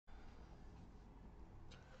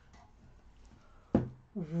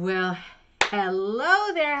Well,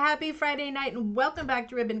 hello there. Happy Friday night and welcome back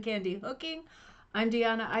to Ribbon Candy Hooking. I'm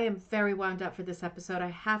Deanna. I am very wound up for this episode. I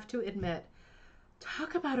have to admit,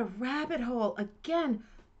 talk about a rabbit hole. Again,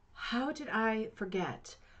 how did I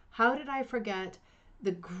forget? How did I forget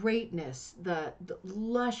the greatness, the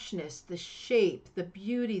lushness, the shape, the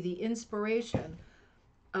beauty, the inspiration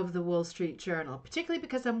of the Wall Street Journal, particularly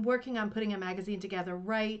because I'm working on putting a magazine together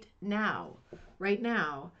right now. Right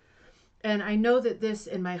now, and I know that this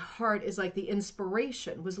in my heart is like the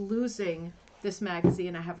inspiration was losing this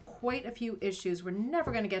magazine. I have quite a few issues. We're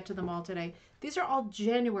never going to get to them all today. These are all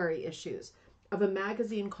January issues of a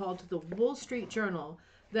magazine called the Wall Street Journal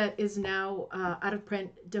that is now out of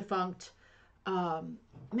print, defunct.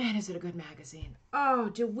 Man, is it a good magazine? Oh,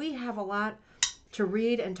 do we have a lot to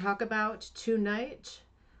read and talk about tonight?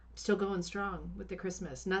 Still going strong with the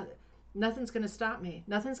Christmas. Nothing's going to stop me.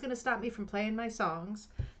 Nothing's going to stop me from playing my songs.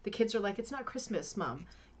 The kids are like, it's not Christmas, Mom.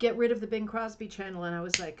 Get rid of the Bing Crosby channel. And I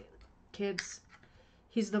was like, kids,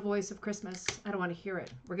 he's the voice of Christmas. I don't want to hear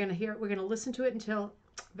it. We're going to hear it. We're going to listen to it until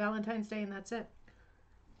Valentine's Day, and that's it.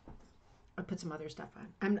 I'll put some other stuff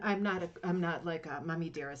on. I'm not like a mommy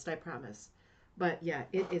dearest, I promise. But yeah,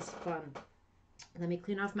 it is fun. Let me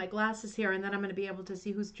clean off my glasses here, and then I'm going to be able to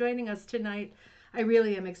see who's joining us tonight. I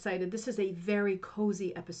really am excited. This is a very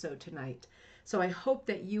cozy episode tonight. So I hope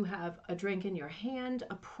that you have a drink in your hand,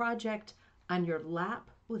 a project on your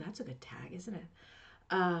lap. Oh, that's a good tag, isn't it?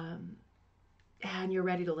 Um, and you're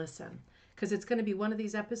ready to listen. Because it's going to be one of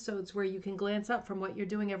these episodes where you can glance up from what you're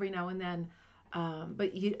doing every now and then.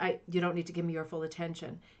 But you don't need to give me your full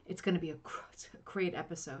attention. It's going to be a great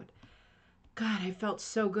episode. God, I felt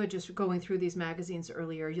so good just going through these magazines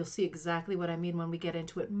earlier. You'll see exactly what I mean when we get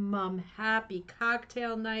into it. Mom, happy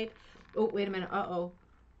cocktail night. Oh, wait a minute. Uh-oh.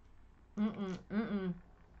 Mm-mm, mm-mm.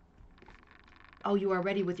 Oh, you are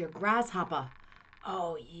ready with your grasshopper.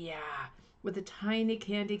 Oh, yeah. With a tiny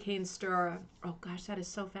candy cane stirrer. Oh, gosh, that is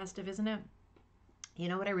so festive, isn't it? You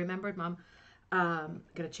know what I remembered, Mom? I'm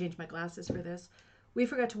going to change my glasses for this. We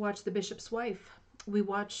forgot to watch The Bishop's Wife. We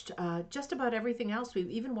watched just about everything else. We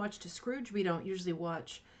even watched Scrooge. We don't usually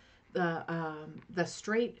watch the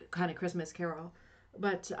straight kind of Christmas Carol,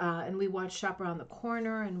 but and we watched Shop Around the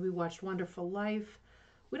Corner, and we watched Wonderful Life.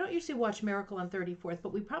 We don't usually watch Miracle on 34th,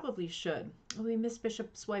 but we probably should. We miss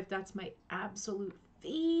Bishop's Wife. That's my absolute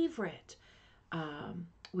favorite.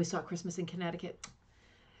 We saw Christmas in Connecticut.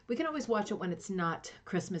 We can always watch it when it's not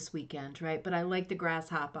Christmas weekend, right? But I like the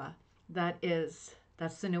grasshopper.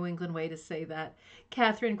 That's the New England way to say that.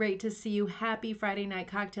 Catherine, great to see you. Happy Friday night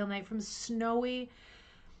cocktail night from snowy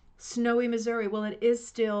Missouri. Well, it is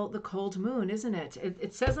still the cold moon, isn't it?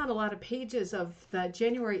 It says on a lot of pages of the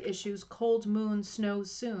January issues, cold moon, snow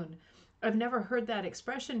soon. I've never heard that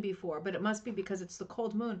expression before, but it must be because it's the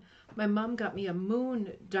cold moon. My mom got me a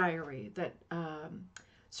moon diary that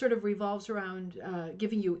sort of revolves around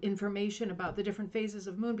giving you information about the different phases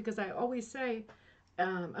of moon, because I always say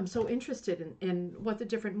I'm so interested in what the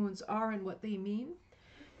different moons are and what they mean.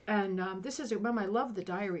 And this is Mom, I love the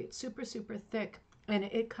diary. It's super, super thick. And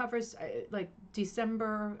it covers like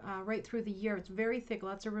December right through the year. It's very thick,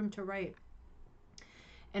 lots of room to write.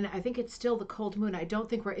 And I think it's still the cold moon. I don't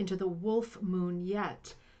think we're into the wolf moon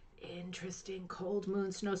yet. Interesting, cold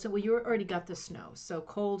moon, snow. So well, you already got the snow. So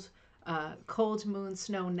cold moon,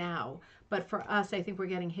 snow now. But for us, I think we're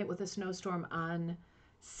getting hit with a snowstorm on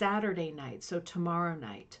Saturday night. So tomorrow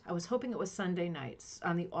night. I was hoping it was Sunday nights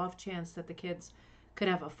on the off chance that the kids could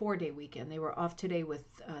have a 4-day weekend. They were off today with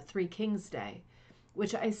Three Kings Day,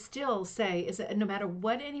 which I still say is that no matter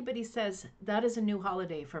what anybody says, that is a new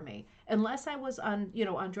holiday for me. Unless I was on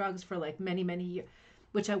drugs for like many, many years,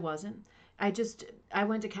 which I wasn't. I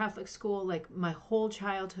went to Catholic school like my whole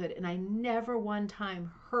childhood, and I never one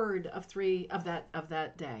time heard of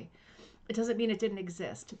that day. It doesn't mean it didn't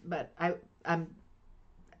exist, but I'm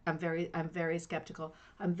I'm very skeptical.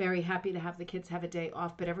 I'm very happy to have the kids have a day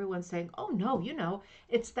off, but everyone's saying, "Oh no,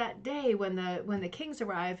 it's that day when the kings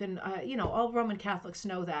arrive, and all Roman Catholics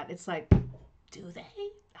know that." It's like, do they?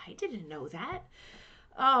 I didn't know that.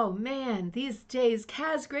 Oh man, these days,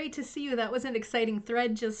 Kaz, great to see you. That was an exciting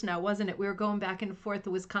thread just now, wasn't it? We were going back and forth.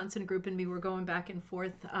 The Wisconsin group and me were going back and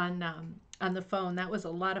forth on the phone. That was a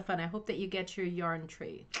lot of fun. I hope that you get your yarn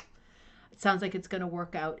tree. It sounds like it's going to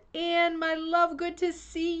work out. And my love, good to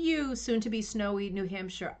see you. Soon to be snowy New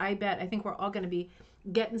Hampshire. I bet. I think we're all going to be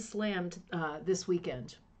getting slammed this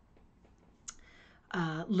weekend.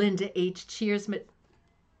 Linda H. Cheers.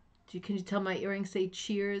 Can you tell my earrings say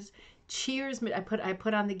cheers? Cheers. I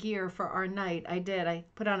put on the gear for our night. I did. I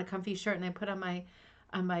put on a comfy shirt and I put on my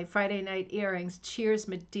on my Friday night earrings. Cheers,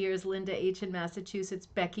 my dears. Linda H. in Massachusetts.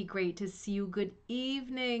 Becky, great to see you. Good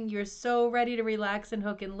evening. You're so ready to relax and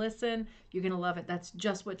hook and listen. You're going to love it. That's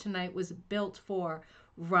just what tonight was built for.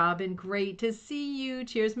 Robin, great to see you.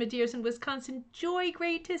 Cheers, my dears in Wisconsin. Joy,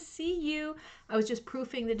 great to see you. I was just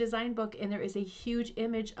proofing the design book, and there is a huge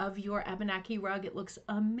image of your Abenaki rug. It looks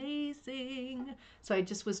amazing. So I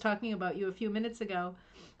just was talking about you a few minutes ago.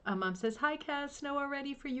 Mom says, hi, Cass. Snow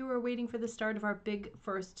already for you. We're waiting for the start of our big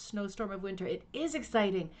first snowstorm of winter. It is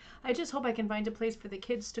exciting. I just hope I can find a place for the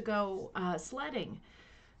kids to go sledding.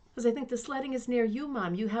 Because I think the sledding is near you,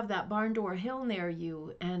 Mom. You have that barn door hill near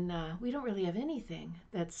you, and we don't really have anything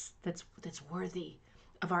that's worthy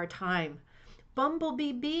of our time.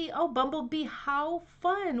 Bumblebee Bee. Oh, Bumblebee, how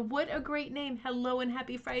fun. What a great name. Hello and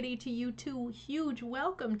happy Friday to you too. Huge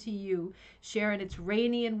welcome to you. Sharon, it's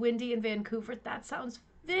rainy and windy in Vancouver. That sounds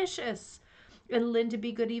vicious. And Linda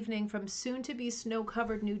B, good evening from soon-to-be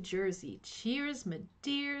snow-covered New Jersey. Cheers, my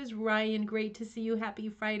dears. Ryan, great to see you. Happy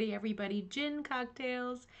Friday, everybody. Gin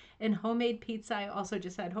cocktails and homemade pizza. I also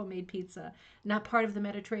just had homemade pizza. Not part of the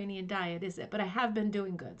Mediterranean diet, is it? But I have been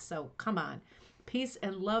doing good, so come on. Peace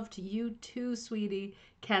and love to you too, sweetie.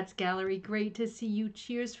 Cat's Gallery, great to see you.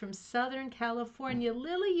 Cheers from Southern California.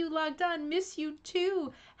 Lily, you logged on. Miss you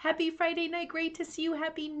too. Happy Friday night. Great to see you.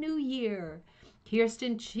 Happy New Year.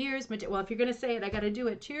 Kirsten, cheers. Well, if you're going to say it, I got to do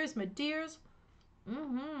it. Cheers, my dears.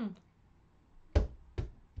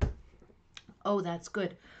 Oh, that's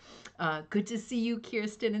good. Good to see you,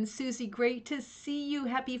 Kirsten and Susie. Great to see you.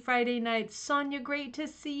 Happy Friday night. Sonia, great to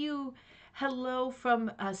see you. Hello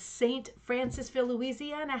from St. Francisville,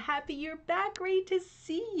 Louisiana. Happy you're back. Great to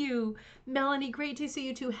see you. Melanie, great to see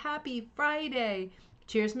you too. Happy Friday.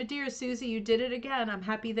 Cheers, my dear. Susie, you did it again. I'm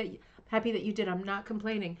happy that you did. I'm not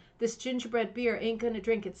complaining. This gingerbread beer ain't going to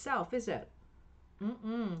drink itself, is it?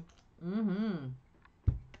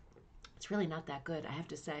 It's really not that good, I have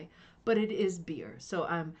to say. But it is beer. So,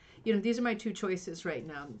 these are my two choices right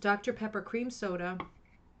now. Dr. Pepper cream soda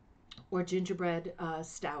or gingerbread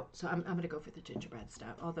stout. So I'm going to go for the gingerbread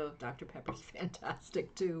stout, although Dr. Pepper's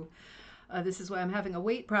fantastic too. This is why I'm having a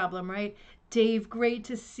weight problem, right? Dave, great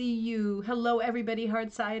to see you. Hello, everybody.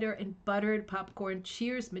 Hard cider and buttered popcorn.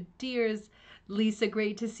 Cheers, my dears. Lisa,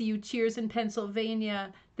 great to see you. Cheers in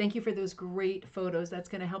Pennsylvania. Thank you for those great photos. That's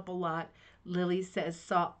going to help a lot. Lily says,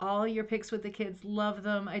 saw all your pics with the kids. Love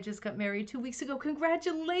them. I just got married 2 weeks ago.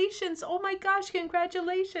 Congratulations. Oh my gosh,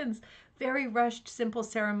 congratulations. Very rushed, simple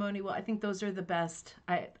ceremony. Well, I think those are the best.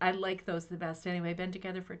 I like those the best. Anyway, been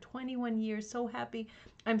together for 21 years. So happy.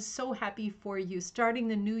 I'm so happy for you. Starting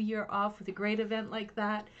the new year off with a great event like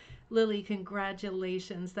that. Lily,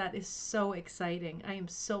 congratulations. That is so exciting. I am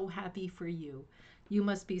so happy for you. You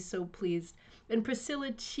must be so pleased. And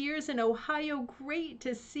Priscilla, cheers in Ohio. Great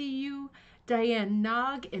to see you. Diane,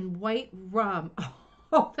 nog and white rum.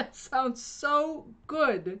 Oh, that sounds so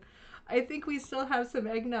good. I think we still have some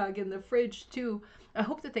eggnog in the fridge too. I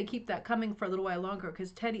hope that they keep that coming for a little while longer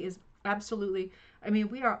because Teddy is absolutely,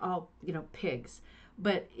 we are all, pigs.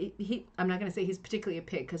 But I'm not going to say he's particularly a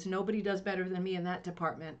pig because nobody does better than me in that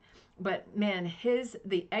department. But man,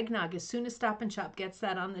 the eggnog, as soon as Stop and Shop gets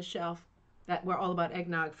that on the shelf, that we're all about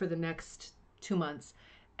eggnog for the next 2 months.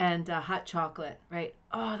 And hot chocolate, right?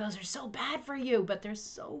 Oh, those are so bad for you, but they're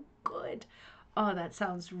so good. Oh, that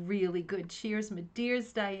sounds really good. Cheers, my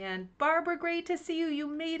dears, Diane. Barbara, great to see you. You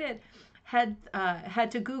made it. Had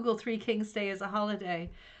to Google Three Kings Day as a holiday.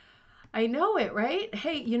 I know it, right?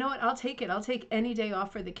 Hey, you know what? I'll take it. I'll take any day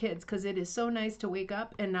off for the kids because it is so nice to wake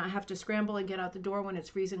up and not have to scramble and get out the door when it's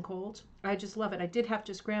freezing cold. I just love it. I did have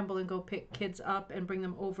to scramble and go pick kids up and bring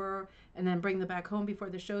them over and then bring them back home before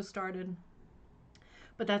the show started.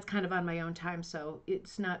 But that's kind of on my own time, so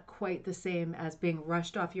it's not quite the same as being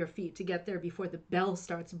rushed off your feet to get there before the bell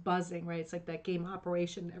starts buzzing, right? It's like that game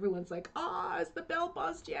Operation. Everyone's like, is the bell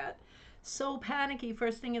buzzed yet? So panicky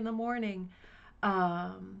first thing in the morning.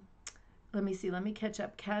 Let me see. Let me catch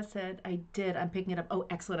up. Cass said, I did. I'm picking it up. Oh,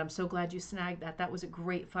 excellent. I'm so glad you snagged that. That was a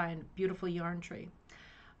great find. Beautiful yarn tree.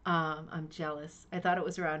 I'm jealous. I thought it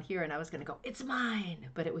was around here and I was going to go, it's mine.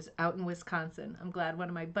 But it was out in Wisconsin. I'm glad one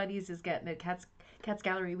of my buddies is getting it. Cat's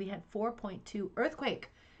Gallery. We had 4.2 earthquake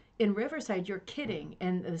in Riverside. You're kidding.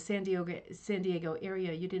 And the San Diego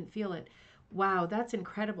area, you didn't feel it. Wow, that's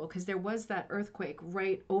incredible because there was that earthquake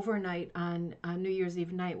right overnight on New Year's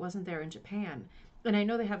Eve night, wasn't there, in Japan? And I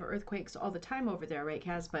know they have earthquakes all the time over there, right,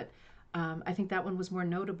 Kaz? But I think that one was more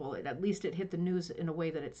notable. At least it hit the news in a way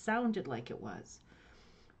that it sounded like it was.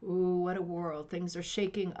 Ooh, what a world. Things are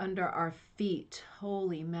shaking under our feet.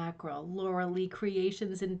 Holy mackerel. Laura Lee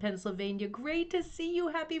Creations in Pennsylvania. Great to see you.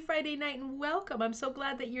 Happy Friday night and welcome. I'm so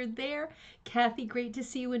glad that you're there. Kathy, great to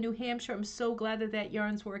see you in New Hampshire. I'm so glad that that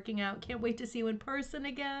yarn's working out. Can't wait to see you in person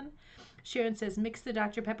again. Sharon says, mix the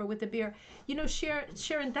Dr. Pepper with the beer. You know,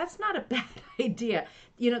 Sharon, that's not a bad idea.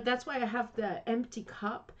 You know, that's why I have the empty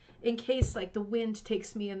cup in case like the wind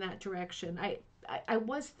takes me in that direction. I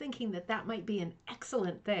was thinking that that might be an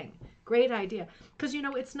excellent thing. Great idea. Because, you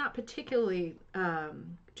know, it's not particularly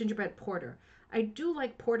gingerbread porter. I do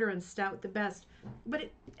like porter and stout the best,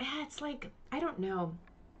 but it's like, I don't know.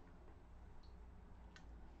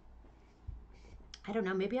 I don't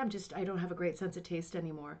know. Maybe I don't have a great sense of taste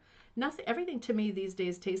anymore. Nothing, everything to me these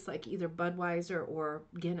days tastes like either Budweiser or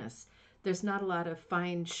Guinness. There's not a lot of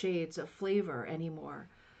fine shades of flavor anymore.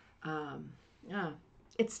 Um, yeah,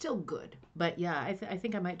 it's still good, but yeah, I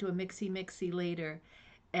think I might do a mixy later.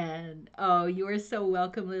 And oh, you are so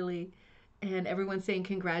welcome, Lily. And everyone's saying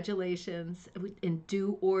congratulations in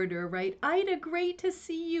due order, right? Ida, great to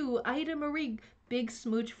see you. Ida Marie, big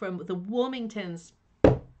smooch from the Wilmingtons.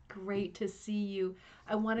 Great to see you.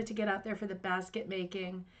 I wanted to get out there for the basket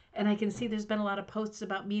making, and I can see there's been a lot of posts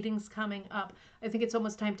about meetings coming up. I think it's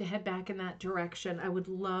almost time to head back in that direction. I would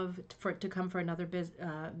love for it to come for another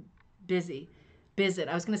busy visit.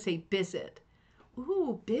 I was going to say visit.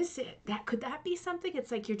 Ooh, visit. That could that be something?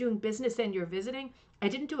 It's like you're doing business and you're visiting. I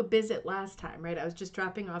didn't do a visit last time, right? I was just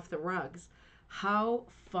dropping off the rugs. How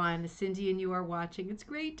fun. Cindy and you are watching. It's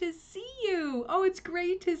great to see you. Oh, it's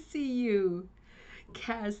great to see you.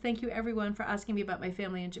 Kaz, thank you everyone for asking me about my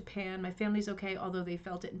family in Japan. My family's okay, although they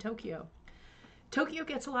felt it in Tokyo. Tokyo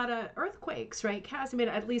gets a lot of earthquakes, right, Kaz? I mean,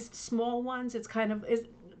 at least small ones. It's kind of is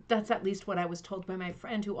that's at least what I was told by my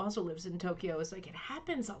friend who also lives in Tokyo. Is like it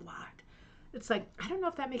happens a lot. It's like I don't know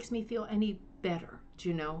if that makes me feel any better, do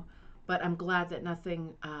you know? But I'm glad that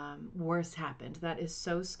nothing worse happened. That is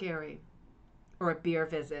so scary. Or a beer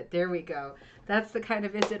visit. There we go. That's the kind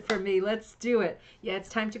of visit for me. Let's do it. Yeah, it's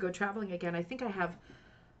time to go traveling again. I think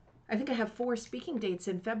I have 4 speaking dates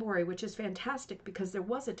in February, which is fantastic because there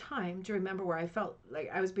was a time, do you remember, where I felt like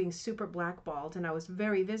I was being super blackballed and I was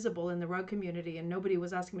very visible in the rug community and nobody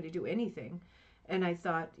was asking me to do anything. And I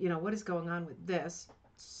thought, you know, what is going on with this?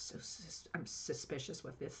 So, I'm suspicious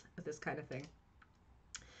with this kind of thing.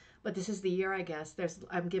 But this is the year, I guess.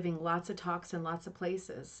 I'm giving lots of talks in lots of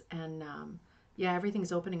places, and yeah,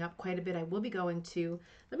 everything's opening up quite a bit. I will be going to.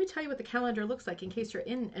 Let me tell you what the calendar looks like in case you're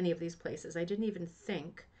in any of these places. I didn't even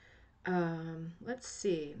think. Let's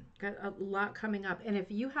see. Got a lot coming up. And if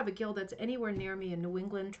you have a guild that's anywhere near me in New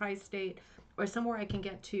England, tri-state, or somewhere I can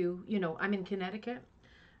get to, you know, I'm in Connecticut.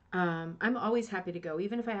 I'm always happy to go,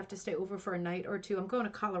 even if I have to stay over for a night or two. I'm going to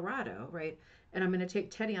Colorado, right? And I'm going to take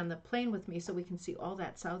Teddy on the plane with me so we can see all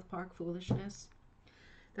that South Park foolishness.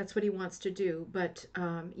 That's what he wants to do. But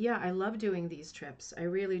yeah, I love doing these trips. I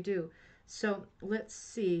really do. So let's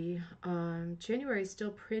see. January is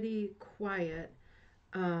still pretty quiet.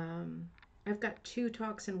 Um, I've got 2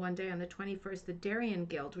 talks in one day on the 21st, the Darien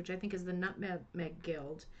Guild, which I think is the Nutmeg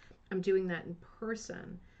Guild. I'm doing that in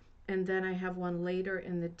person. And then I have one later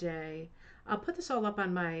in the day. I'll put this all up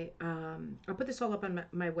on my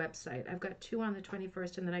website. I've got 2 on the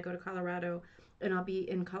 21st, and then I go to Colorado, and I'll be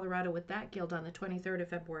in Colorado with that guild on the 23rd of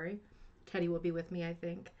February. Teddy will be with me, I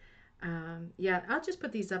think. Yeah, I'll just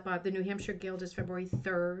put these up. The New Hampshire Guild is February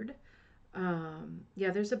 3rd. Yeah,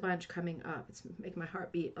 there's a bunch coming up. It's making my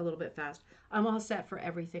heart beat a little bit fast. I'm all set for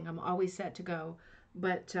everything. I'm always set to go.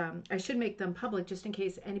 But I should make them public just in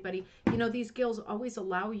case anybody, you know, these guilds always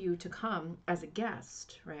allow you to come as a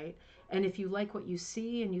guest, right? And if you like what you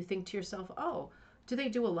see and you think to yourself, oh, do they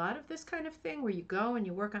do a lot of this kind of thing where you go and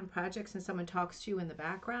you work on projects and someone talks to you in the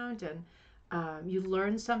background and you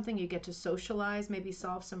learn something, you get to socialize, maybe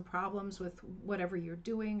solve some problems with whatever you're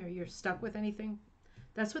doing or you're stuck with anything?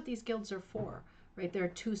 That's what these guilds are for, right? They're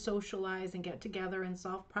to socialize and get together and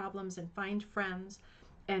solve problems and find friends.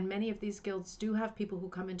 And many of these guilds do have people who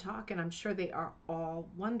come and talk, and I'm sure they are all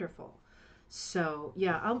wonderful. So,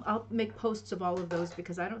 yeah, I'll make posts of all of those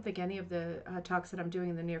because I don't think any of the talks that I'm doing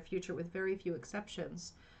in the near future, with very few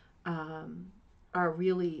exceptions, um, are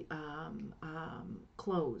really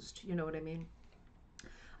closed. You know what I mean?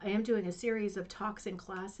 I am doing a series of talks and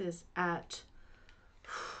classes at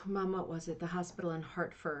Mom, what was it? The hospital in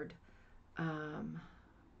Hartford. Um,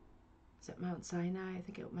 is it Mount Sinai? I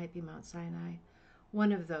think it might be Mount Sinai.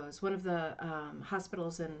 One of those, one of the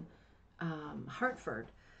hospitals in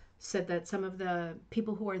Hartford said that some of the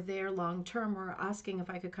people who are there long term were asking if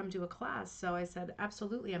I could come to a class. So I said,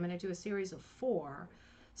 absolutely. I'm going to do a series of 4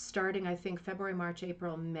 starting, I think, February, March,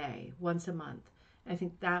 April, May, once a month. I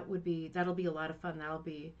think that'll be a lot of fun. That'll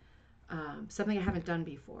be something I haven't done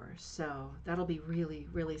before. So that'll be really,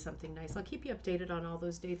 really something nice. I'll keep you updated on all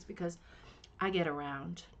those dates because I get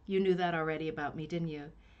around. You knew that already about me, didn't you?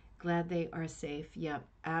 Glad they are safe. Yep,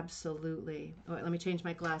 absolutely. Oh, let me change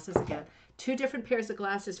my glasses again. Two different pairs of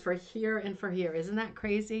glasses for here and for here. Isn't that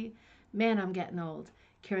crazy? Man, I'm getting old.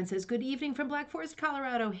 Karen says, good evening from Black Forest,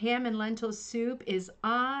 Colorado. Ham and lentil soup is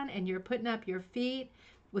on, and you're putting up your feet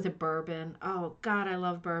with a bourbon. Oh, God, I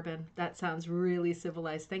love bourbon. That sounds really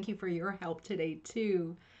civilized. Thank you for your help today,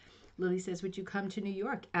 too. Lily says, would you come to New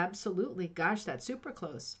York? Absolutely. Gosh, that's super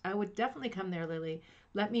close. I would definitely come there, Lily.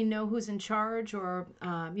 Let me know who's in charge or,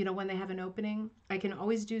 when they have an opening. I can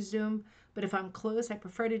always do Zoom, but if I'm close, I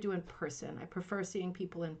prefer to do in person. I prefer seeing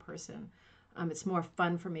people in person. It's more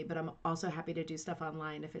fun for me, but I'm also happy to do stuff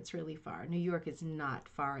online if it's really far. New York is not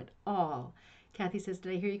far at all. Kathy says,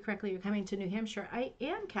 did I hear you correctly? You're coming to New Hampshire. I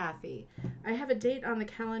am, Kathy. I have a date on the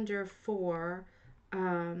calendar for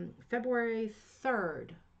February 3rd.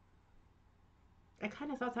 I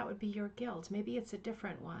kind of thought that would be your guild. Maybe it's a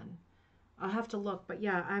different one. I'll have to look, but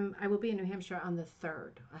yeah, I will be in New Hampshire on the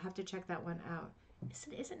 3rd. I'll have to check that one out.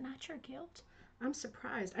 Is it not your guild? I'm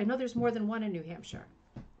surprised. I know there's more than one in New Hampshire,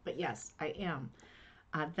 but yes, I am.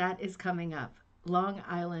 That is coming up. Long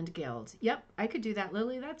Island Guild. Yep, I could do that,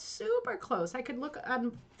 Lily. That's super close. I could look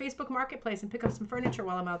on Facebook Marketplace and pick up some furniture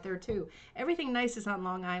while I'm out there too. Everything nice is on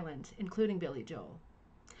Long Island, including Billy Joel.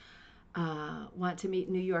 Want to meet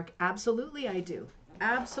New York? Absolutely, I do.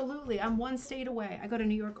 Absolutely. I'm one state away. I go to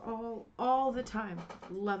New York all the time.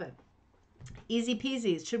 Love it. Easy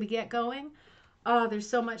peasy. Should we get going? Oh, there's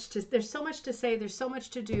so much to say. There's so much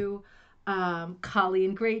to do.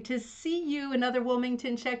 Colleen, great to see you. Another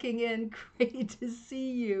Wilmington checking in. Great to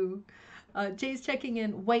see you. Jay's checking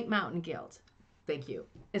in. White Mountain Guild. Thank you.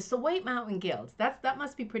 It's the White Mountain Guild. That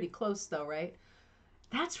must be pretty close though, right?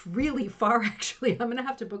 That's really far, actually. I'm going to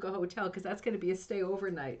have to book a hotel because that's going to be a stay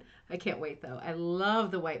overnight. I can't wait, though. I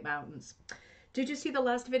love the White Mountains. Did you see the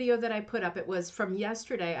last video that I put up? It was from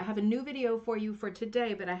yesterday. I have a new video for you for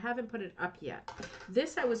today, but I haven't put it up yet.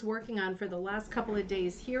 This I was working on for the last couple of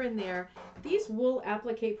days here and there. These wool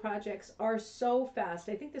applique projects are so fast.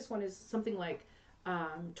 I think this one is something like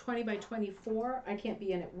 20 by 24. I can't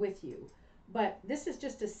be in it with you. But this is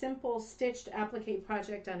just a simple stitched applique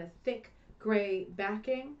project on a thick gray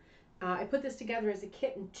backing. I put this together as a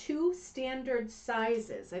kit in two standard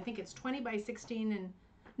sizes. I think it's 20 by 16 and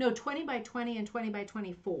 20 by 20 and 20 by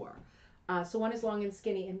 24. So one is long and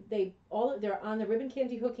skinny, and they're on the Ribbon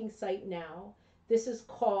Candy Hooking site now. This is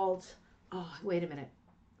called, oh, wait a minute,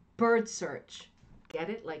 Bird Search. Get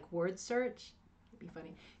it? Like word search? It'd be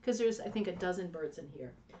funny because there's, I think, a dozen birds in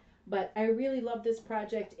here. But I really love this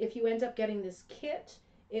project. If you end up getting this kit,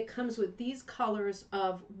 it comes with these colors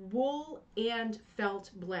of wool and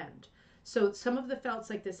felt blend. So some of the felts,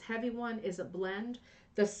 like this heavy one, is a blend.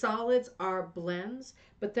 The solids are blends.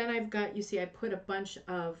 But then I've got, you see, I put a bunch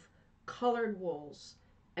of colored wools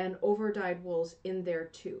and over-dyed wools in there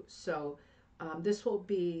too. So this will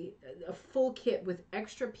be a full kit with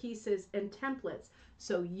extra pieces and templates.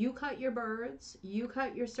 So you cut your birds, you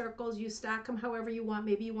cut your circles, you stack them however you want.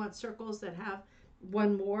 Maybe you want circles that have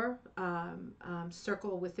one more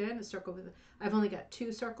circle within a circle with. I've only got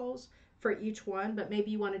 2 circles for each one, but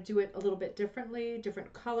maybe you want to do it a little bit differently,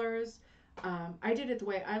 different colors. I did it the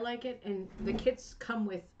way I like it, and the kits come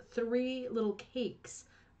with 3 little cakes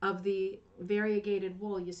of the variegated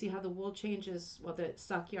wool. You see how the wool changes, well, the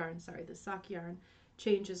sock yarn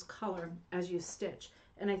changes color as you stitch,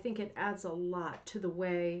 and I think it adds a lot to the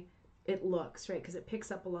way it looks, right? Because it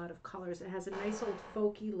picks up a lot of colors. It has a nice old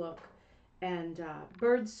folky look. And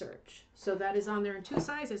Bird Search. So that is on there in 2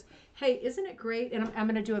 sizes. Hey, isn't it great? And I'm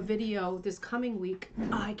going to do a video this coming week.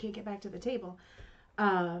 Oh, I can't get back to the table.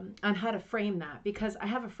 On how to frame that because I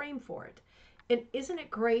have a frame for it. And isn't it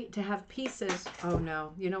great to have pieces? Oh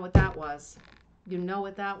no, you know what that was. You know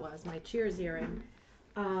what that was. My Cheers earring.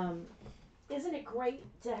 Isn't it great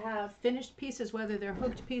to have finished pieces, whether they're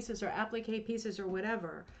hooked pieces or applique pieces or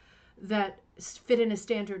whatever, that fit in a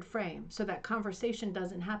standard frame, so that conversation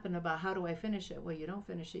doesn't happen about how do I finish it. Well, you don't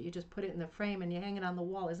finish it. You just put it in the frame and you hang it on the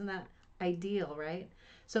wall. Isn't that ideal, right?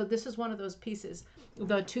 So this is one of those pieces.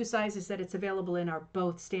 The 2 sizes that it's available in are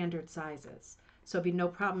both standard sizes. So it'd be no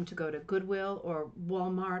problem to go to Goodwill or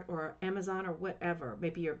Walmart or Amazon or whatever,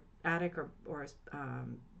 maybe your attic or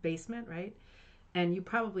basement, right? And you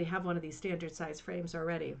probably have one of these standard size frames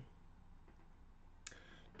already.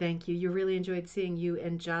 Thank you. You really enjoyed seeing you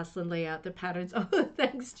and Jocelyn lay out the patterns. Oh,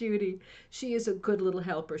 thanks, Judy. She is a good little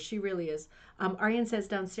helper. She really is. Ariane says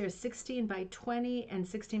downstairs 16 by 20 and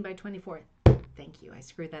 16 by 24. Thank you. I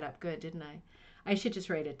screwed that up good, didn't I? I should just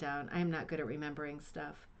write it down. I am not good at remembering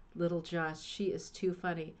stuff. Little Joss, she is too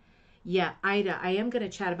funny. Yeah, Ida, I am going to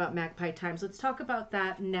chat about Magpie Times. Let's talk about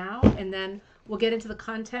that now, and then we'll get into the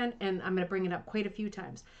content, and I'm going to bring it up quite a few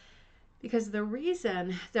times. Because the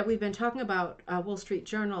reason that we've been talking about Wall Street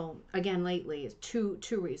Journal again lately is two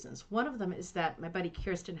reasons. One of them is that my buddy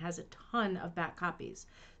Kirsten has a ton of back copies.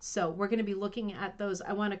 So we're going to be looking at those.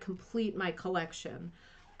 I want to complete my collection.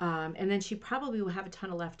 And then she probably will have a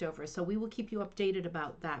ton of leftovers. So we will keep you updated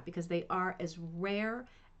about that because they are as rare,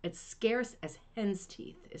 as scarce as hen's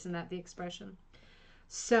teeth. Isn't that the expression?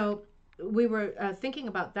 So we were thinking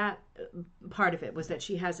about that part of it was that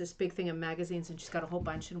she has this big thing of magazines and she's got a whole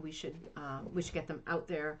bunch, and we should get them out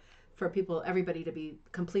there for people, everybody to be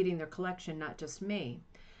completing their collection, not just me.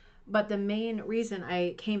 But the main reason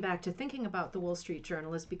I came back to thinking about the Wall Street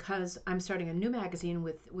Journal is because I'm starting a new magazine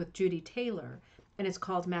with Judy Taylor, and it's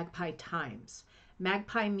called Magpie Times.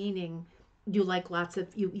 Magpie meaning you like lots of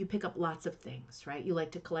you pick up lots of things, right? You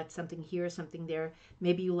like to collect something here, something there.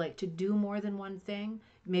 Maybe you like to do more than one thing.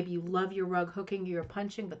 Maybe you love your rug hooking, your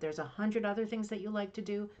punching, but there's 100 other things that you like to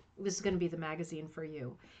do. This is going to be the magazine for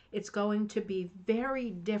you. It's going to be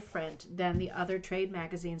very different than the other trade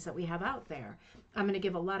magazines that we have out there. I'm going to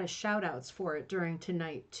give a lot of shout outs for it during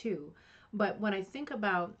tonight too. But when I think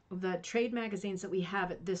about the trade magazines that we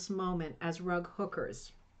have at this moment as rug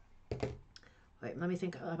hookers, wait, let me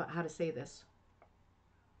think about how to say this.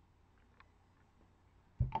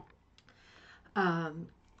 Um,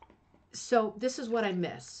 so this is what I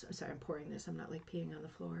miss. Sorry, I'm pouring this. I'm not like peeing on the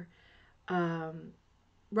floor. Um,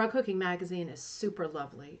 Rug Hooking Magazine is super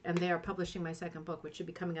lovely, and they are publishing my second book, which should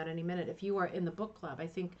be coming out any minute. If you are in the book club, I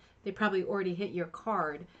think they probably already hit your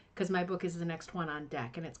card because my book is the next one on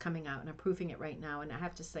deck, and it's coming out, and I'm proofing it right now. And I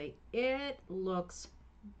have to say, it looks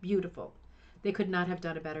beautiful. They could not have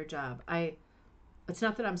done a better job. It's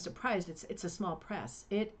not that I'm surprised. It's a small press.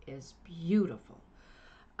 It is beautiful.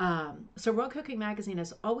 So Rug Hooking Magazine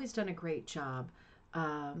has always done a great job.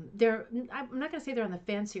 I'm not going to say they're on the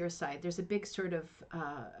fancier side. There's a big sort of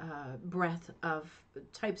breadth of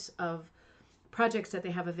types of projects that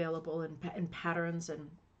they have available and patterns and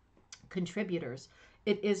contributors.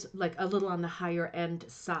 It is like a little on the higher end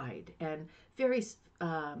side and very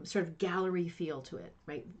sort of gallery feel to it,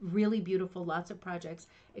 right? Really beautiful, lots of projects,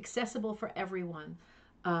 accessible for everyone.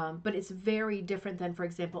 But it's very different than, for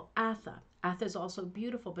example, Atha. Atha is also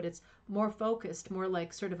beautiful, but it's more focused, more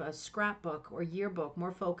like sort of a scrapbook or yearbook,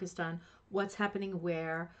 more focused on what's happening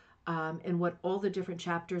where and what all the different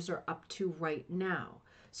chapters are up to right now.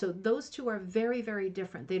 So those two are very, very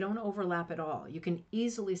different. They don't overlap at all. You can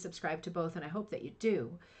easily subscribe to both, and I hope that you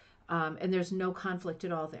do. And there's no conflict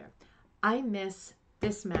at all there. I miss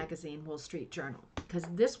this magazine, Wall Street Journal, because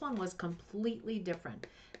this one was completely different.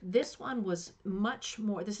 This one was much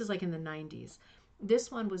more, this is like in the 90s. This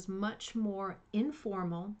one was much more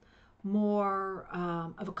informal, more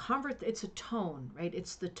of a it's a tone, right?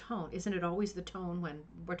 It's the tone. Isn't it always the tone when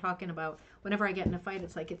we're talking about, whenever I get in a fight,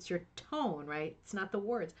 it's like it's your tone, right? It's not the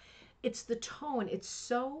words. It's the tone. It's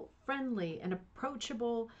so friendly and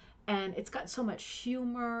approachable, and it's got so much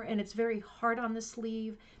humor, and it's very hard on the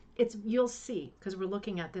sleeve. You'll see, because we're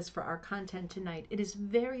looking at this for our content tonight. It is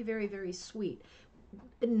very, very, very sweet.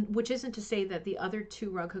 Which isn't to say that the other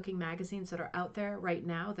two rug hooking magazines that are out there right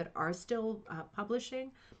now that are still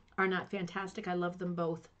publishing are not fantastic. I love them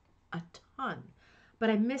both a ton. But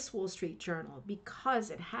I miss Wall Street Journal because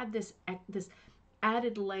it had this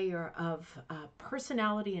added layer of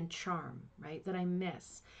personality and charm, right, that I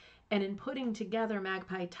miss. And in putting together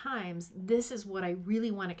Magpie Times, this is what I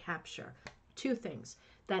really want to capture. Two things.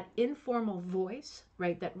 That informal voice,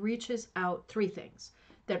 right, that reaches out, three things.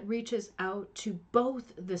 That reaches out to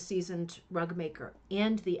both the seasoned rug maker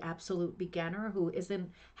and the absolute beginner who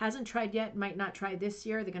hasn't tried yet, might not try this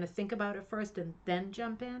year. They're going to think about it first and then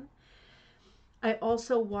jump in. I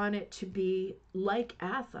also want it to be, like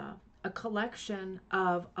Atha, a collection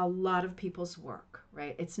of a lot of people's work,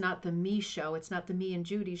 right? It's not the me show. It's not the me and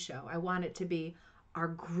Judy show. I want it to be our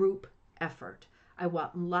group effort. I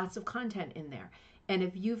want lots of content in there. And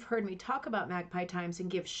if you've heard me talk about Magpie Times and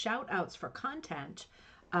give shout outs for content,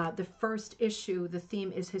 the first issue, the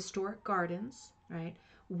theme is historic gardens, right?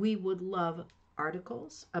 We would love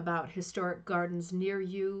articles about historic gardens near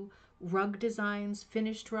you, rug designs,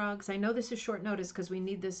 finished rugs. I know this is short notice because we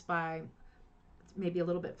need this by maybe a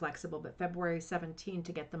little bit flexible, but February 17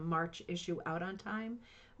 to get the March issue out on time,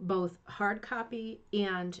 both hard copy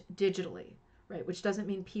and digitally, right? Which doesn't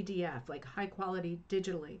mean PDF, like high quality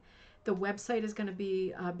digitally. The website is going to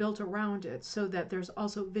be built around it so that there's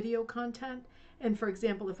also video content. And for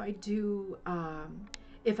example, if I do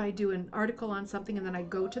If I do an article on something and then I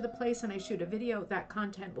go to the place and I shoot a video, that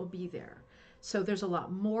content will be there. So there's a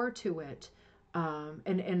lot more to it.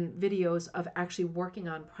 And videos of actually working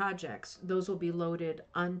on projects, those will be loaded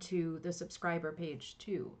onto the subscriber page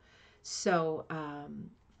too. So,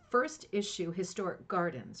 first issue, historic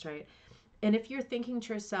gardens, right? And if you're thinking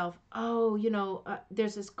to yourself, oh,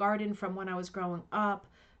 there's this garden from when I was growing up.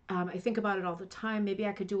 I think about it all the time. Maybe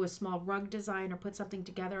I could do a small rug design or put something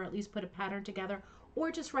together, or at least put a pattern together, or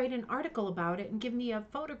just write an article about it and give me a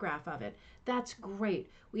photograph of it. That's great.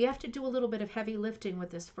 We have to do a little bit of heavy lifting with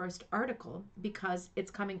this first article because it's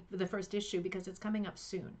coming, the first issue, because it's coming up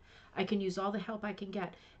soon. I can use all the help I can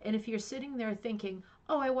get. And if you're sitting there thinking,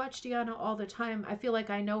 oh, I watch Deanna all the time, I feel like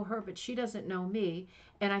I know her, but she doesn't know me,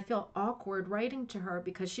 and I feel awkward writing to her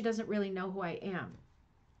because she doesn't really know who I am.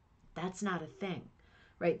 That's not a thing,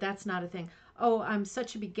 right? That's not a thing. Oh, I'm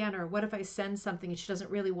such a beginner. What if I send something and she doesn't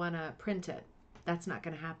really want to print it? That's not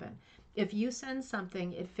going to happen. If you send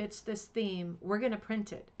something, it fits this theme, we're going to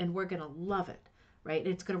print it and we're going to love it, right?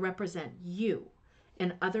 It's going to represent you,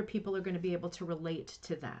 and other people are going to be able to relate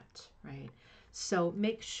to that, right? So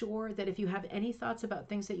make sure that if you have any thoughts about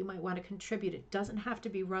things that you might want to contribute, it doesn't have to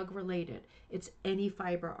be rug related. It's any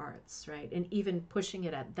fiber arts, right? And even pushing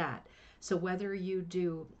it at that. So whether you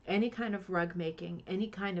do any kind of rug making, any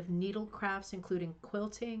kind of needle crafts, including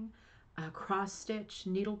quilting, cross stitch,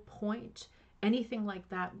 needle point, anything like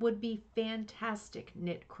that would be fantastic.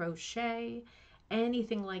 Knit, crochet,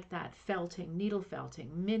 anything like that, felting, needle felting,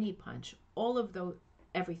 mini punch, all of those,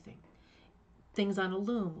 everything. Things on a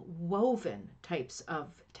loom, woven types of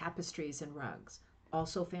tapestries and rugs,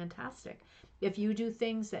 also fantastic. If you do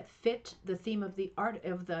things that fit the theme of the art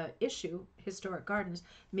of the issue, historic gardens,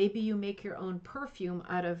 maybe you make your own perfume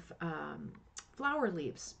out of flower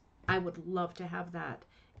leaves. I would love to have that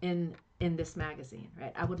in this magazine,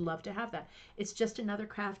 right? I would love to have that. It's just another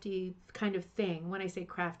crafty kind of thing. When I say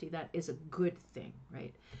crafty, that is a good thing,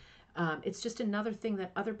 right? It's just another thing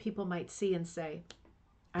that other people might see and say,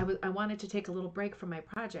 I wanted to take a little break from my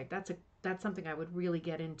project. That's something I would really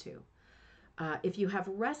get into. If you have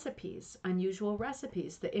recipes, unusual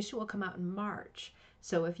recipes, the issue will come out in March.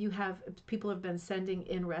 So if you have, people have been sending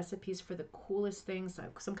in recipes for the coolest things,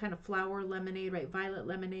 like some kind of flower lemonade, right? Violet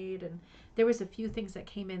lemonade. And there was a few things that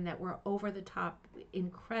came in that were over the top,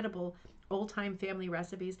 incredible old time family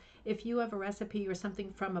recipes. If you have a recipe or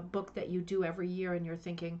something from a book that you do every year and you're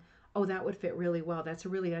thinking, oh, that would fit really well, that's a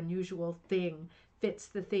really unusual thing, fits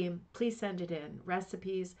the theme, please send it in.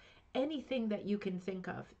 Recipes, anything that you can think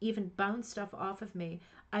of, even bounce stuff off of me,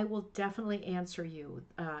 I will definitely answer you.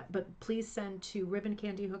 But please send to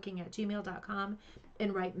ribboncandyhooking@gmail.com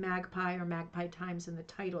and write Magpie or Magpie Times in the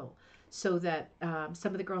title, so that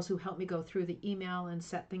some of the girls who help me go through the email and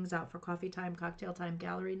set things out for coffee time, cocktail time,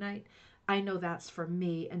 gallery night, I know that's for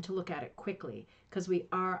me and to look at it quickly because we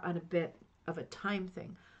are on a bit of a time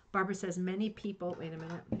thing. Barbara says many people, wait a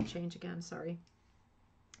minute, let me change again, sorry.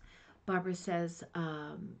 Barbara says,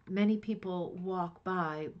 many people walk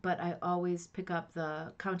by, but I always pick up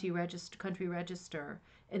the country register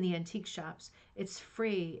in the antique shops. It's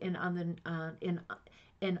free and on the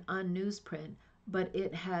on newsprint, but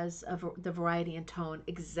it has the variety and tone.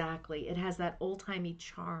 Exactly, it has that old timey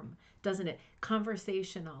charm, doesn't it?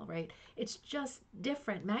 Conversational, right? It's just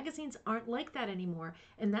different. Magazines aren't like that anymore,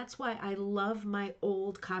 and that's why I love my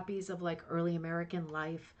old copies of like Early American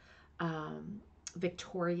Life.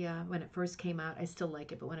 Victoria, when it first came out, I still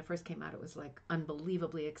like it, but when it first came out, it was like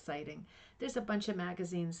unbelievably exciting. There's a bunch of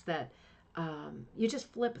magazines that you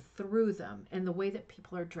just flip through them, and the way that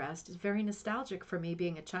people are dressed is very nostalgic for me,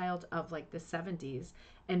 being a child of like the 70s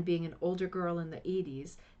and being an older girl in the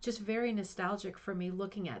 80s. Just very nostalgic for me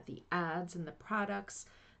looking at the ads and the products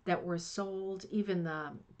that were sold, even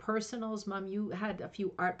the personals. Mom, you had a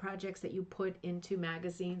few art projects that you put into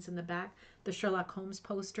magazines in the back, the Sherlock Holmes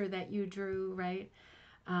poster that you drew, right?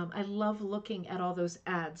 I love looking at all those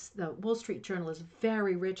ads. The Wall Street Journal is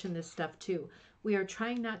very rich in this stuff too. We are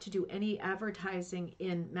trying not to do any advertising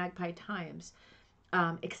in Magpie Times,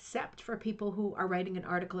 except for people who are writing an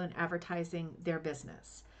article and advertising their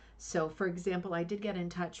business. So, for example, I did get in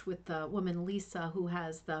touch with the woman Lisa who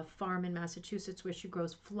has the farm in Massachusetts where she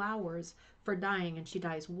grows flowers for dyeing and she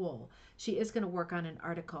dyes wool. She is going to work on an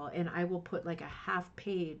article, and I will put like a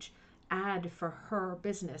half-page ad for her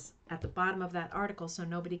business at the bottom of that article so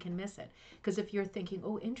nobody can miss it. Because if you're thinking,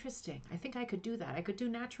 oh, interesting, I think I could do that. I could do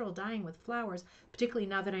natural dyeing with flowers, particularly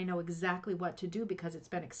now that I know exactly what to do because it's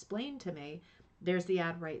been explained to me. There's the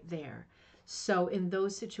ad right there. So in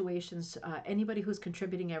those situations, anybody who's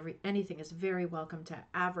contributing anything is very welcome to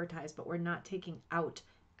advertise, but we're not taking out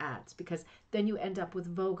ads, because then you end up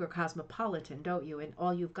with Vogue or Cosmopolitan, don't you? And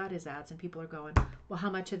all you've got is ads, and people are going, well, how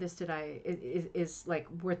much of this is like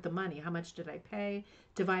worth the money? How much did I pay?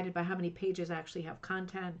 Divided by how many pages actually have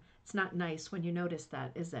content. It's not nice when you notice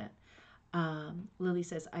that, is it? Lily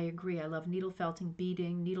says, I agree. I love needle felting,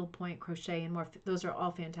 beading, needlepoint, crochet, and more. Those are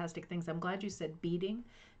all fantastic things. I'm glad you said beading,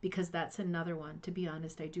 because that's another one. To be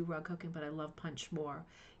honest, I do rug hooking, but I love punch more.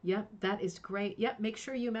 Yep, that is great. Yep, make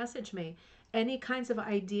sure you message me. Any kinds of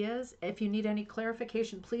ideas, if you need any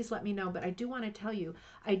clarification, please let me know. But I do want to tell you,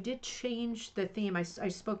 I did change the theme. I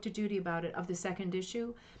spoke to Judy about it, of the second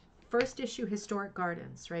issue. First issue, historic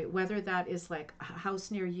gardens, right? Whether that is like a house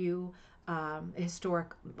near you, a historic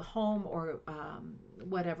home, or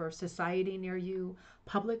whatever, society near you,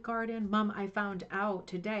 public garden. Mom, I found out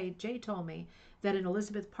today, Jay told me, that in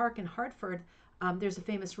Elizabeth Park in Hartford, there's a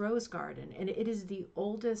famous rose garden, and it is the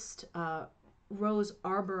oldest rose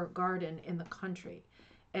arbor garden in the country.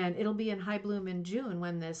 And it'll be in high bloom in June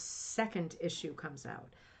when this second issue comes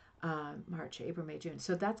out. March, April, May, June.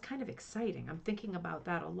 So that's kind of exciting. I'm thinking about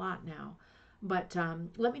that a lot now. But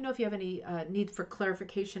let me know if you have any need for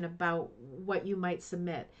clarification about what you might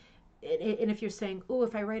submit. And if you're saying, oh,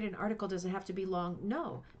 if I write an article, does it have to be long?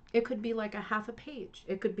 No, it could be like a half a page.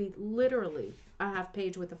 It could be literally a half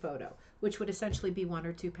page with a photo, which would essentially be 1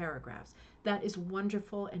 or 2 paragraphs. That is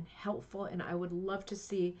wonderful and helpful, and I would love to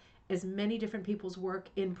see as many different people's work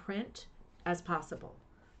in print as possible,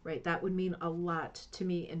 right? That would mean a lot to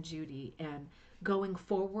me and Judy. And going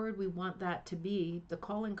forward, we want that to be the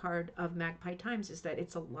calling card of Magpie Times, is that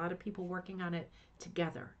it's a lot of people working on it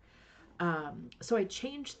together. So I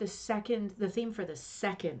changed the theme for the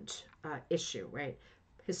second issue, right?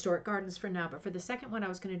 Historic gardens for now, but for the second one, I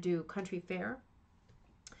was going to do country fair.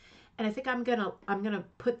 And I think I'm gonna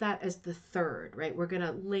put that as the third, right? We're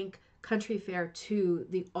gonna link country fair to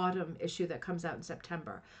the autumn issue that comes out in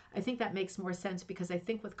September. I think that makes more sense, because I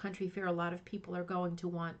think with country fair, a lot of people are going to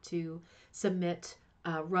want to submit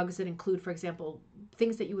rugs that include, for example,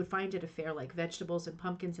 things that you would find at a fair, like vegetables and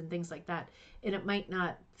pumpkins and things like that. And it might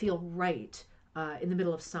not feel right in the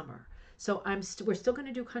middle of summer. So we're still going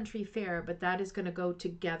to do country fair, but that is going to go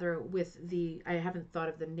together with I haven't thought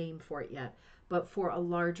of the name for it yet, but for a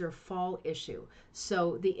larger fall issue.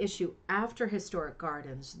 So the issue after historic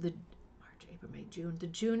gardens, the March, April, May, June, the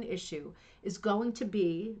June issue is going to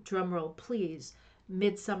be, drumroll please,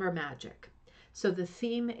 Midsummer Magic. So the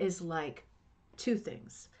theme is like 2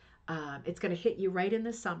 things. It's going to hit you right in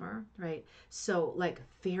the summer, right? So like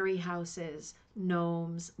fairy houses,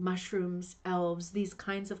 gnomes, mushrooms, elves, these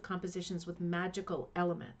kinds of compositions with magical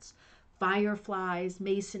elements. Fireflies,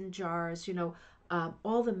 mason jars,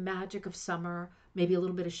 all the magic of summer, maybe a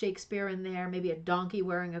little bit of Shakespeare in there, maybe a donkey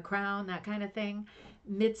wearing a crown, that kind of thing.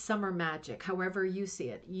 Midsummer Magic, however you see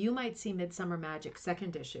it. You might see Midsummer Magic,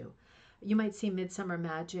 second issue. You might see Midsummer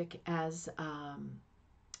Magic as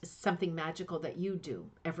something magical that you do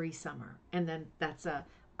every summer. And then that's a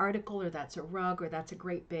article, or that's a rug, or that's a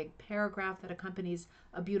great big paragraph that accompanies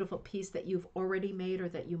a beautiful piece that you've already made or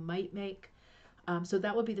that you might make. So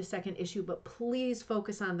that will be the second issue, but please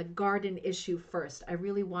focus on the garden issue first.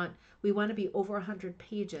 We want to be over 100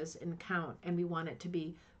 pages in count, and we want it to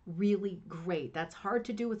be really great. That's hard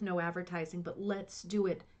to do with no advertising, but let's do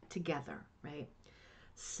it together, right?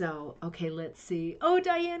 So, okay, let's see. Oh,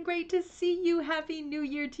 Diane, great to see you. Happy New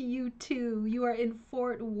Year to you too. You are in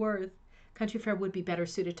Fort Worth. Country fair would be better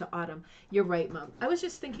suited to autumn. You're right, Mom. I was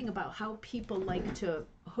just thinking about how people like to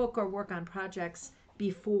hook or work on projects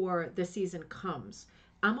before the season comes.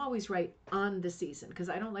 I'm always right on the season, because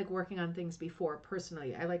I don't like working on things before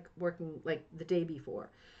personally. I like working like the day before.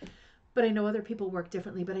 But I know other people work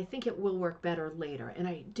differently, but I think it will work better later. And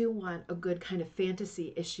I do want a good kind of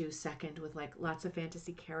fantasy issue second, with like lots of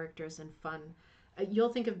fantasy characters and fun. You'll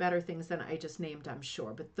think of better things than I just named, I'm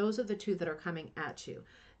sure. But those are the 2 that are coming at you.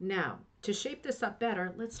 Now, to shape this up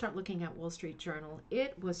better, let's start looking at Wall Street Journal.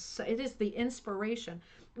 It is the inspiration.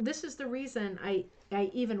 This is the reason I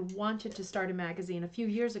even wanted to start a magazine a few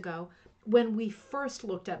years ago, when we first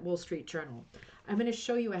looked at Wall Street Journal. I'm going to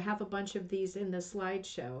show you, I have a bunch of these in the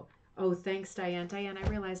slideshow. Oh, thanks, Diane. Diane, I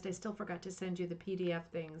realized I still forgot to send you the PDF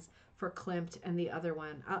things for Klimt and the other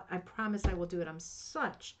one. I promise I will do it. I'm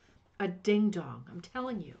such a ding-dong. I'm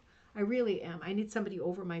telling you. I really am. I need somebody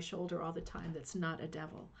over my shoulder all the time that's not a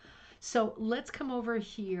devil. So let's come over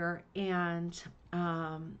here and,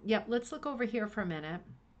 let's look over here for a minute.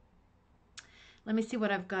 Let me see what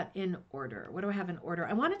I've got in order. What do I have in order?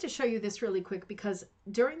 I wanted to show you this really quick, because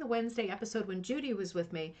during the Wednesday episode when Judy was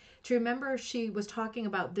with me, do you remember she was talking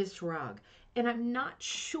about this rug? And I'm not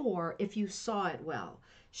sure if you saw it well.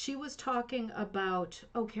 She was talking about,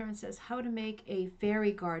 oh, Karen says, how to make a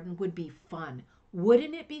fairy garden would be fun.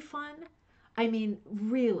 Wouldn't it be fun? I mean,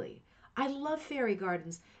 really. I love fairy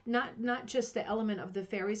gardens. Not just the element of the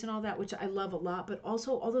fairies and all that, which I love a lot, but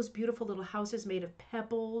also all those beautiful little houses made of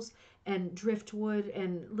pebbles and driftwood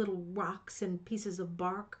and little rocks and pieces of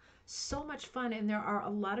bark. So much fun. And there are a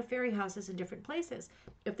lot of fairy houses in different places.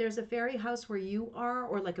 If there's a fairy house where you are,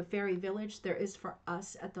 or like a fairy village, there is for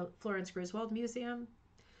us at the Florence Griswold Museum.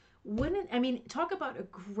 Wouldn't, I mean, talk about a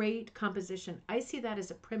great composition. I see that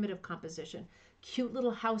as a primitive composition. Cute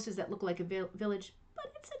little houses that look like a village,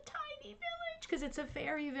 but it's a tiny village because it's a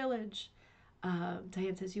fairy village.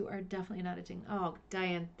 Diane says, you are definitely not a ting. Oh,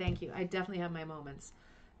 Diane, thank you. I definitely have my moments.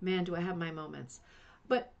 Man, do I have my moments.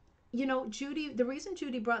 But, you know, Judy, the reason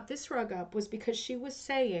Judy brought this rug up was because she was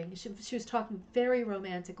saying, she was talking very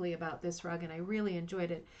romantically about this rug, and I really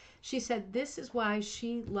enjoyed it. She said this is why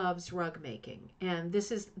she loves rug making. And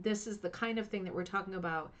this is the kind of thing that we're talking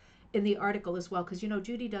about in the article as well, because, you know,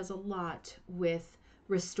 Judy does a lot with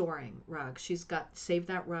restoring rugs. She's got Save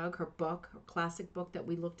That Rug, her book, her classic book that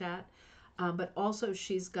we looked at. But also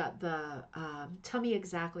she's got the, tell me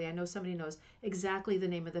exactly, I know somebody knows exactly the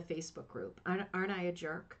name of the Facebook group. Aren't I a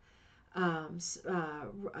jerk?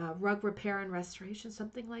 Rug repair and restoration,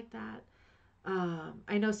 something like that.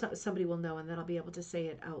 I know somebody will know, and then I'll be able to say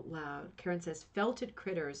it out loud. Karen says, felted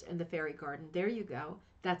critters in the fairy garden. There you go.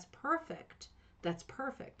 That's perfect. That's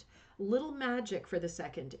perfect. Little magic for the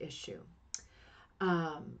second issue.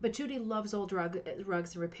 But Judy loves old rugs and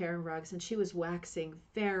repairing rugs, and she was waxing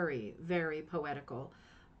very, very poetical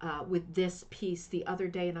with this piece the other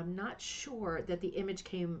day, and I'm not sure that the image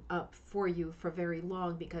came up for you for very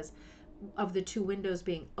long because of the two windows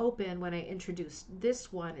being open. When I introduced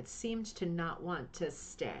this one, it seemed to not want to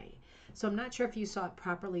stay. So I'm not sure if you saw it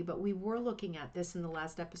properly, but we were looking at this in the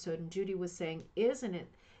last episode, and Judy was saying, isn't it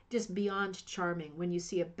just beyond charming when you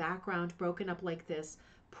see a background broken up like this?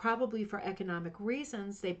 Probably for economic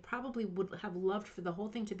reasons, they probably would have loved for the whole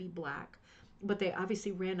thing to be black, but they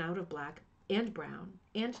obviously ran out of black and brown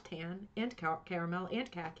and tan and caramel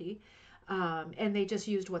and khaki, and they just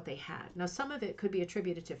used what they had. Now, some of it could be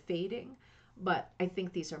attributed to fading, but I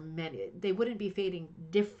think these are many. They wouldn't be fading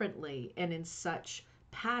differently and in such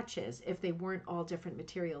patches if they weren't all different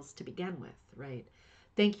materials to begin with, right?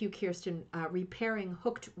 Thank you, Kirsten. Repairing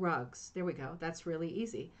hooked rugs. There we go. That's really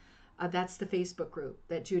easy. That's the Facebook group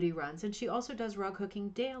that Judy runs, and she also does rug hooking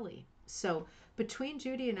daily. So between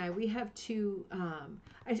Judy and I, we have two,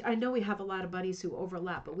 I know we have a lot of buddies who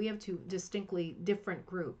overlap, but we have two distinctly different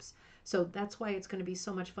groups. So that's why it's going to be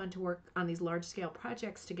so much fun to work on these large-scale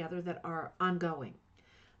projects together that are ongoing.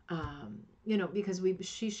 You know, because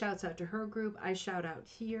she shouts out to her group, I shout out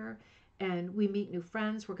here, and we meet new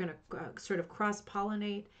friends. We're going to sort of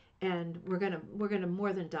cross-pollinate, and we're going to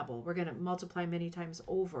more than double. We're going to multiply many times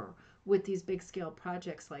over with these big scale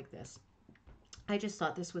projects like this. I just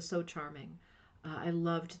thought this was so charming. I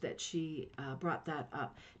loved that she brought that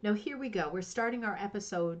up. Now here we go. We're starting our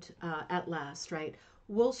episode at last, right?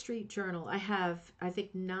 Wall Street Journal. I have, I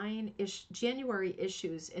think, 9 January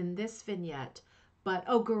issues in this vignette. But,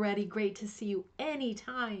 oh, Goretti, great to see you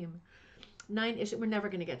anytime. 9 issues. We're never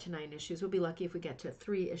going to get to 9 issues. We'll be lucky if we get to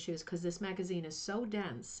 3 issues because this magazine is so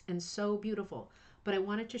dense and so beautiful. But I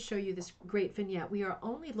wanted to show you this great vignette. We are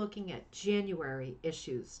only looking at January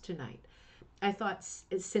issues tonight. I thought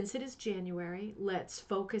since it is January, let's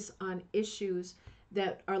focus on issues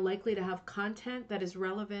that are likely to have content that is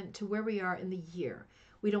relevant to where we are in the year.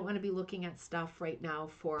 We don't want to be looking at stuff right now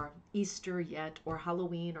for Easter yet, or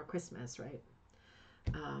Halloween or Christmas, right?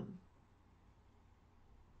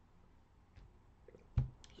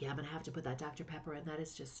 Yeah, I'm going to have to put that Dr. Pepper in. That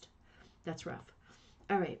is just, that's rough.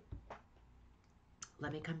 All right.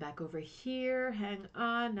 Let me come back over here. Hang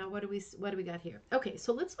on. Now, what do we got here? Okay,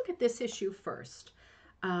 so let's look at this issue first.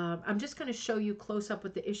 I'm just going to show you close up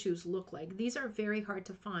what the issues look like. These are very hard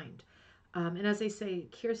to find. And as I say,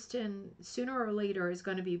 Kirsten, sooner or later, is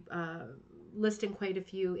going to be listing quite a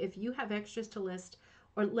few. If you have extras to list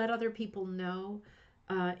or let other people know,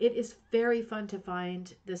 it is very fun to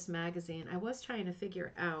find this magazine. I was trying to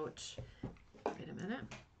figure out, wait a minute.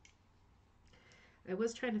 I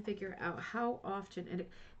was trying to figure out how often, and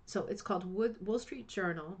so it's called Wall Street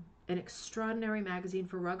Journal, an extraordinary magazine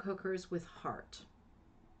for rug hookers with heart.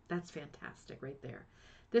 That's fantastic right there.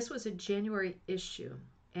 This was a January issue,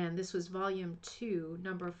 and this was volume 2,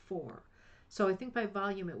 number 4. So I think by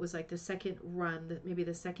volume it was like the second run, maybe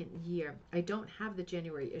the second year. I don't have the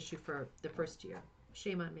January issue for the first year.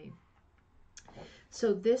 Shame on me.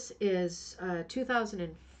 So this is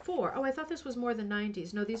 2005. 2004. Oh, I thought this was more the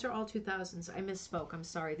 90s. No, these are all 2000s. I misspoke. I'm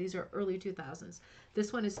sorry. These are early 2000s.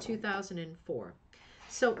 This one is 2004.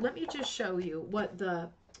 So let me just show you what the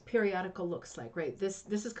periodical looks like, right? This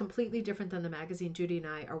is completely different than the magazine Judy and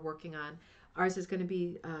I are working on. Ours is going to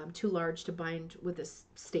be too large to bind with this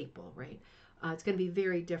staple, right? It's going to be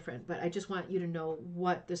very different, but I just want you to know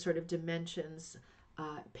what the sort of dimensions,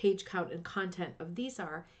 page count, and content of these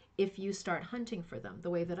are if you start hunting for them the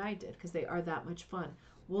way that I did, because they are that much fun.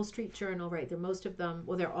 Wall Street Journal, right? They're most of them,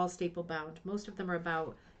 well, they're all staple bound. Most of them are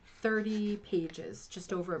about 30 pages,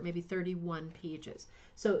 just over maybe 31 pages.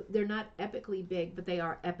 So they're not epically big, but they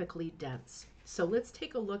are epically dense. So let's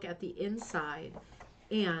take a look at the inside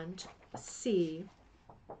and see.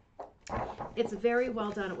 It's very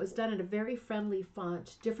well done. It was done in a very friendly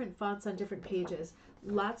font, different fonts on different pages,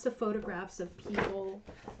 lots of photographs of people,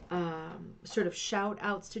 sort of shout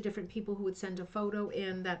outs to different people who would send a photo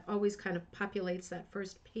in. That always kind of populates that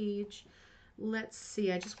first page. Let's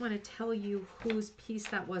see, I just want to tell you whose piece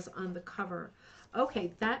that was on the cover.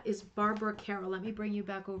 Okay, that is Barbara Carroll. Let me bring you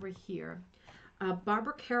back over here.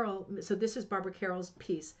 Barbara Carroll, so this is Barbara Carroll's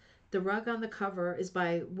piece. The rug on the cover is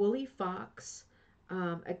by Woolly Fox,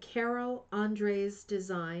 a Carol Andres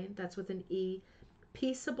design, that's with an E,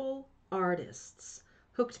 Peaceable Artists,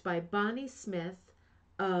 hooked by Bonnie Smith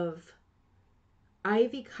of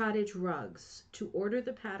Ivy Cottage Rugs. To order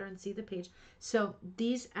the pattern, see the page. So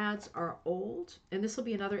these ads are old, and this will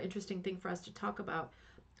be another interesting thing for us to talk about.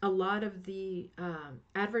 A lot of the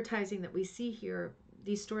advertising that we see here,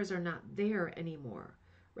 these stores are not there anymore,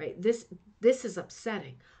 right? This is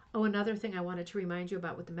upsetting. Oh, another thing I wanted to remind you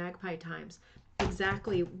about with the Magpie Times,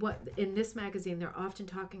 exactly what in this magazine they're often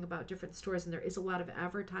talking about different stores, and there is a lot of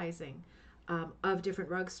advertising of different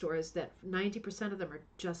rug stores that 90% of them are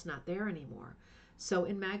just not there anymore. So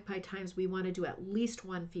in Magpie Times, we want to do at least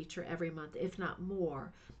one feature every month, if not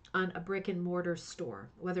more, on a brick and mortar store,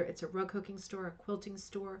 whether it's a rug hooking store, a quilting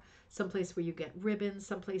store, someplace where you get ribbons,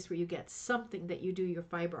 someplace where you get something that you do your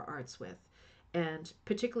fiber arts with. And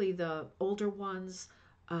particularly the older ones,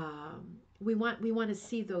 we want to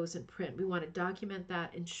see those in print. We want to document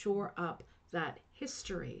that and shore up that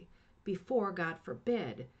history before, God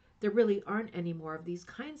forbid, there really aren't any more of these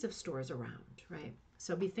kinds of stores around, right?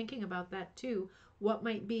 So be thinking about that too. What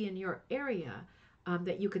might be in your area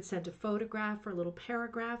that you could send a photograph or a little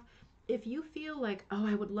paragraph. If you feel like, oh,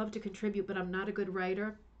 I would love to contribute, but I'm not a good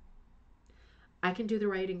writer, I can do the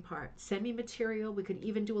writing part. Send me material. We could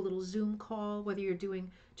even do a little Zoom call, whether you're doing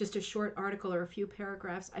just a short article or a few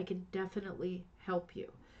paragraphs. I can definitely help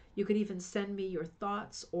you. You could even send me your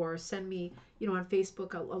thoughts or send me, on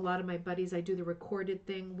Facebook, a lot of my buddies I do the recorded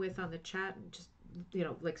thing with on the chat and just,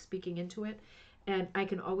 like speaking into it. And I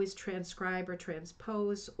can always transcribe or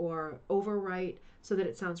transpose or overwrite so that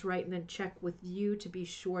it sounds right, and then check with you to be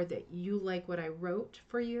sure that you like what I wrote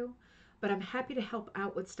for you. But I'm happy to help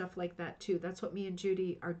out with stuff like that too. That's what me and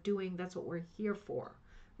Judy are doing. That's what we're here for,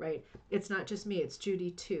 right? It's not just me, it's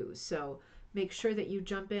Judy too. So make sure that you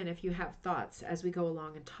jump in if you have thoughts as we go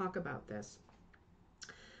along and talk about this.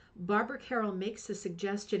 Barbara Carroll makes a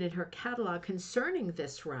suggestion in her catalog concerning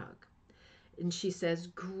this rug. And she says,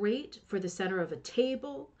 great for the center of a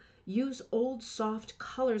table. Use old soft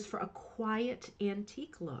colors for a quiet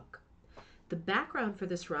antique look. The background for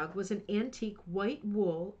this rug was an antique white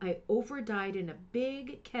wool I overdyed in a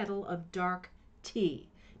big kettle of dark tea.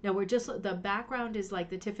 Now the background is like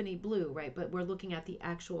the Tiffany blue, right? But we're looking at the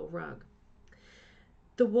actual rug.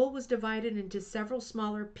 The wool was divided into several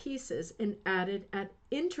smaller pieces and added at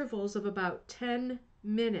intervals of about 10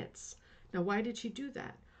 minutes. Now, why did she do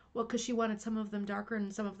that? Well, because she wanted some of them darker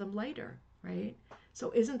and some of them lighter, right?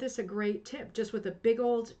 So isn't this a great tip? Just with a big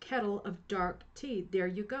old kettle of dark tea. There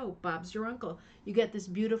you go. Bob's your uncle. You get this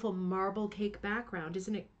beautiful marble cake background.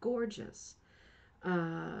 Isn't it gorgeous?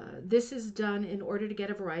 This is done in order to get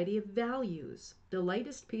a variety of values. The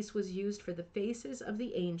lightest piece was used for the faces of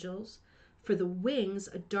the angels. For the wings,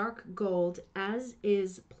 a dark gold, as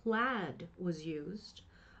is plaid, was used.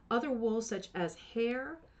 Other wool, such as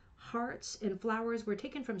hair, hearts, and flowers, were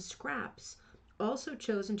taken from scraps, also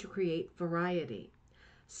chosen to create variety.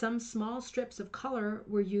 Some small strips of color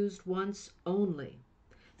were used once only.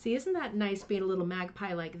 See, isn't that nice being a little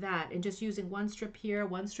magpie like that and just using one strip here,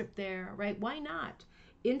 one strip there, right? Why not?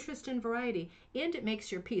 Interest in variety. And it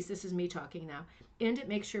makes your piece, this is me talking now, and it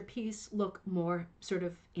makes your piece look more sort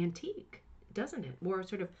of antique, doesn't it? More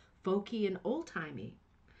sort of folky and old-timey.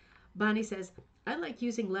 Bonnie says, I like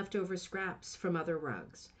using leftover scraps from other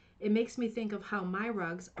rugs. It makes me think of how my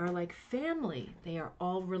rugs are like family. They are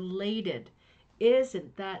all related.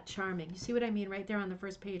 Isn't that charming? You see what I mean right there on the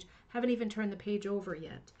first page? Haven't even turned the page over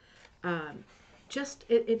yet.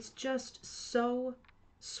 it's just so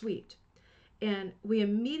sweet. And we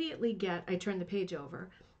immediately get, I turn the page over,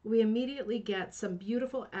 we immediately get some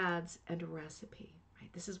beautiful ads and a recipe.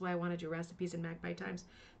 Right? This is why I want to do recipes in Magpie Times.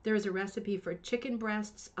 There is a recipe for chicken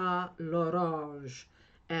breasts à l'orange.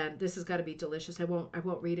 And this has got to be delicious. I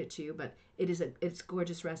won't read it to you, but it's a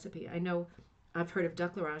gorgeous recipe. I know I've heard of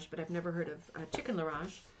duck l'orange, but I've never heard of chicken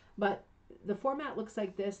l'orange. But the format looks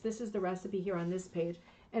like this. This is the recipe here on this page.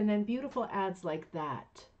 And then beautiful ads like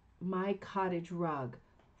that. My cottage rug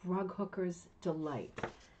hookers delight,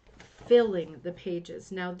 filling the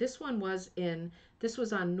pages. Now this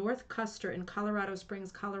was on North Custer in Colorado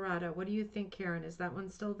Springs, Colorado. What do you think, Karen? Is that one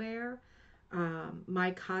still there?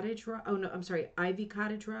 My cottage rug. Oh no, I'm sorry, Ivy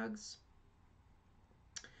Cottage rugs.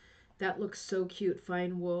 That looks so cute.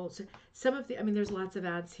 Fine wool. Some of the, I mean, there's lots of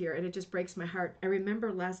ads here, and it just breaks my heart. I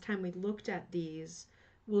remember last time we looked at these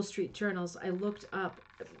Wall Street journals, I looked up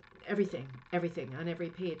everything on every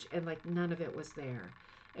page, and like none of it was there.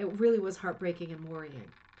 It really was heartbreaking and worrying.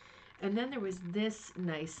 And then there was this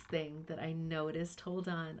nice thing that I noticed. Hold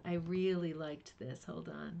on. I really liked this. Hold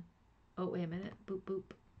on. Oh, wait a minute. Boop,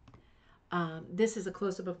 boop. This is a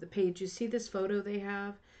close-up of the page. You see this photo they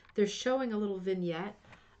have? They're showing a little vignette,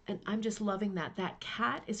 and I'm just loving that. That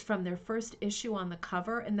cat is from their first issue on the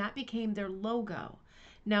cover, and that became their logo.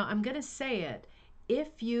 Now, I'm going to say it.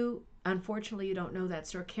 If you, unfortunately, you don't know that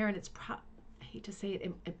store, Karen, I hate to say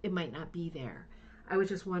it, it might not be there. I was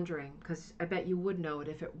just wondering, because I bet you would know it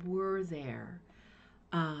if it were there.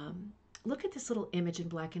 Look at this little image in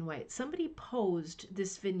black and white. Somebody posed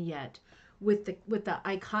this vignette with the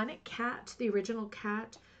iconic cat, the original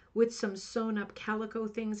cat, with some sewn up calico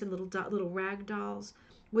things and little rag dolls,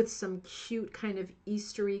 with some cute kind of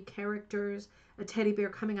Eastery characters, a teddy bear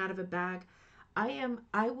coming out of a bag.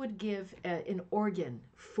 I would give an organ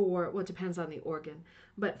for, well, it depends on the organ,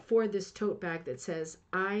 but for this tote bag that says,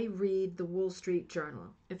 I read the Wall Street Journal.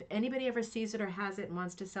 If anybody ever sees it or has it and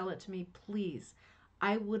wants to sell it to me, please.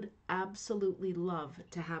 I would absolutely love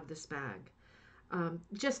to have this bag.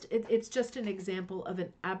 It's just an example of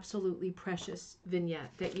an absolutely precious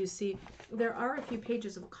vignette that you see. There are a few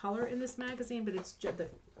pages of color in this magazine, but it's just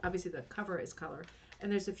obviously the cover is color.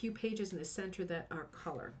 And there's a few pages in the center that are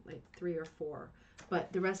color, like 3 or 4.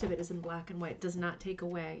 But the rest of it is in black and white. It does not take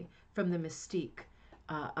away from the mystique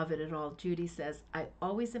of it at all. Judy says, I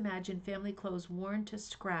always imagine family clothes worn to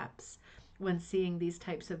scraps when seeing these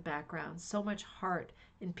types of backgrounds. So much heart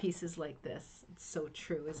in pieces like this. It's so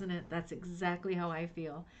true, isn't it? That's exactly how I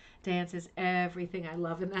feel. Diane says, everything I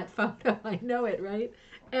love in that photo. I know it, right?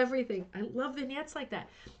 Everything. I love vignettes like that.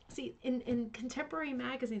 See, in contemporary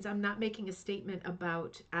magazines, I'm not making a statement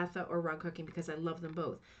about Atha or rug hooking because I love them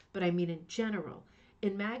both. But I mean in general.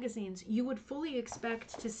 In magazines, you would fully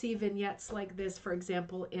expect to see vignettes like this, for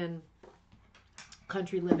example, in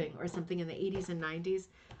Country Living or something in the 80s and 90s.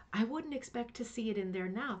 I wouldn't expect to see it in there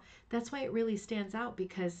now. That's why it really stands out,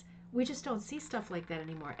 because we just don't see stuff like that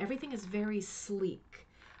anymore. Everything is very sleek,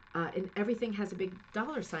 and everything has a big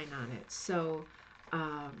dollar sign on it. So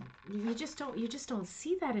you just don't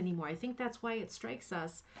see that anymore. I think that's why it strikes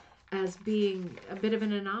us as being a bit of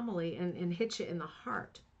an anomaly and hits you in the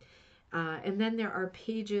heart. And then there are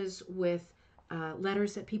pages with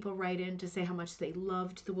letters that people write in to say how much they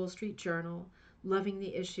loved the Wall Street Journal, loving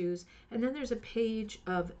the issues. And then there's a page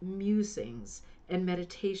of musings and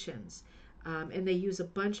meditations. And they use a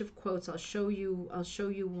bunch of quotes. I'll show you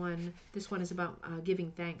one. This one is about giving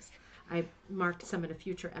thanks. I marked some in a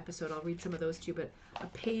future episode. I'll read some of those to you. But a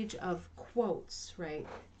page of quotes, right,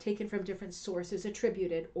 taken from different sources,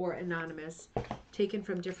 attributed or anonymous, taken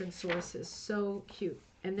from different sources. So cute.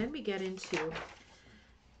 And then we get into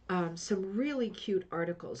some really cute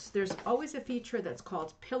articles. There's always a feature that's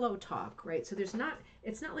called Pillow Talk, right? So it's not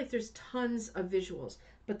like there's tons of visuals,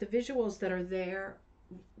 but the visuals that are there,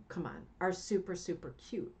 come on, are super, super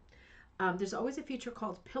cute. There's always a feature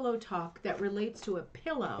called Pillow Talk that relates to a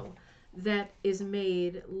pillow that is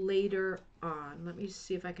made later on. Let me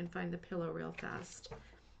see if I can find the pillow real fast.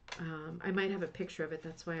 I might have a picture of it.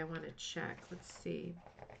 That's why I want to check. Let's see.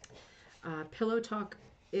 Pillow Talk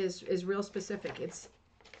is real specific. It's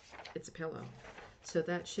a pillow. So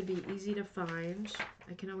that should be easy to find.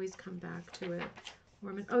 I can always come back to it.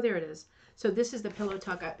 Oh, there it is. So this is the Pillow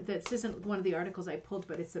Talk. This isn't one of the articles I pulled,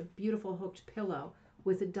 but it's a beautiful hooked pillow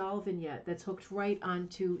with a doll vignette that's hooked right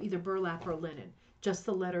onto either burlap or linen. Just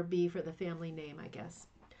the letter B for the family name, I guess.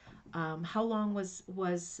 How long was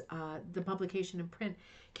the publication in print?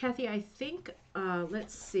 Kathy, I think,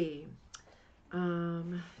 let's see,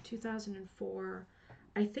 2004,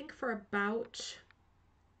 I think for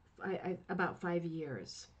about 5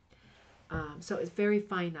 years. So it's very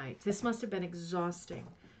finite. This must have been exhausting.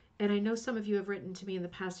 And I know some of you have written to me in the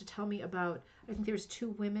past to tell me about, I think there's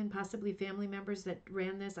 2 women, possibly family members, that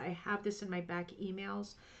ran this. I have this in my back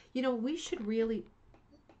emails. You know, we should really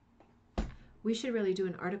do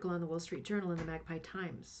an article on the Wall Street Journal and the Magpie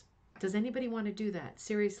Times. Does anybody want to do that?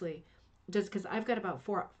 Seriously. Just because I've got about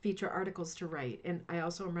 4 feature articles to write, and I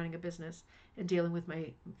also am running a business and dealing with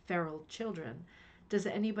my feral children. Does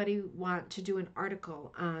anybody want to do an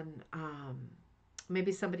article on,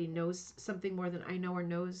 maybe somebody knows something more than I know, or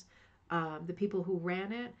knows the people who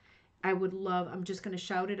ran it? I would love, I'm just going to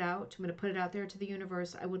shout it out. I'm going to put it out there to the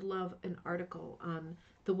universe. I would love an article on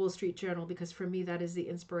the Wall Street Journal, because for me, that is the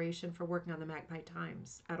inspiration for working on the Magpie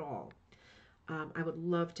Times at all. I would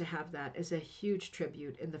love to have that as a huge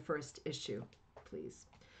tribute in the first issue, please.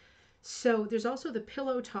 So there's also the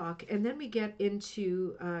pillow talk, and then we get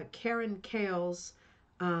into Karen Kale's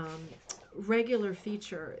regular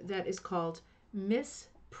feature that is called Miss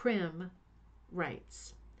Prim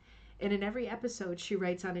Writes. And in every episode, she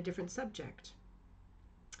writes on a different subject.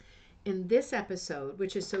 In this episode,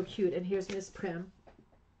 which is so cute, and here's Miss Prim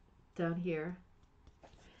down here.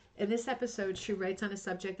 In this episode, she writes on a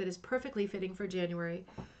subject that is perfectly fitting for January: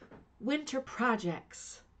 winter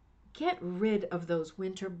projects. Get rid of those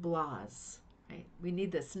winter blahs. Right? We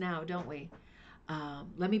need this now, don't we?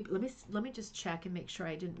 Let me just check and make sure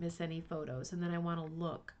I didn't miss any photos, and then I want to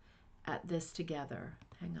look at this together.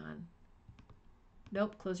 Hang on.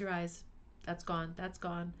 Nope, close your eyes. That's gone. That's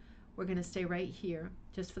gone. We're going to stay right here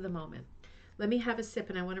just for the moment. Let me have a sip,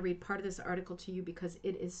 and I want to read part of this article to you because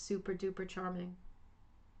it is super duper charming.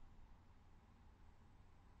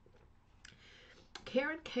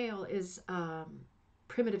 Karen Kale is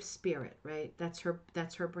Primitive Spirit, right? That's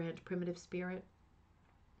her brand, Primitive Spirit.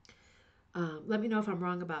 Let me know if I'm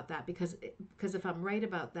wrong about that, because if I'm right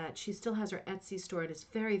about that, she still has her Etsy store and is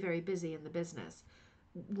very, very busy in the business.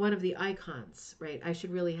 One of the icons, right? I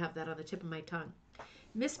should really have that on the tip of my tongue.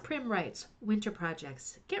 Miss Prim writes, winter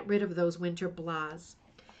projects. Get rid of those winter blahs.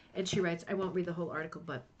 And she writes, I won't read the whole article,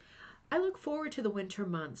 but I look forward to the winter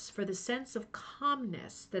months for the sense of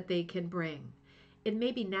calmness that they can bring. It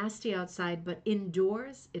may be nasty outside, but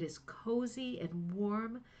indoors it is cozy and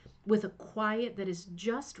warm, with a quiet that is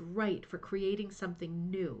just right for creating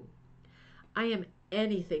something new. I am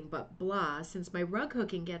anything but blah, since my rug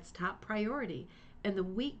hooking gets top priority and the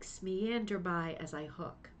weeks meander by as I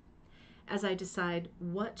hook. As I decide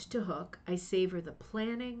what to hook, I savor the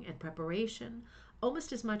planning and preparation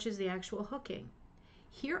almost as much as the actual hooking.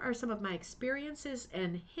 Here are some of my experiences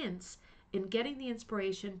and hints in getting the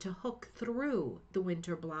inspiration to hook through the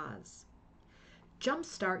winter blahs.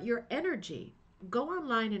 Jumpstart your energy. Go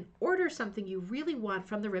online and order something you really want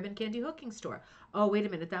from the Ribbon Candy Hooking Store. Oh, wait a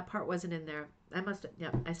minute, that part wasn't in there.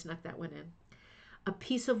 I snuck that one in. A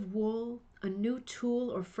piece of wool, a new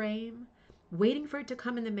tool or frame, waiting for it to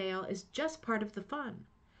come in the mail is just part of the fun.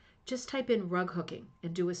 Just type in rug hooking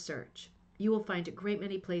and do a search. You will find a great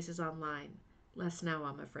many places online. Less now,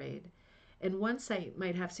 I'm afraid. And one site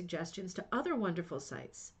might have suggestions to other wonderful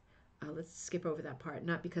sites. Let's skip over that part,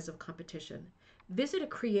 not because of competition. Visit a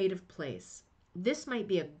creative place. This might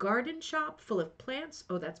be a garden shop full of plants.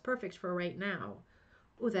 Oh, that's perfect for right now.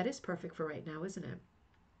 Oh, that is perfect for right now, isn't it?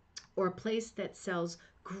 Or a place that sells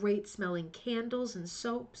great smelling candles and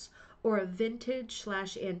soaps, or a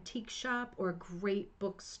vintage/antique shop, or a great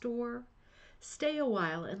bookstore. Stay a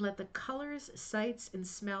while and let the colors, sights, and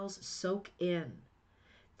smells soak in.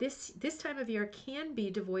 This time of year can be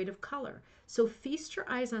devoid of color, so feast your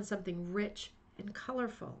eyes on something rich and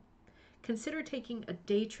colorful. Consider taking a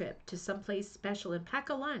day trip to someplace special and pack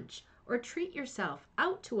a lunch, or treat yourself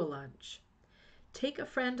out to a lunch. Take a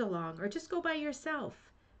friend along, or just go by yourself.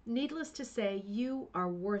 Needless to say, you are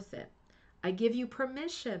worth it. I give you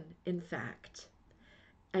permission, in fact.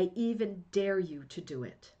 I even dare you to do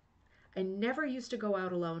it. I never used to go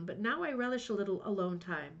out alone, but now I relish a little alone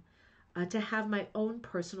time to have my own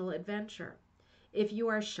personal adventure. If you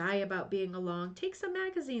are shy about being alone, take some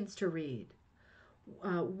magazines to read.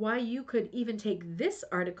 Why, you could even take this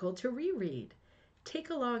article to reread. Take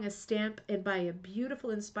along a stamp and buy a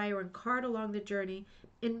beautiful, inspiring card along the journey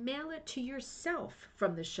and mail it to yourself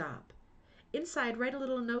from the shop. Inside, write a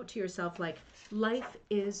little note to yourself like, life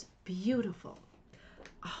is beautiful.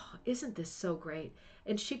 Oh, isn't this so great?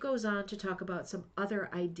 And she goes on to talk about some other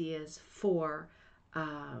ideas for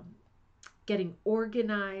getting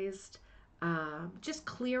organized, just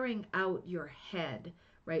clearing out your head,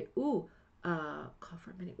 right? Call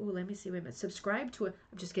for a minute. Let me see. Wait a minute. Subscribe to I'm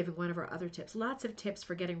just giving one of our other tips. Lots of tips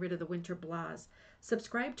for getting rid of the winter blahs.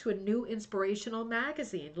 Subscribe to a new inspirational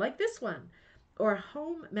magazine like this one, or a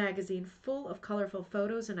home magazine full of colorful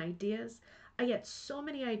photos and ideas. I get so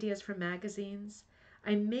many ideas from magazines.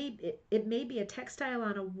 It may be a textile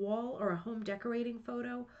on a wall or a home decorating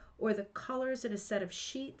photo or the colors in a set of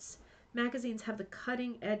sheets. Magazines have the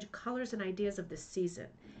cutting edge colors and ideas of the season,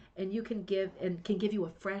 and can give you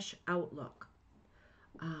a fresh outlook.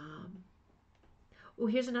 Um, oh,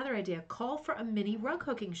 here's another idea. Call for a mini rug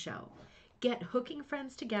hooking show. Get hooking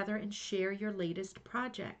friends together and share your latest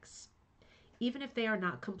projects, even if they are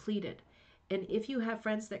not completed. And if you have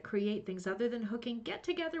friends that create things other than hooking, get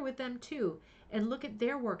together with them too and look at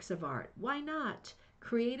their works of art. Why not?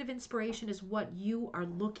 Creative inspiration is what you are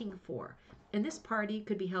looking for. And this party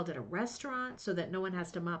could be held at a restaurant so that no one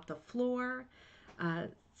has to mop the floor.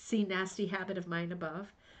 See Nasty Habit of Mine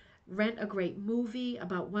above. Rent a great movie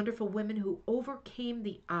about wonderful women who overcame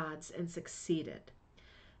the odds and succeeded.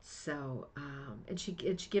 So, and she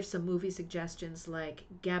gives some movie suggestions like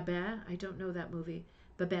Gabet, I don't know that movie,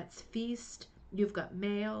 Babette's Feast, You've Got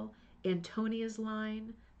Mail, Antonia's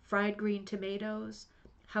Line, Fried Green Tomatoes,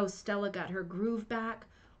 How Stella Got Her Groove Back.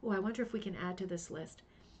 Oh, I wonder if we can add to this list.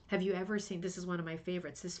 Have you ever seen, this is one of my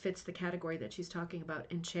favorites, this fits the category that she's talking about,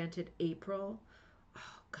 Enchanted April.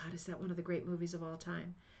 Oh, God, is that one of the great movies of all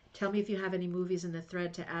time? Tell me if you have any movies in the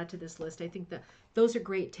thread to add to this list. I think that those are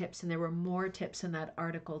great tips, and there were more tips in that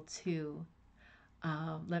article too.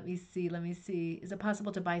 Let me see. Let me see. Is it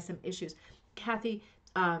possible to buy some issues? Kathy,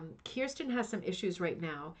 Kirsten has some issues right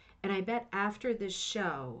now, and I bet after this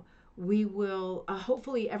show, we will,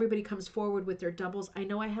 hopefully everybody comes forward with their doubles. I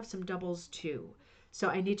know I have some doubles too. So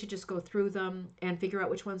I need to just go through them and figure out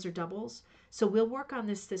which ones are doubles. So we'll work on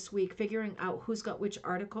this week, figuring out who's got which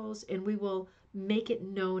articles, and we will make it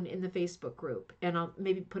known in the Facebook group. And I'll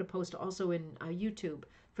maybe put a post also in YouTube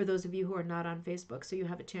for those of you who are not on Facebook, so you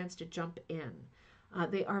have a chance to jump in.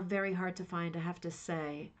 They are very hard to find, I have to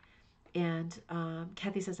say. And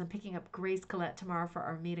Kathy says, I'm picking up Grace Collette tomorrow for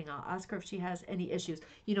our meeting. I'll ask her if she has any issues.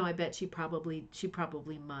 You know, I bet she probably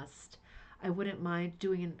must. I wouldn't mind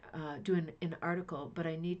doing an article, but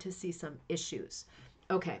I need to see some issues.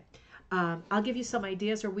 Okay. I'll give you some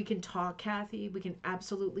ideas, or we can talk, Kathy. We can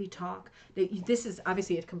absolutely talk. This is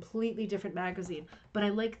obviously a completely different magazine, but I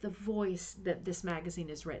like the voice that this magazine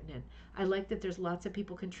is written in. I like that there's lots of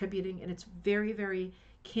people contributing, and it's very, very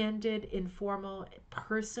candid, informal,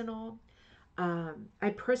 personal. I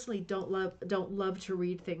personally don't love to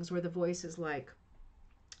read things where the voice is like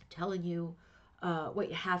telling you what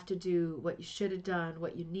you have to do, what you should have done,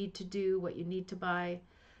 what you need to do, what you need to buy.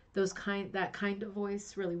 That kind of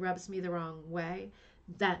voice really rubs me the wrong way.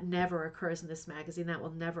 That never occurs in this magazine. That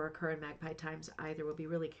will never occur in Magpie Times either. We'll be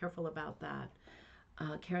really careful about that.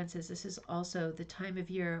 Karen says this is also the time of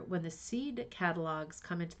year when the seed catalogs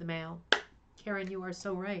come into the mail. Karen, you are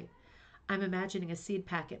so right. I'm imagining a seed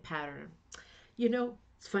packet pattern. You know,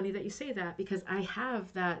 it's funny that you say that because I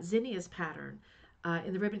have that zinnias pattern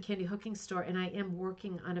in the Ribbon Candy Hooking Store, and I am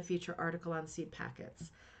working on a future article on seed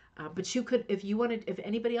packets. But you could, if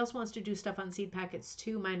anybody else wants to do stuff on seed packets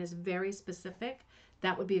too, mine is very specific.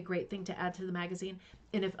 That would be a great thing to add to the magazine.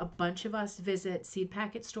 And if a bunch of us visit seed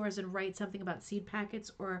packet stores and write something about seed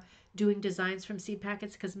packets or doing designs from seed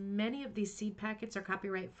packets, because many of these seed packets are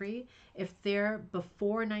copyright free. If they're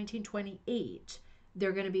before 1928,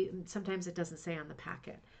 they're going to be, sometimes it doesn't say on the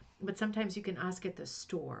packet, but sometimes you can ask at the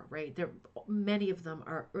store, right? Many of them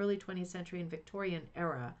are early 20th century and Victorian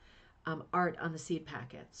era art on the seed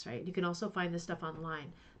packets, right? You can also find this stuff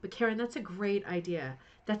online. But Karen, that's a great idea.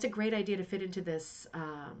 That's a great idea to fit into this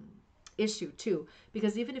issue too,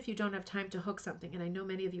 because even if you don't have time to hook something, and I know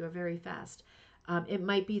many of you are very fast, it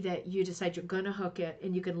might be that you decide you're going to hook it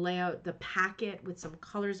and you can lay out the packet with some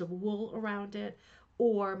colors of wool around it,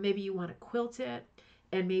 or maybe you want to quilt it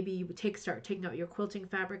and maybe you start taking out your quilting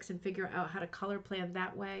fabrics and figure out how to color plan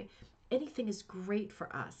that way. Anything is great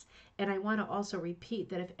for us. And I want to also repeat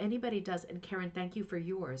that if anybody does, and Karen, thank you for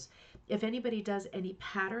yours, if anybody does any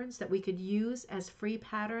patterns that we could use as free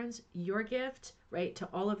patterns, your gift, right, to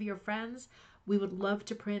all of your friends, we would love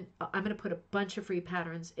to print. I'm going to put a bunch of free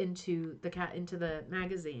patterns into the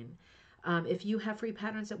magazine. If you have free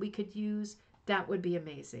patterns that we could use, that would be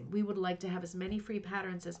amazing. We would like to have as many free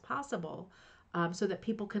patterns as possible, so that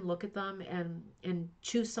people can look at them and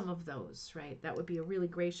choose some of those, right? That would be a really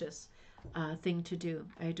gracious thing to do.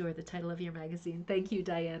 I adore the title of your magazine. Thank you,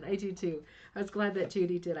 Diane. I do too. I was glad that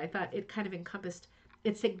Judy did. I thought it kind of encompassed,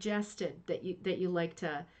 it suggested that you like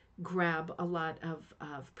to grab a lot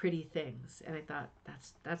of pretty things. And I thought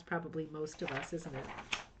that's probably most of us, isn't it?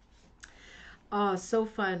 Oh, so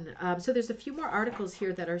fun. So there's a few more articles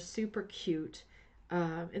here that are super cute.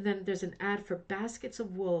 And then there's an ad for baskets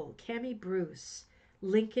of wool. Cami Bruce.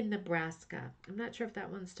 Lincoln, Nebraska. I'm not sure if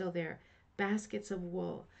that one's still there. Baskets of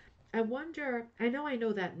Wool. I wonder, I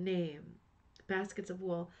know that name, Baskets of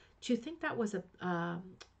Wool. Do you think that was a,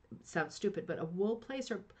 sounds stupid, but a wool place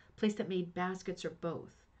or place that made baskets or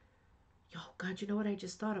both? Oh God, you know what I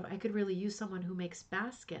just thought of? I could really use someone who makes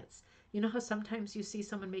baskets. You know how sometimes you see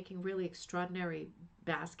someone making really extraordinary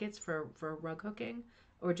baskets for rug hooking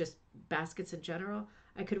or just baskets in general?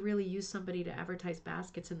 I could really use somebody to advertise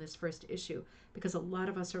baskets in this first issue because a lot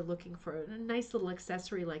of us are looking for a nice little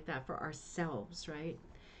accessory like that for ourselves, right?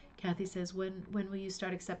 Kathy says, when will you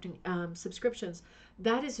start accepting subscriptions?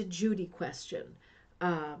 That is a Judy question.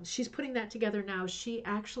 She's putting that together now. She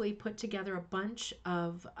actually put together a bunch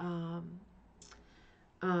of um,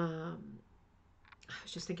 I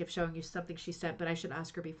was just thinking of showing you something she sent, but I should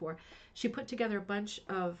ask her before. She put together a bunch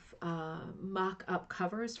of mock-up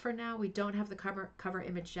covers for now. We don't have the cover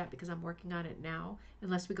image yet because I'm working on it now,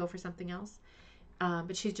 unless we go for something else.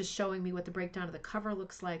 But she's just showing me what the breakdown of the cover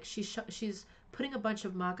looks like. She's putting a bunch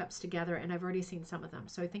of mock-ups together, and I've already seen some of them.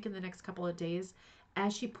 So I think in the next couple of days,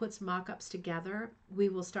 as she puts mock-ups together, we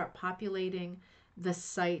will start populating the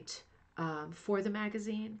site for the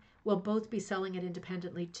magazine. We'll both be selling it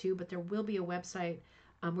independently too, but there will be a website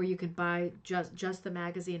where you can buy just the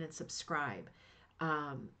magazine and subscribe.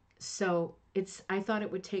 So I thought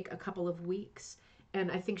it would take a couple of weeks,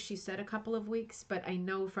 and I think she said a couple of weeks, but I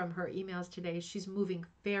know from her emails today she's moving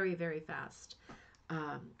very, very fast.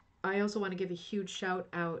 I also want to give a huge shout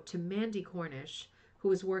out to Mandy Cornish,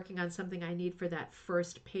 who is working on something I need for that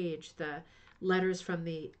first page, the letters from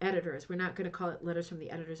the editors. We're not going to call it letters from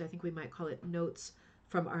the editors. I think we might call it notes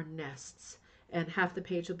from our nests. And half the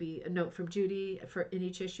page will be a note from Judy in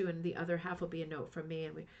each issue, and the other half will be a note from me.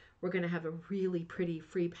 And we're going to have a really pretty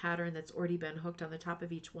free pattern that's already been hooked on the top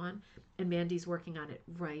of each one. And Mandy's working on it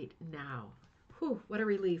right now. Whew, what a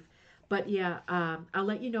relief. But yeah, I'll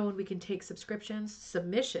let you know when we can take subscriptions.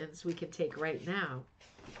 Submissions we can take right now.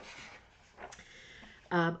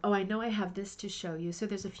 Oh, I know I have this to show you. So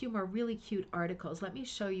there's a few more really cute articles. Let me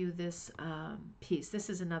show you this piece. This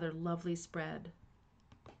is another lovely spread.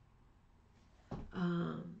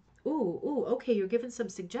 Okay, you're giving some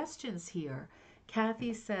suggestions here.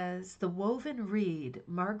 Kathy says, The Woven Reed,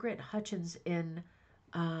 Margaret Hutchins in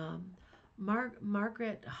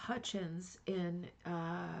Margaret Hutchins in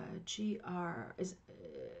GR is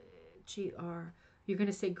GR. You're going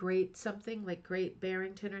to say Great something like Great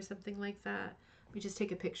Barrington or something like that. Let me just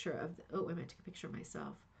take a picture of. Oh, I might take a picture of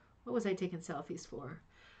myself. What was I taking selfies for?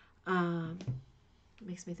 It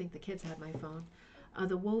makes me think the kids had my phone.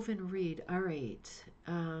 The Woven Reed. All right.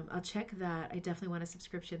 I'll check that. I definitely want a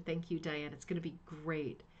subscription. Thank you, Diane. It's going to be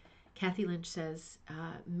great. Kathy Lynch says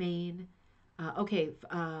Maine.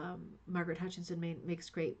 Margaret Hutchinson, Maine makes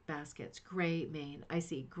great baskets. Gray, Maine. I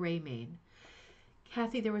see. Gray, Maine.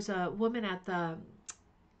 Kathy, there was a woman at the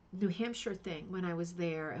New Hampshire thing when I was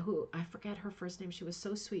there who, I forget her first name. She was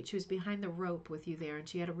so sweet. She was behind the rope with you there, and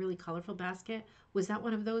she had a really colorful basket. Was that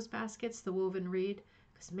one of those baskets, the Woven Reed?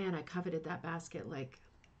 Because, man, I coveted that basket like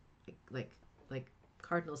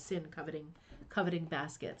cardinal sin coveting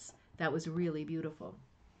baskets. That was really beautiful.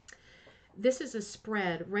 This is a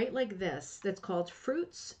spread right like this that's called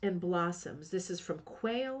Fruits and Blossoms. This is from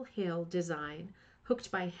Quail Hill Design,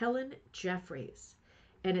 hooked by Helen Jeffries.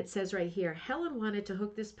 And it says right here, Helen wanted to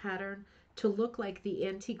hook this pattern to look like the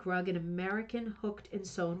antique rug in American Hooked and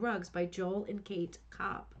Sewn Rugs by Joel and Kate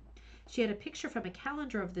Kopp. She had a picture from a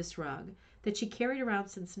calendar of this rug that she carried around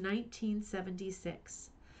since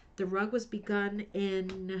 1976. The rug was begun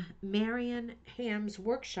in Marion Ham's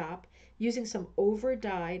workshop using some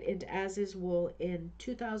over-dyed and as-is wool in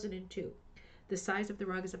 2002. The size of the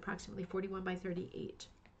rug is approximately 41 by 38.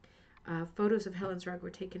 Photos of Helen's rug were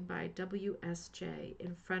taken by WSJ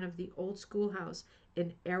in front of the old schoolhouse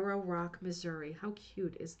in Arrow Rock, Missouri. How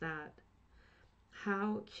cute is that?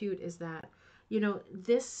 How cute is that? You know,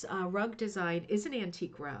 this rug design is an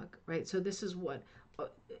antique rug, right? So this is what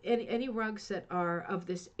any rugs that are of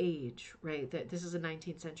this age, right? That this is a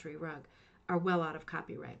 19th century rug, are well out of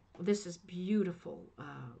copyright. This is beautiful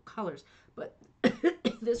colors, but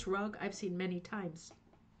this rug I've seen many times.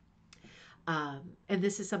 And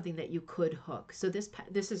this is something that you could hook. So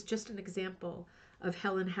this is just an example of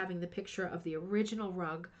Helen having the picture of the original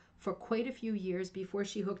rug for quite a few years before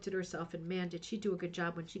she hooked it herself. And man, did she do a good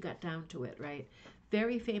job when she got down to it, right?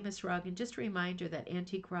 Very famous rug. And just a reminder that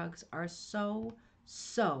antique rugs are so,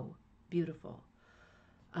 so beautiful.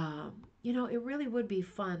 You know, it really would be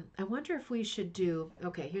fun. I wonder if we should do,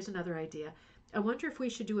 okay, here's another idea. I wonder if we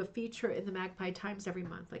should do a feature in the Magpie Times every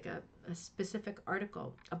month, like a specific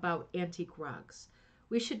article about antique rugs.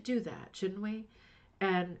 We should do that, shouldn't we?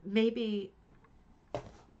 And maybe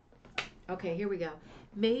Okay, here we go.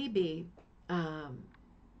 Maybe um,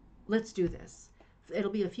 let's do this. It'll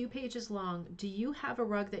be a few pages long. Do you have a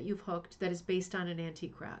rug that you've hooked that is based on an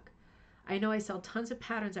antique rug? I know I sell tons of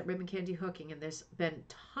patterns at Ribbon Candy Hooking, and there's been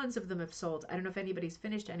tons of them have sold. I don't know if anybody's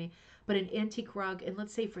finished any, but an antique rug, and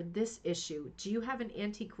let's say for this issue, do you have an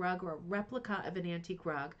antique rug or a replica of an antique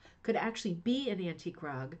rug? Could actually be an antique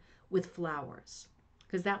rug with flowers,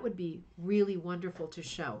 because that would be really wonderful to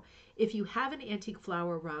show. If you have an antique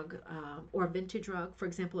flower rug or a vintage rug, for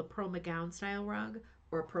example, a Pearl McGowan style rug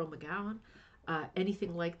or a Pearl McGowan,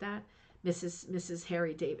 anything like that, Mrs.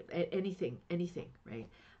 Harry David, anything, right?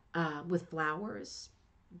 With flowers,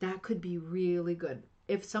 that could be really good.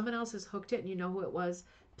 If someone else has hooked it and you know who it was,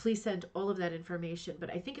 please send all of that information.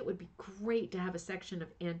 But I think it would be great to have a section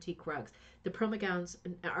of antique rugs. The Pearl McGowans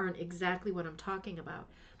aren't exactly what I'm talking about.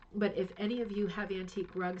 But if any of you have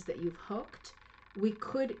antique rugs that you've hooked, we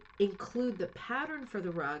could include the pattern for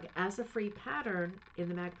the rug as a free pattern in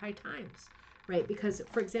the Magpie Times, right? Because,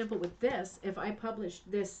 for example, with this, if I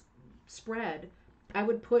published this spread, I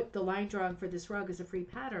would put the line drawing for this rug as a free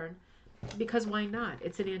pattern, because why not?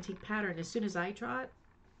 It's an antique pattern. As soon as I draw it,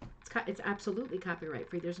 it's absolutely copyright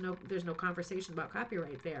free. There's no conversation about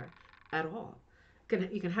copyright there at all.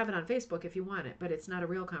 You can have it on Facebook if you want it, but it's not a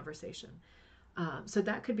real conversation. So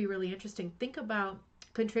that could be really interesting. Think about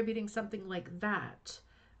contributing something like that.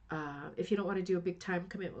 If you don't want to do a big time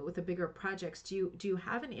commitment with the bigger projects, do you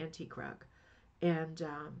have an antique rug? And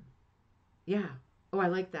yeah. Oh, I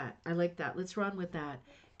like that. I like that. Let's run with that.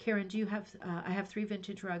 Karen, do you have? I have 3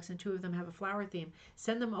 vintage rugs, and 2 of them have a flower theme.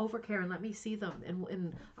 Send them over, Karen. Let me see them,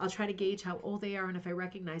 and I'll try to gauge how old they are and if I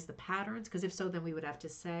recognize the patterns. Because if so, then we would have to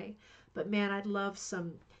say. But man, I'd love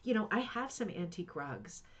some. I have some antique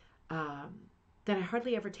rugs that I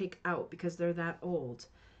hardly ever take out because they're that old.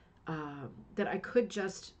 That I could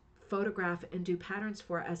just photograph and do patterns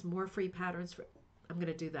for as more free patterns for. I'm going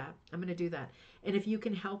to do that. I'm going to do that. And if you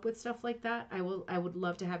can help with stuff like that, I would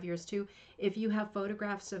love to have yours too. If you have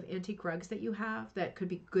photographs of antique rugs that you have that could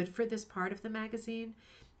be good for this part of the magazine,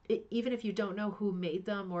 even if you don't know who made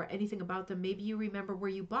them or anything about them, maybe you remember where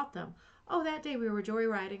you bought them. Oh, that day we were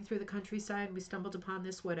joyriding through the countryside and we stumbled upon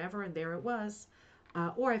this whatever, and there it was.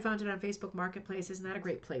 Or I found it on Facebook Marketplace. Isn't that a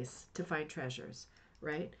great place to find treasures,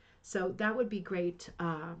 right? So that would be great.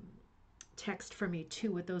 Text for me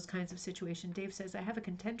too with those kinds of situations. Dave says, I have a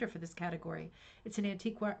contender for this category. It's an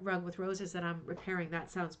antique rug with roses that I'm repairing. That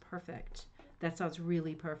sounds perfect. That sounds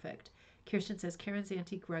really perfect. Kirsten says, Karen's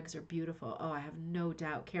antique rugs are beautiful. Oh, I have no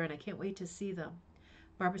doubt. Karen, I can't wait to see them.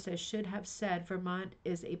 Barbara says, should have said Vermont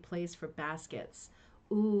is a place for baskets.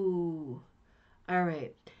 Ooh. All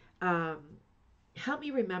right. Help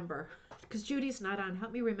me remember, because Judy's not on.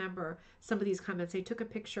 Help me remember some of these comments. I took a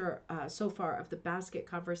picture so far of the basket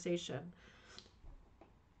conversation.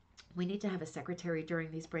 We need to have a secretary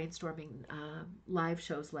during these brainstorming live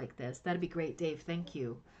shows like this. That'd be great, Dave. Thank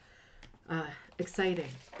you. Exciting.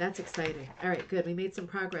 That's exciting. All right, good. We made some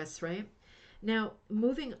progress, right? Now,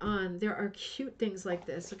 moving on, there are cute things like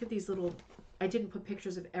this. Look at these little, I didn't put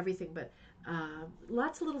pictures of everything, but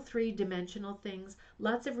lots of little 3-dimensional things.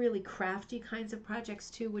 Lots of really crafty kinds of projects,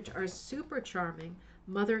 too, which are super charming.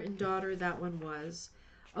 Mother and daughter, that one was.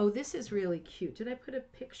 Oh, this is really cute. Did I put a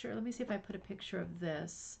picture? Let me see if I put a picture of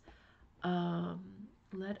this.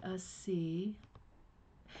 Let us see.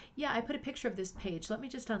 Yeah, I put a picture of this page. Let me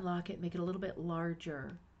just unlock it, make it a little bit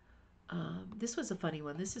larger. This was a funny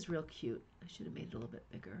one. This is real cute. I should have made it a little bit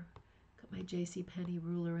bigger. Got my JCPenney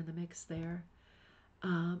ruler in the mix there.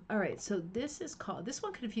 All right, so this is called, this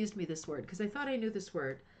one confused me, this word, because I thought I knew this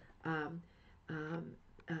word.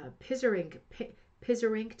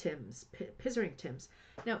 Pizzeringtims.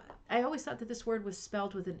 Now, I always thought that this word was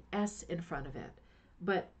spelled with an S in front of it.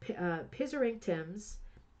 But pizzeringtims,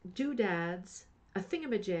 doodads, a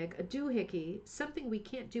thingamajig, a doohickey, something we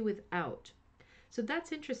can't do without. So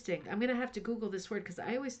that's interesting. I'm going to have to Google this word because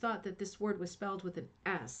I always thought that this word was spelled with an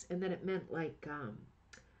S and then it meant like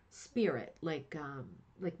spirit, like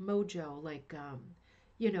mojo, like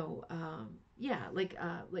yeah,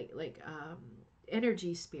 like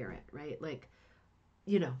energy spirit, right? Like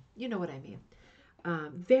you know what I mean.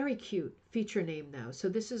 Very cute feature name though. So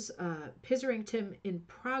this is Pizzerington in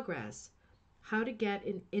progress. How to get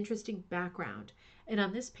an interesting background. And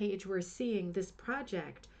on this page, we're seeing this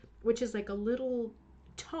project, which is like a little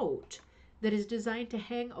tote that is designed to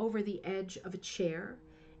hang over the edge of a chair.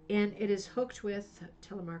 And it is hooked with,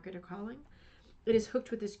 telemarketer calling, it is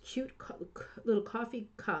hooked with this cute little coffee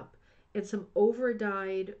cup and some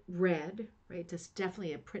over-dyed red, right? Just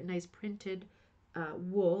definitely a nice printed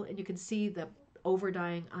wool. And you can see the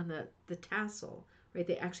over-dyeing on the tassel, right?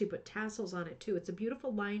 They actually put tassels on it too. It's a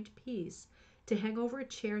beautiful lined piece to hang over a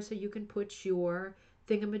chair so you can put your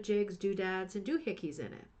thingamajigs, doodads, and doohickeys in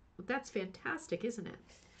it. Well, that's fantastic, isn't it?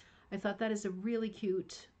 I thought that is a really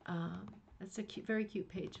cute, that's a cute, very cute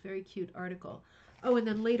page, very cute article. Oh, and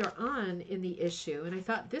then later on in the issue, and I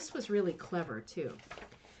thought this was really clever too.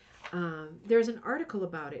 There's an article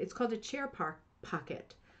about it. It's called a chair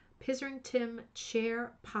pocket. Pizzrington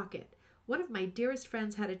chair pocket. One of my dearest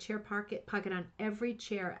friends had a chair pocket on every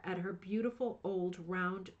chair at her beautiful old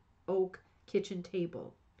round oak kitchen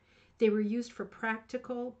table. They were used for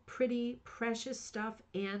practical, pretty, precious stuff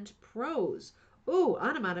and prose. Ooh,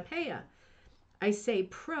 onomatopoeia. I say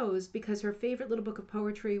prose because her favorite little book of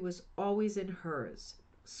poetry was always in hers.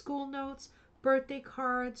 School notes, birthday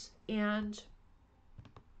cards, and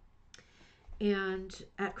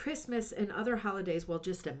at Christmas and other holidays, well,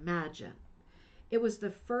 just imagine. It was the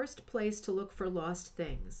first place to look for lost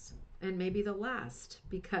things, and maybe the last,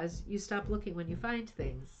 because you stop looking when you find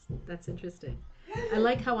things. That's interesting. I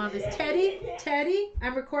like how on this, Teddy,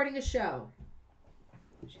 I'm recording a show.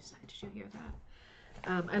 Did you hear that?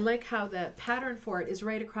 I like how the pattern for it is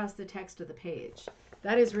right across the text of the page.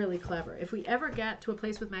 That is really clever. If we ever get to a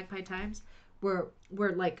place with Magpie Times where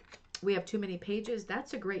we have too many pages,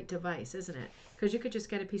 that's a great device, isn't it? Because you could just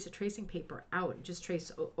get a piece of tracing paper out and just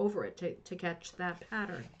trace over it to catch that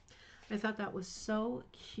pattern. I thought that was so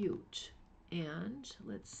cute. And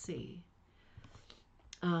let's see.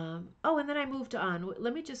 Oh, and then I moved on.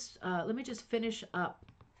 Let me just finish up.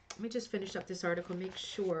 Let me just finish up this article. Make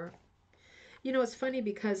sure. You know, it's funny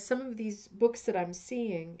because some of these books that I'm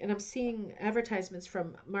seeing, and I'm seeing advertisements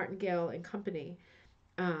from Martingale and Company,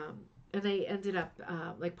 and they ended up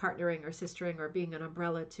like partnering or sistering or being an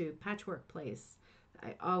umbrella to Patchwork Place.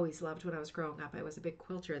 I always loved when I was growing up. I was a big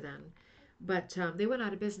quilter then. But they went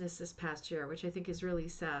out of business this past year, which I think is really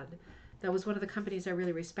sad. That was one of the companies I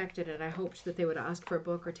really respected, and I hoped that they would ask for a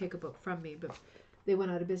book or take a book from me, but they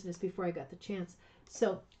went out of business before I got the chance.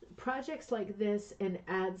 So projects like this and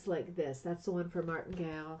ads like this, that's the one for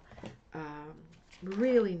Martingale.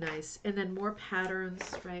 Really nice. And then more patterns,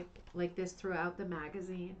 right, like this throughout the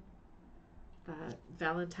magazine. The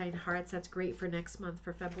Valentine hearts, that's great for next month,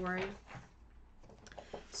 for February.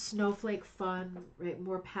 Snowflake fun, right,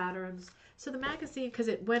 more patterns. So the magazine, because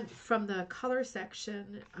it went from the color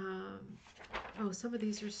section, oh, some of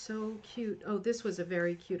these are so cute. Oh, this was a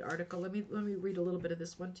very cute article. Let me read a little bit of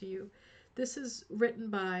this one to you. This is written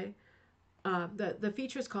by, the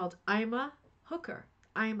feature is called Ima Hooker.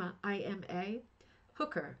 Ima, I-M-A.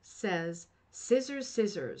 Hooker says, Scissors,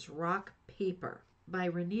 Scissors, Rock Paper by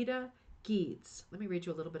Renita Geeds. Let me read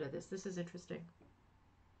you a little bit of this. This is interesting.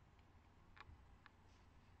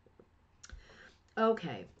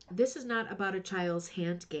 Okay, this is not about a child's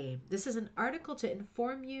hand game. This is an article to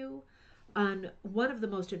inform you on one of the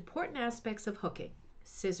most important aspects of hooking,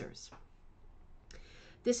 scissors.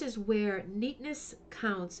 This is where neatness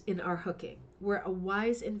counts in our hooking, where a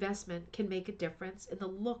wise investment can make a difference in the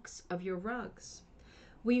looks of your rugs.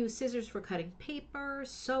 We use scissors for cutting paper,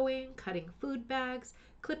 sewing, cutting food bags,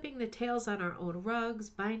 clipping the tails on our own rugs,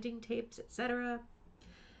 binding tapes, etc.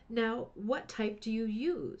 Now, what type do you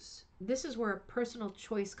use? This is where a personal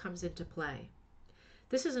choice comes into play.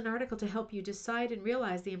 This is an article to help you decide and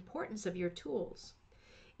realize the importance of your tools.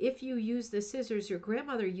 If you use the scissors your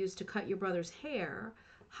grandmother used to cut your brother's hair,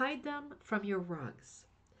 hide them from your rugs.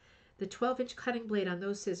 The 12-inch cutting blade on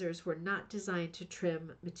those scissors were not designed to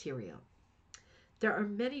trim material. There are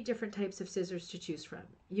many different types of scissors to choose from.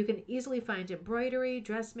 You can easily find embroidery,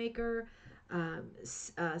 dressmaker,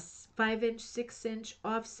 5-inch, 6-inch,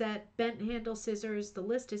 offset, bent handle scissors. The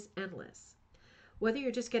list is endless. Whether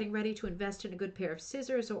you're just getting ready to invest in a good pair of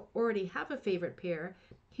scissors or already have a favorite pair,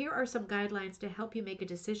 here are some guidelines to help you make a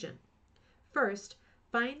decision. First,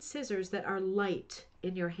 find scissors that are light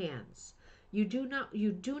in your hands. You do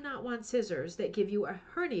not want scissors that give you a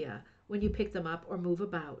hernia when you pick them up or move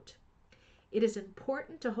about. It is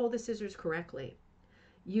important to hold the scissors correctly.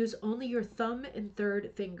 Use only your thumb and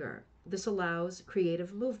third finger. This allows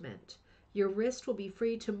creative movement. Your wrist will be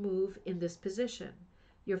free to move in this position.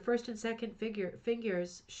 Your first and second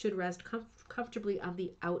fingers should rest comfortably on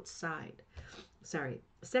the outside.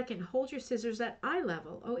 Second, hold your scissors at eye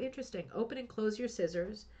level. Oh, interesting. Open and close your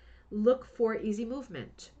scissors. Look for easy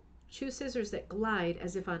movement. Choose scissors that glide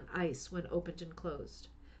as if on ice when opened and closed.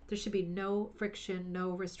 There should be no friction,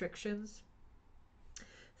 no restrictions.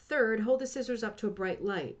 Third, hold the scissors up to a bright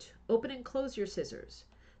light. Open and close your scissors.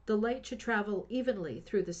 The light should travel evenly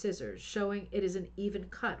through the scissors, showing it is an even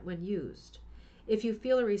cut when used. If you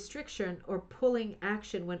feel a restriction or pulling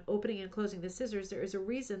action when opening and closing the scissors, there is a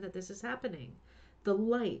reason that this is happening. The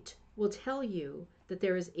light will tell you that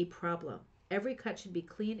there is a problem. Every cut should be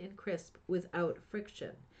clean and crisp without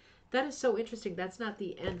friction. That is so interesting. That's not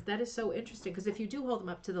the end. That is so interesting because if you do hold them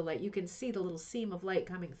up to the light, you can see the little seam of light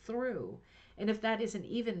coming through. And if that isn't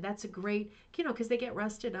even, that's a great, because they get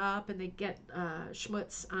rusted up and they get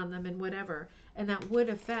schmutz on them and whatever. And that would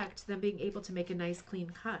affect them being able to make a nice clean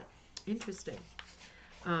cut. Interesting.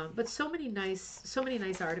 But so many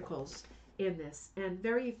nice articles in this, and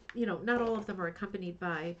very, not all of them are accompanied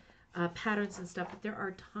by patterns and stuff, but there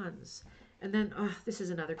are tons. And then, this is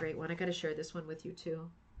another great one. I got to share this one with you too.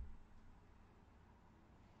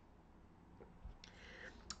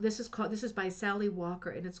 This is by Sally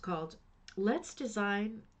Walker, and it's called Let's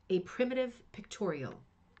Design a Primitive Pictorial.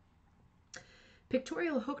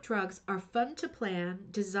 Pictorial hooked rugs are fun to plan,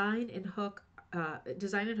 design and hook,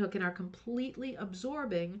 and are completely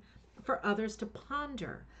absorbing for others to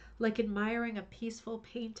ponder, like admiring a peaceful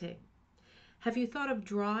painting. Have you thought of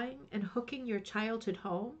drawing and hooking your childhood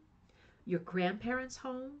home, your grandparents'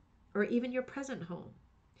 home, or even your present home?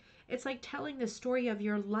 It's like telling the story of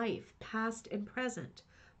your life, past and present,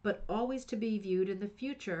 but always to be viewed in the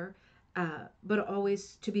future,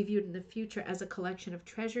 as a collection of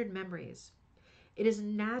treasured memories. It is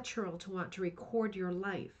natural to want to record your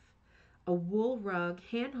life. A wool rug,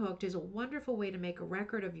 hand hooked, is a wonderful way to make a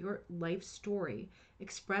record of your life story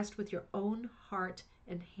expressed with your own heart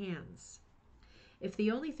and hands. If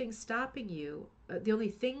the only things stopping you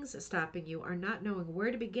are not knowing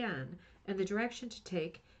where to begin and the direction to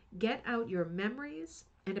take, get out your memories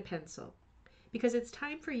and a pencil. Because it's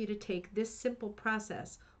time for you to take this simple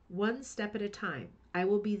process one step at a time. I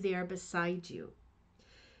will be there beside you.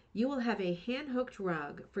 You will have a hand-hooked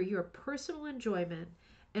rug for your personal enjoyment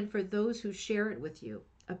and for those who share it with you,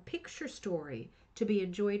 a picture story to be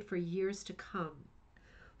enjoyed for years to come.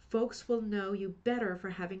 Folks will know you better for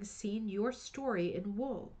having seen your story in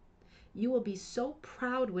wool. You will be so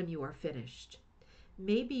proud when you are finished.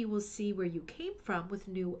 Maybe you will see where you came from with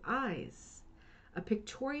new eyes. A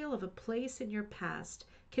pictorial of a place in your past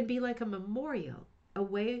can be like a memorial, a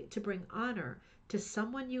way to bring honor to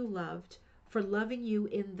someone you loved for loving you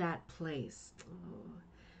in that place. Oh,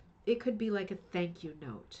 it could be like a thank you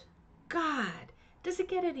note. God, does it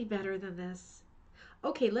get any better than this?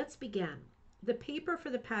 Okay, let's begin. The paper for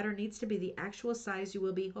the pattern needs to be the actual size you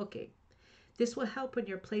will be hooking. This will help when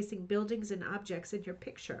you're placing buildings and objects in your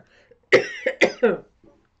picture.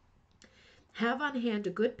 Have on hand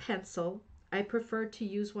a good pencil. I prefer to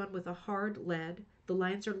use one with a hard lead. The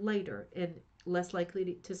lines are lighter and less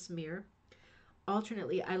likely to smear.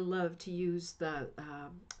 Alternately, I love to use the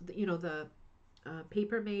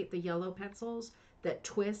Papermate, the yellow pencils that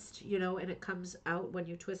twist, and it comes out when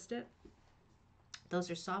you twist it. Those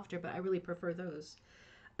are softer, but I really prefer those.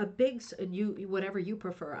 Whatever you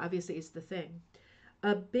prefer, obviously, is the thing.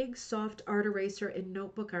 A big soft art eraser and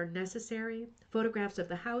notebook are necessary. Photographs of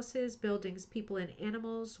the houses, buildings, people, and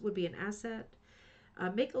animals would be an asset.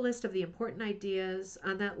 Make a list of the important ideas.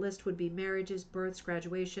 On that list would be marriages, births,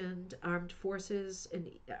 graduation, armed forces, and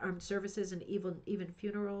armed services, and even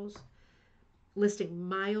funerals. Listing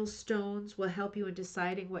milestones will help you in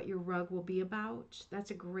deciding what your rug will be about.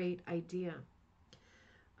 That's a great idea.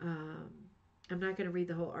 I'm not going to read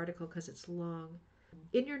the whole article because it's long.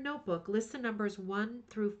 In your notebook, list the numbers 1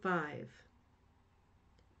 through 5.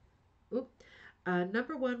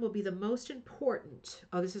 Number 1 will be the most important.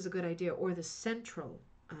 Oh, this is a good idea. Or the central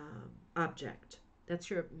object. That's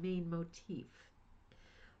your main motif.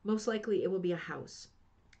 Most likely it will be a house.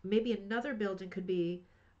 Maybe another building could be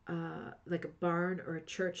like a barn or a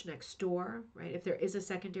church next door, right? If there is a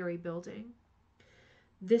secondary building.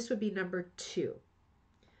 This would be number 2.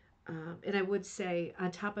 And I would say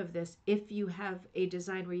on top of this, if you have a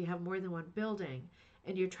design where you have more than one building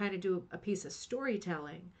and you're trying to do a piece of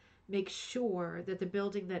storytelling, make sure that the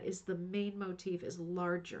building that is the main motif is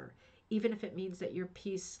larger, even if it means that your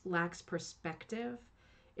piece lacks perspective.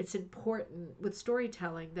 It's important with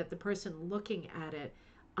storytelling that the person looking at it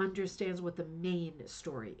understands what the main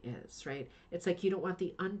story is, right? It's like you don't want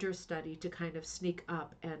the understudy to kind of sneak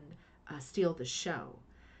up and steal the show.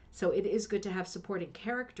 So it is good to have supporting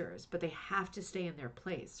characters, but they have to stay in their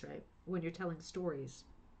place, right? When you're telling stories.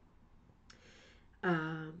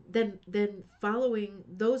 Then following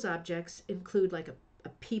those objects include like a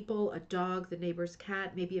people, a dog, the neighbor's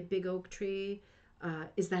cat, maybe a big oak tree.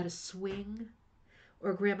 Is that a swing?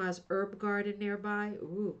 Or grandma's herb garden nearby?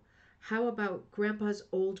 Ooh. How about grandpa's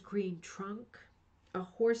old green trunk? A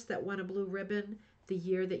horse that won a blue ribbon the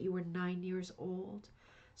year that you were 9 years old?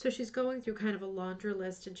 So she's going through kind of a laundry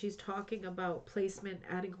list, and she's talking about placement,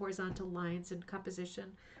 adding horizontal lines and composition.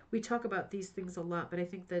 We talk about these things a lot, but I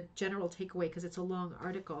think the general takeaway, because it's a long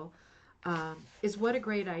article, is what a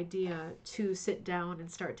great idea to sit down and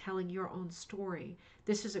start telling your own story.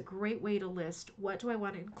 This is a great way to list, what do I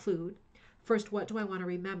want to include? First, what do I want to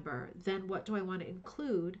remember? Then, what do I want to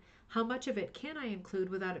include? How much of it can I include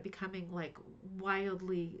without it becoming like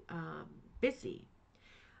wildly busy?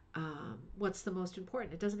 What's the most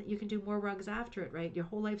important? It doesn't, you can do more rugs after it, right? Your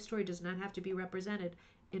whole life story does not have to be represented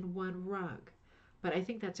in one rug. But I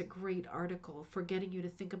think that's a great article for getting you to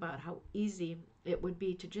think about how easy it would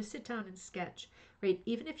be to just sit down and sketch, right?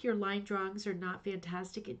 Even if your line drawings are not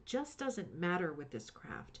fantastic, it just doesn't matter with this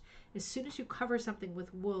craft. As soon as you cover something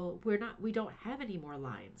with wool, we don't have any more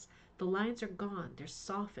lines. The lines are gone. They're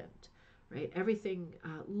softened, right? Everything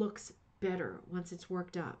looks better once it's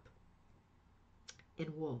worked up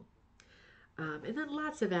in wool. And then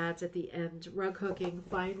lots of ads at the end, rug hooking,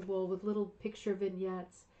 find wool with little picture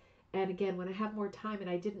vignettes. And again, when I have more time, and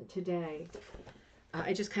I didn't today,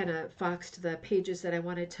 I just kind of foxed the pages that I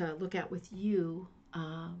wanted to look at with you.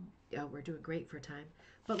 Yeah, we're doing great for time,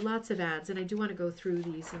 but lots of ads. And I do want to go through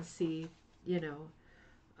these and see, you know,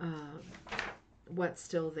 um, what's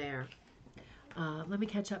still there. Let me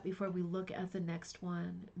catch up before we look at the next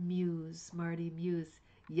one. Muse, Marty, Muse.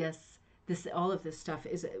 Yes, this, all of this stuff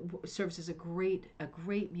serves as a great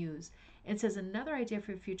muse. It says another idea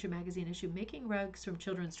for a future magazine issue: making rugs from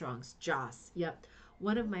children's drawings. Joss. Yep.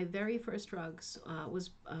 One of my very first rugs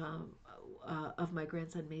was of my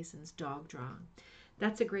grandson Mason's dog drawing.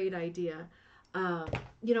 That's a great idea.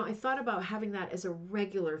 You know, I thought about having that as a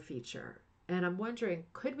regular feature, and I'm wondering,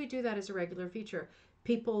 could we do that as a regular feature?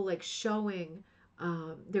 People like showing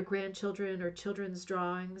their grandchildren or children's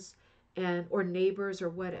drawings, and or neighbors or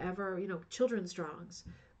whatever, you know, children's drawings.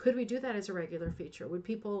 Could we do that as a regular feature? Would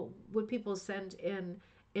people send in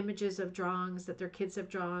images of drawings that their kids have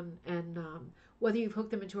drawn, and whether you've hooked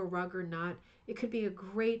them into a rug or not, it could be a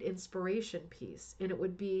great inspiration piece, and it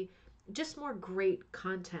would be just more great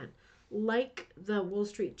content. Like the Wall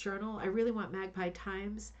Street Journal, I really want Magpie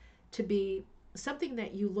Times to be something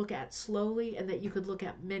that you look at slowly and that you could look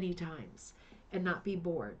at many times and not be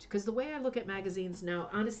bored. Because the way I look at magazines now,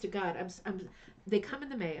 honest to God, they come in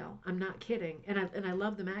the mail. I'm not kidding, and I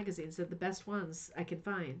love the magazines. They're the best ones I can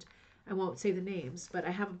find. I won't say the names, but I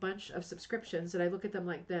have a bunch of subscriptions, and I look at them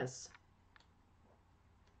like this.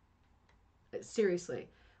 Seriously,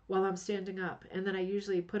 while I'm standing up, and then I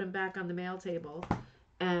usually put them back on the mail table,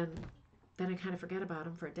 and then I kind of forget about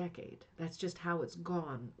them for a decade. That's just how it's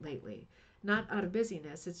gone lately. Not out of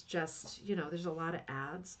busyness. It's just, you know, there's a lot of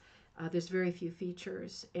ads. There's very few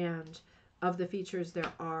features, and of the features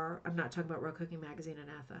there are, I'm not talking about Rug Cooking Magazine and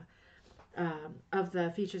Atha. Of the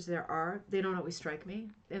features there are, they don't always strike me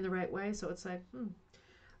in the right way, so it's like,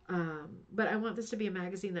 but I want this to be a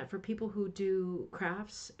magazine that for people who do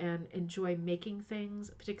crafts and enjoy making things,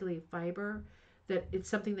 particularly fiber, that it's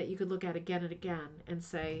something that you could look at again and again and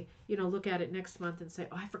say, you know, look at it next month and say,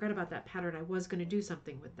 oh, I forgot about that pattern. I was going to do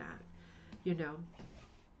something with that, you know.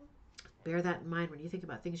 Bear that in mind when you think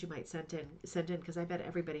about things you might send in, because I bet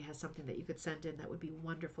everybody has something that you could send in that would be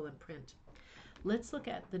wonderful in print. Let's look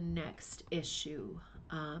at the next issue.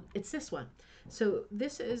 It's this one. So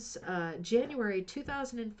this is January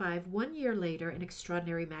 2005, 1 year later, an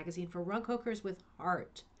extraordinary magazine for rug hookers with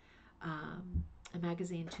heart. A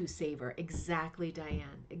magazine to savor. Exactly,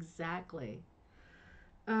 Diane. Exactly.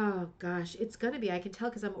 Oh gosh, it's gonna be. I can tell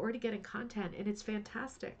because I'm already getting content, and it's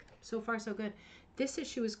fantastic. So far, so good. This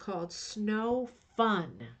issue is called Snow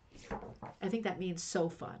Fun. I think that means so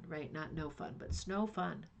fun, right? Not no fun, but snow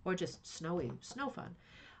fun, or just snowy, snow fun.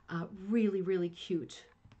 Really, really cute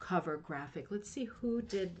cover graphic. Let's see who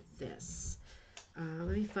did this.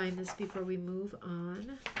 Let me find this before we move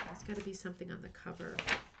on. There's got to be something on the cover.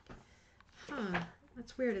 Huh,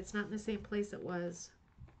 that's weird. It's not in the same place it was.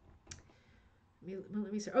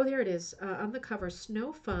 Let me see. Oh, there it is. On the cover,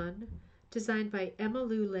 Snow Fun, designed by Emma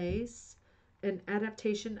Lou Lace, an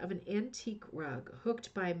adaptation of an antique rug,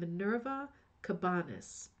 hooked by Minerva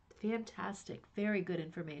Cabanas. Fantastic. Very good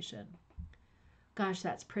information. Gosh,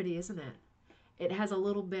 that's pretty, isn't it? It has a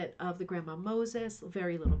little bit of the Grandma Moses,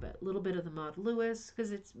 very little bit of the Maud Lewis,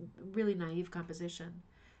 because it's really naive composition.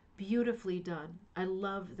 Beautifully done. I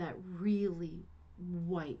love that really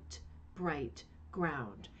white, bright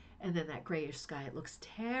ground. And then that grayish sky. It looks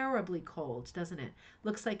terribly cold, doesn't it?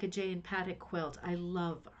 Looks like a Jane Paddock quilt. I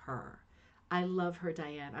love her. I love her,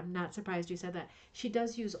 Diane. I'm not surprised you said that. She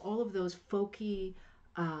does use all of those folky,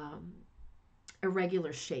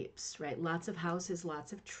 irregular shapes, right? Lots of houses,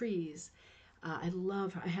 lots of trees. I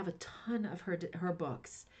love her. I have a ton of her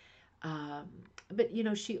books. But, you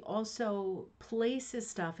know, she also places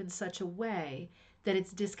stuff in such a way that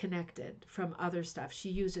it's disconnected from other stuff. She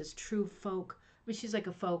uses true folk mean, she's like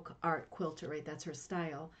a folk art quilter, right? That's her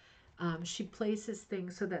style. She places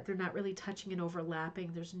things so that they're not really touching and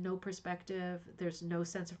overlapping. There's no perspective. There's no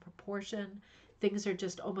sense of proportion. Things are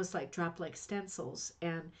just almost like dropped like stencils.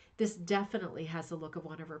 And this definitely has the look of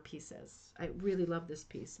one of her pieces. I really love this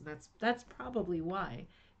piece, and that's probably why,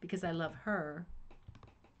 because I love her.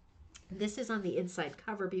 This is on the inside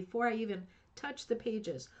cover before I even touch the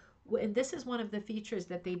pages. And this is one of the features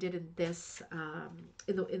that they did in this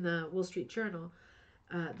in the Wall Street Journal.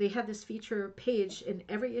 They have this feature page in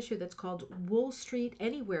every issue that's called Wool Street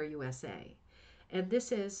Anywhere USA. And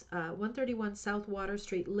this is 131 South Water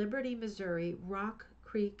Street, Liberty, Missouri, Rock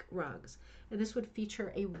Creek Rugs. And this would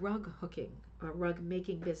feature a rug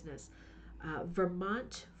making business.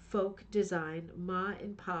 Vermont Folk Design, Ma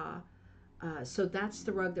and Pa. So that's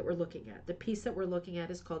the rug that we're looking at. The piece that we're looking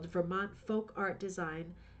at is called Vermont Folk Art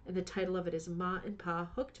Design, and the title of it is Ma and Pa,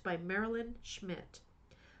 hooked by Marilyn Schmidt.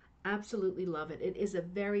 Absolutely love it. It is a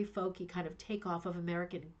very folky kind of takeoff of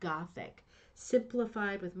American Gothic,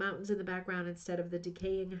 simplified with mountains in the background instead of the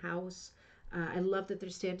decaying house. I love that they're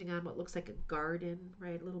standing on what looks like a garden,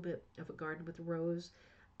 right? A little bit of a garden with rose.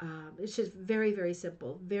 It's just very, very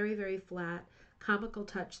simple, very, very flat. Comical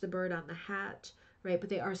touch, the bird on the hat, right? But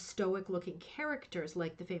they are stoic looking characters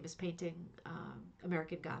like the famous painting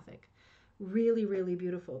American Gothic. Really, really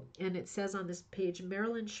beautiful. And it says on this page,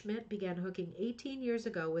 Marilyn Schmidt began hooking 18 years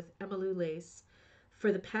ago with Emmylou Lace.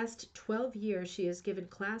 For the past 12 years, she has given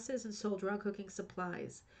classes and sold rug hooking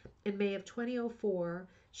supplies. In May of 2004,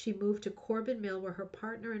 she moved to Corbin Mill, where her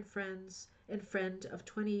partner and friend of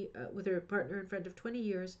 20 with her partner and friend of 20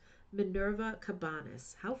 years, Minerva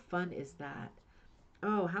Cabanas. How fun is that?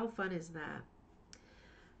 Oh, how fun is that?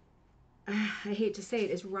 I hate to say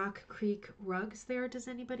it, is Rock Creek Rugs there? Does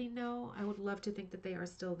anybody know? I would love to think that they are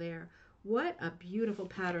still there. What a beautiful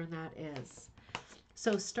pattern that is.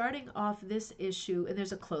 So starting off this issue, and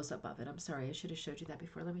there's a close-up of it. I'm sorry, I should have showed you that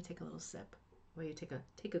before. Let me take a little sip while you take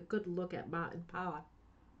a good look at Ma and Pa.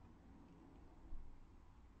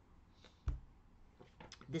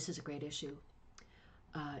 This is a great issue.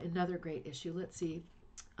 Another great issue. Let's see.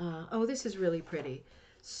 Oh, this is really pretty.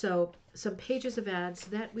 So some pages of ads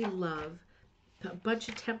that we love. A bunch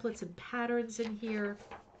of templates and patterns in here.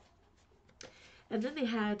 And then they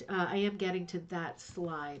had, I am getting to that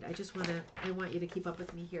slide. I want you to keep up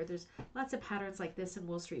with me here. There's lots of patterns like this in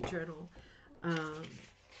Wall Street Journal.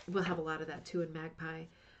 We'll have a lot of that too in Magpie.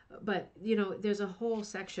 But, you know, there's a whole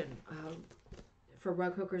section for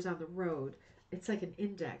rug hookers on the road. It's like an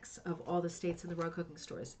index of all the states in the rug hooking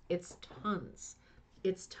stores. It's tons.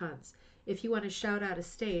 It's tons. If you want to shout out a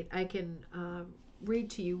state, I can read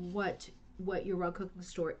to you what your rug hooking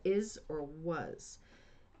store is or was.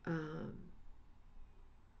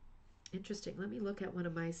 Interesting. Let me look at one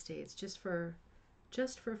of my states just for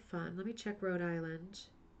fun. Let me check Rhode Island.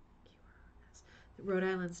 Rhode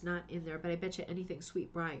Island's not in there, but I bet you anything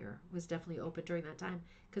Sweetbriar was definitely open during that time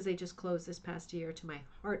because they just closed this past year, to my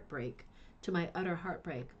heartbreak, to my utter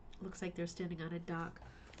heartbreak. Looks like they're standing on a dock.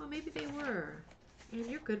 Well, maybe they were. And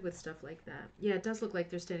you're good with stuff like that. Yeah, it does look like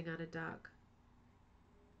they're standing on a dock.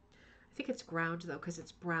 I think it's ground though, because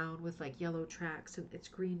it's brown with like yellow tracks and it's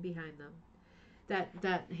green behind them.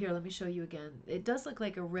 That here, let me show you again. It does look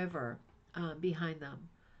like a river behind them.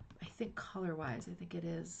 I think color-wise, I think it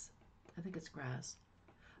is. I think it's grass.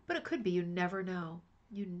 But it could be. You never know.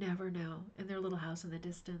 You never know. And their little house in the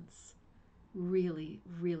distance. Really,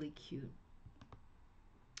 really cute.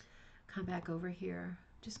 Come back over here.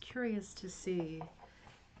 Just curious to see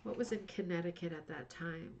what was in Connecticut at that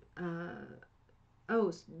time.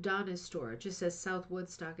 Oh, Donna's store. It just says South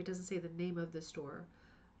Woodstock. It doesn't say the name of the store.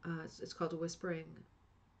 It's called Whispering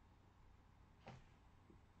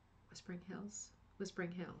Hills?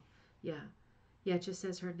 Whispering Hill. Yeah. Yeah, it just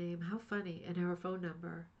says her name. How funny. And her phone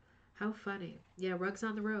number. How funny. Yeah, Rugs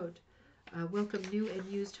on the Road. Welcome new and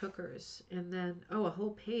used hookers. And then, oh, a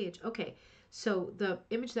whole page. Okay, so the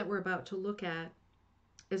image that we're about to look at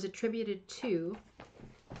is attributed to,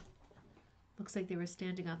 looks like they were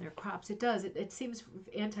standing on their crops. It does. It seems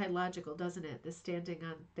anti-logical, doesn't it? The standing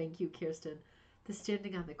on, thank you, Kirsten. The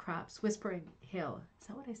standing on the crops. Whispering Hill. Is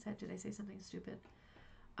that what I said? Did I say something stupid?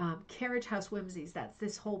 Carriage House Whimsies. That's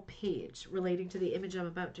this whole page relating to the image I'm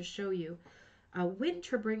about to show you.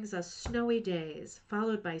 Winter brings us snowy days,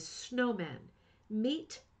 followed by snowmen.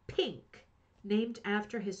 Meet Pink, named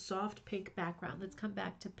after his soft pink background. Let's come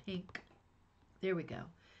back to pink. There we go.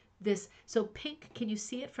 So pink, can you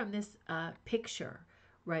see it from this picture?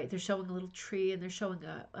 Right, they're showing a little tree and they're showing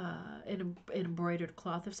an embroidered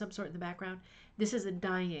cloth of some sort in the background. This is a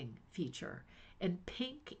dyeing feature. And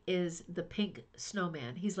pink is the pink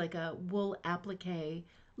snowman. He's like a wool applique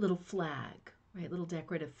little flag, right? Little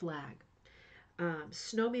decorative flag.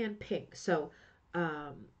 Snowman pink. So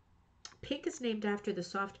pink is named after the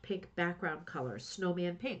soft pink background color,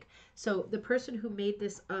 snowman pink. So the person who made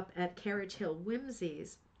this up at Carriage Hill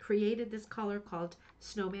Whimsies created this color called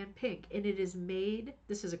snowman pink, and it is made,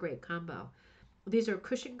 this is a great combo. These are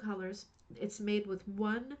Cushing colors. It's made with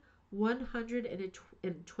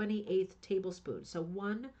 1/128th tablespoon. So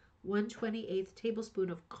 1/128th tablespoon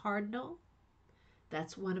of cardinal.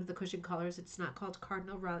 That's one of the Cushing colors. It's not called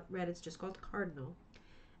cardinal red, it's just called cardinal.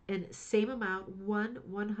 And same amount,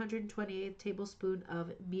 1/128th tablespoon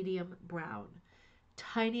of medium brown.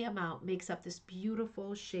 Tiny amount makes up this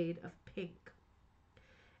beautiful shade of pink.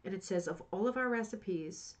 And it says all of our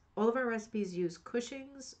recipes use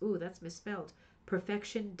Cushing's, ooh, that's misspelled,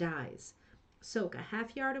 Perfection dyes. Soak a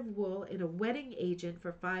half yard of wool in a wetting agent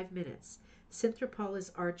for 5 minutes. Synthropol is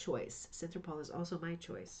our choice. Synthropol is also my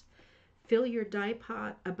choice. Fill your dye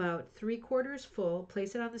pot about 3/4 full.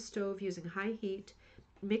 Place it on the stove using high heat.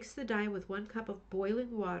 Mix the dye with 1 cup of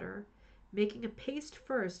boiling water, making a paste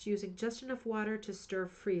first using just enough water to stir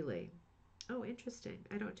freely. Oh, interesting.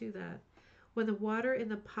 I don't do that. When the water in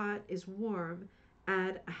the pot is warm,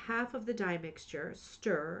 add a half of the dye mixture,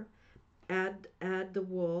 stir, add the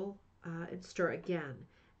wool, and stir again.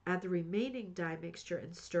 Add the remaining dye mixture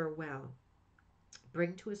and stir well.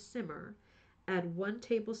 Bring to a simmer. Add 1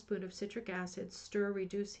 tablespoon of citric acid, stir,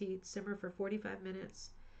 reduce heat, simmer for 45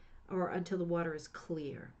 minutes or until the water is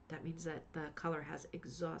clear. That means that the color has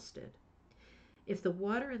exhausted. If the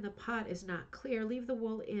water in the pot is not clear, leave the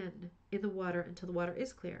wool in the water until the water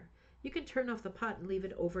is clear. You can turn off the pot and leave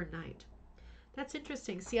it overnight. That's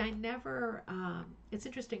interesting. See, it's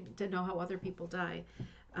interesting to know how other people dye.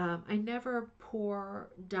 I never pour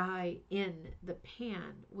dye in the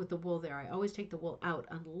pan with the wool there. I always take the wool out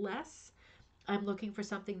unless I'm looking for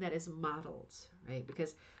something that is mottled, right?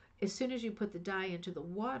 Because as soon as you put the dye into the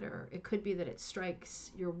water, it could be that it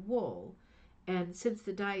strikes your wool. And since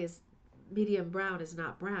the dye is medium brown is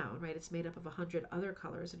not brown, right? It's made up of 100 other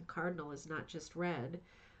colors, and cardinal is not just red.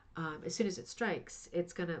 As soon as it strikes,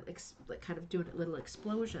 it's going to kind of do a little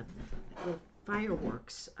explosion, little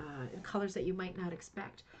fireworks in colors that you might not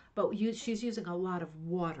expect. But she's using a lot of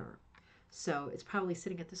water, so it's probably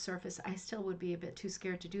sitting at the surface. I still would be a bit too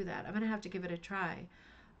scared to do that. I'm going to have to give it a try.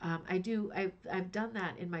 I've done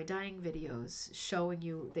that in my dyeing videos, showing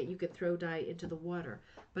you that you could throw dye into the water,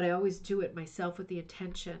 but I always do it myself with the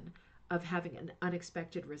intention of having an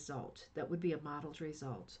unexpected result. That would be a mottled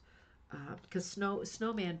result. Because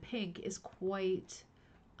snowman pink is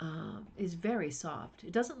is very soft.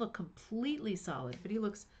 It doesn't look completely solid, but he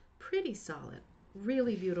looks pretty solid.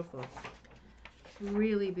 Really beautiful.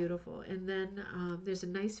 Really beautiful. And then there's a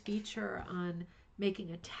nice feature on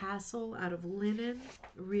making a tassel out of linen.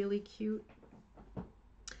 Really cute.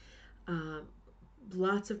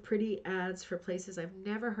 Lots of pretty ads for places I've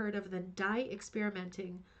never heard of. Then Dye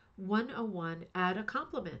Experimenting 101, Add a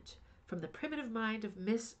Compliment, from the Primitive Mind of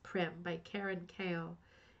Miss Prim by Karen Kale.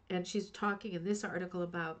 And she's talking in this article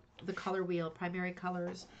about the color wheel, primary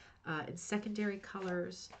colors and secondary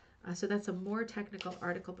colors. So that's a more technical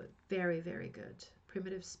article, but very, very good.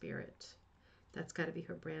 Primitive Spirit. That's got to be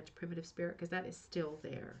her brand, Primitive Spirit, because that is still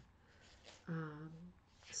there.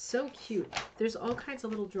 So cute. There's all kinds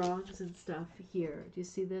of little drawings and stuff here. Do you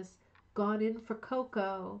see this? Gone in for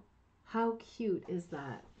Coco. How cute is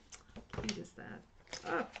that? How cute is that?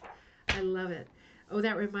 Oh, I love it. Oh,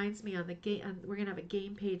 that reminds me, on the game, we're going to have a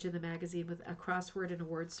game page in the magazine with a crossword and a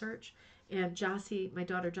word search. And Jossie, my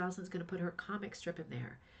daughter Jocelyn's going to put her comic strip in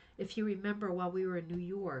there. If you remember, while we were in New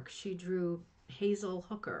York, she drew Hazel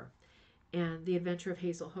Hooker and the adventure of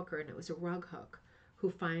Hazel Hooker, and it was a rug hook who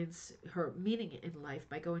finds her meaning in life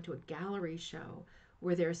by going to a gallery show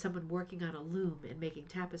where there's someone working on a loom and making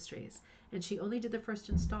tapestries. And she only did the first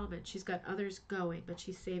installment. She's got others going, but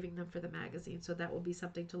she's saving them for the magazine, so that will be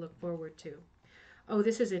something to look forward to. Oh,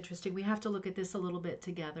 this is interesting. We have to look at this a little bit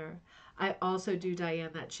together. I also do,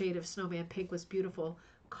 Diane. That shade of snowman pink was beautiful.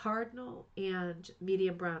 Cardinal and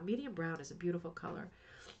medium brown. Medium brown is a beautiful color.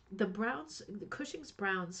 The browns, the Cushing's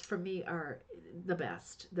browns for me are the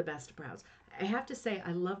best browns. I have to say,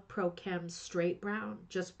 I love Pro Chem's straight brown,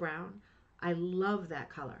 just brown. I love that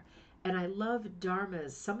color. And I love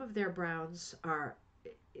Dharma's. Some of their browns are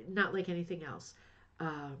not like anything else.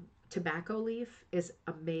 Tobacco leaf is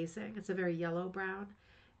amazing. It's a very yellow brown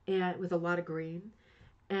and with a lot of green.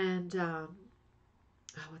 And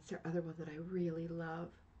what's their other one that I really love?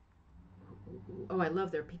 Oh, I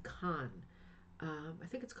love their pecan. I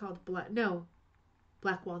think it's called black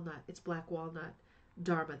walnut. It's black walnut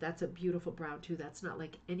Dharma. That's a beautiful brown too. That's not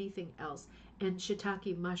like anything else. And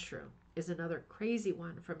shiitake mushroom is another crazy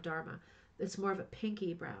one from Dharma. It's more of a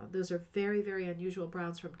pinky brown. Those are very, very unusual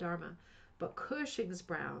browns from Dharma. But Cushing's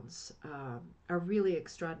browns are really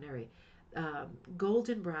extraordinary.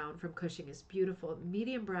 Golden brown from Cushing is beautiful.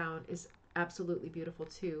 Medium brown is absolutely beautiful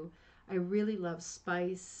too. I really love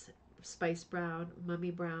spice brown,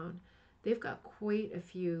 mummy brown. They've got quite a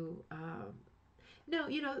few. No,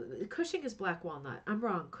 Cushing is black walnut. I'm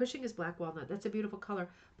wrong. Cushing is black walnut. That's a beautiful color.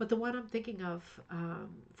 But the one I'm thinking of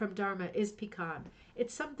from Dharma is pecan.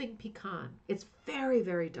 It's something pecan. It's very,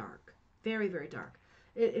 very dark. Very, very dark.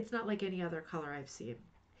 It's not like any other color I've seen.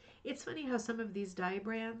 It's funny how some of these dye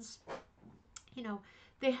brands, you know,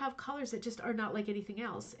 they have colors that just are not like anything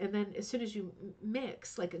else. And then as soon as you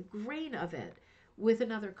mix like a grain of it with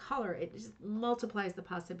another color, it just multiplies the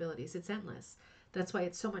possibilities. It's endless. That's why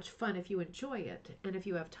it's so much fun if you enjoy it and if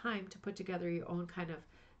you have time to put together your own kind of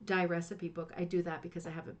dye recipe book. I do that because I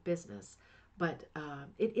have a business. But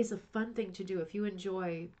it is a fun thing to do. If you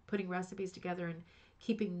enjoy putting recipes together and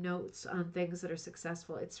keeping notes on things that are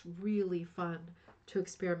successful, it's really fun to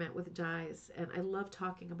experiment with dyes. And I love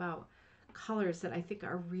talking about colors that I think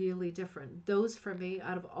are really different. Those for me,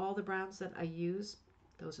 out of all the browns that I use,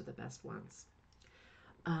 those are the best ones.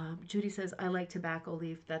 Judy says, I like tobacco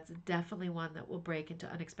leaf. That's definitely one that will break into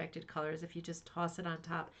unexpected colors if you just toss it on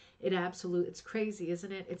top. It's crazy,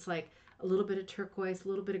 isn't it? It's like a little bit of turquoise, a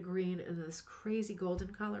little bit of green, and this crazy golden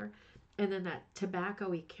color. And then that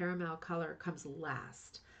tobacco-y caramel color comes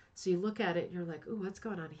last. So you look at it and you're like, ooh, what's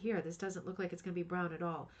going on here? This doesn't look like it's going to be brown at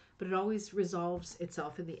all. But it always resolves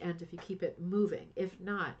itself in the end if you keep it moving. If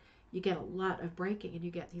not, you get a lot of breaking and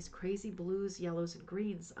you get these crazy blues, yellows, and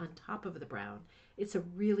greens on top of the brown. It's a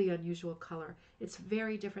really unusual color. It's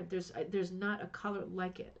very different. There's not a color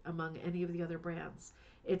like it among any of the other brands.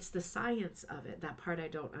 It's the science of it. That part I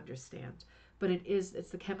don't understand. But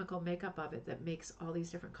it's the chemical makeup of it that makes all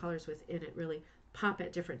these different colors within it really pop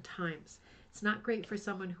at different times. It's not great for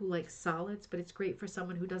someone who likes solids, but it's great for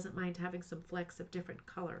someone who doesn't mind having some flecks of different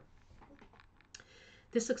color.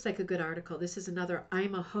 This looks like a good article. This is another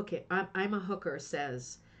I'm a Hooker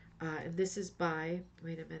says, and this is by,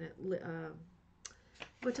 wait a minute, well,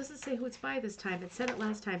 it doesn't say who it's by this time. It said it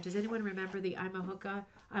last time. Does anyone remember the I'm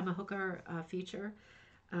a Hooker feature?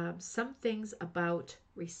 Some things about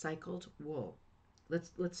recycled wool.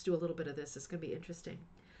 Let's do a little bit of this. It's going to be interesting.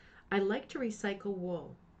 I like to recycle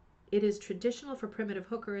wool. It is traditional for primitive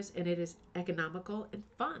hookers, and it is economical and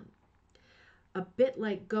fun. A bit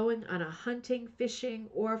like going on a hunting, fishing,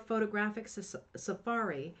 or photographic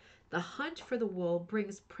safari, the hunt for the wool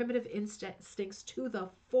brings primitive instincts to the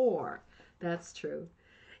fore. That's true.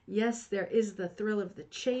 Yes, there is the thrill of the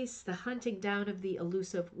chase, the hunting down of the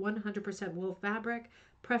elusive 100% wool fabric,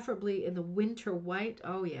 preferably in the winter white.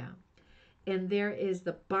 Oh, yeah. And there is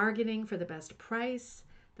the bargaining for the best price.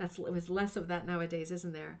 It was less of that nowadays,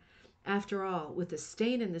 isn't there? After all, with the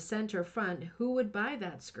stain in the center front, who would buy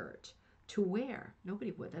that skirt to wear? Nobody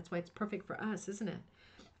would. That's why it's perfect for us, isn't it?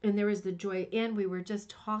 And there is the joy, and we were just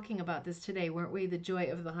talking about this today, weren't we? The joy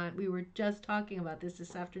of the hunt. We were just talking about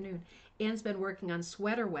this afternoon. Anne's been working on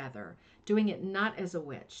sweater weather, doing it not as a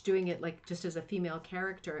witch, doing it like just as a female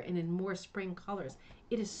character and in more spring colors.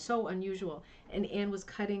 It is so unusual. And Anne was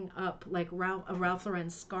cutting up like a Ralph Lauren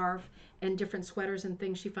scarf and different sweaters and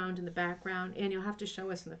things she found in the background. And you'll have to show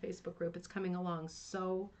us in the Facebook group. It's coming along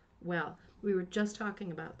so well. We were just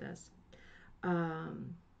talking about this.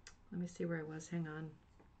 Let me see where I was. Hang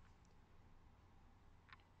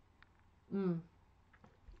on.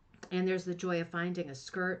 And there's the joy of finding a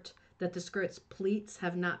skirt that the skirt's pleats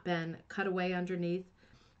have not been cut away underneath.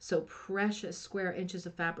 So precious square inches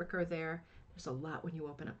of fabric are there. There's a lot when you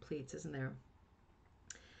open up pleats, isn't there?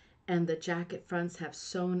 And the jacket fronts have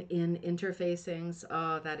sewn in interfacings.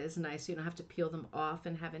 Oh, that is nice. You don't have to peel them off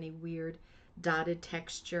and have any weird dotted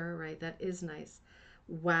texture, right? That is nice.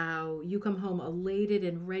 Wow, you come home elated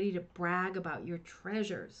and ready to brag about your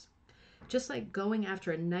treasures. Just like going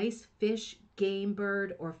after a nice fish, game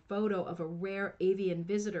bird, or photo of a rare avian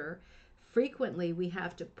visitor, frequently we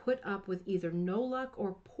have to put up with either no luck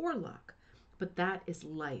or poor luck. But that is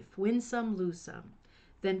life. Win some, lose some.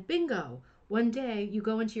 Then bingo! One day you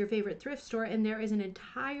go into your favorite thrift store and there is an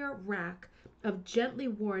entire rack of gently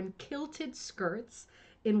worn kilted skirts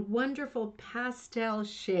in wonderful pastel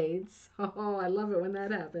shades. Oh, I love it when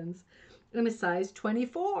that happens. In a size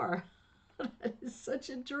 24. That is such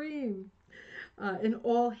a dream. And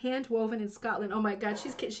all hand woven in Scotland. Oh my God,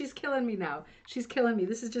 she's killing me now. She's killing me.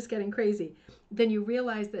 This is just getting crazy. Then you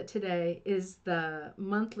realize that today is the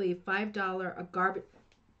monthly $5 a garbage.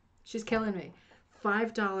 She's killing me.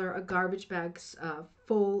 $5 a garbage bags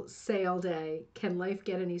full sale day. Can life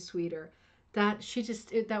get any sweeter? That she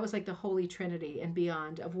just that was like the holy trinity and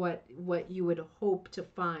beyond of what you would hope to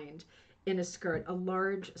find in a skirt. A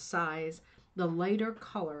large size, the lighter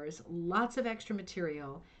colors, lots of extra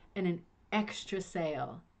material, and an extra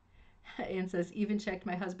sale. Anne says, even checked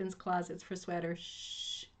my husband's closets for sweaters.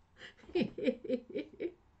 Shh.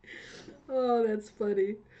 Oh, that's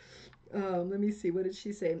funny. Let me see. What did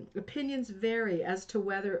she say? Opinions vary as to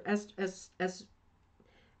whether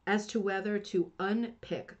as to whether to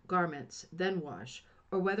unpick garments then wash,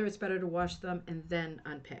 or whether it's better to wash them and then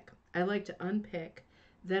unpick. I like to unpick,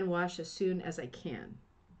 then wash as soon as I can.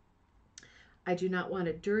 I do not want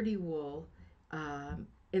a dirty wool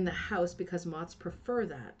in the house because moths prefer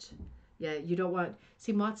that. Yeah, you don't want.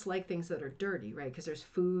 See, moths like things that are dirty, right? Because there's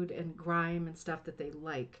food and grime and stuff that they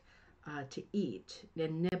like to eat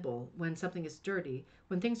and nibble when something is dirty.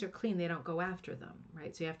 When things are clean, they don't go after them,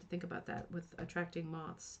 right? So you have to think about that with attracting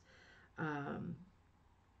moths. Um,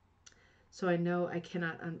 so I know I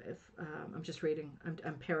cannot. If I'm just reading,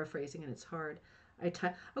 I'm paraphrasing, and it's hard.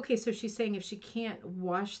 Okay, so she's saying if she can't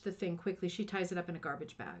wash the thing quickly, she ties it up in a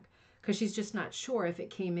garbage bag because she's just not sure if it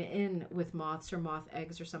came in with moths or moth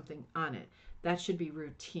eggs or something on it. That should be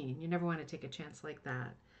routine. You never want to take a chance like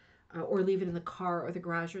that. Or leave it in the car or the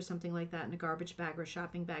garage or something like that in a garbage bag or a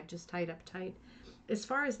shopping bag, just tied up tight. As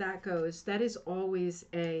far as that goes, that's always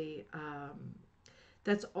a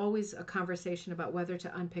conversation about whether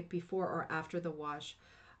to unpick before or after the wash.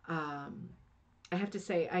 Um, I have to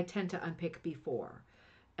say, I tend to unpick before.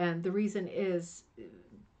 And the reason is,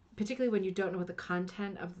 particularly when you don't know what the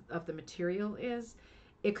content of the material is,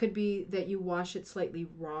 it could be that you wash it slightly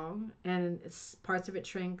wrong and parts of it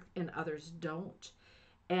shrink and others don't.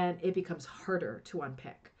 And it becomes harder to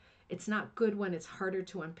unpick. It's not good when it's harder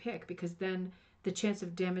to unpick because then the chance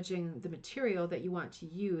of damaging the material that you want to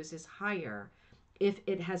use is higher if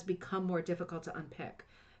it has become more difficult to unpick.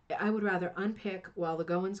 I would rather unpick while the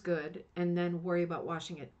going's good and then worry about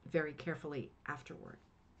washing it very carefully afterward.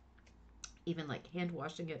 Even like hand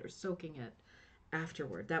washing it or soaking it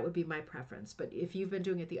afterward. That would be my preference. But if you've been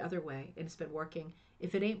doing it the other way and it's been working,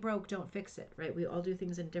 if it ain't broke, don't fix it, right? We all do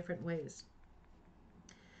things in different ways.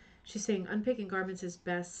 She's saying unpicking garments is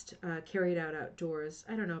best carried out outdoors.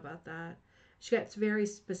 I don't know about that. She gets very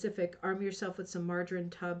specific. Arm yourself with some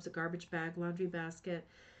margarine tubs, a garbage bag, laundry basket.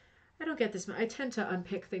 I don't get this. I tend to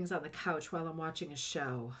unpick things on the couch while I'm watching a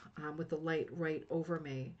show with the light right over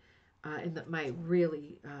me. And that my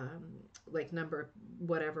really like number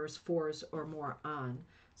whatever's fours or more on,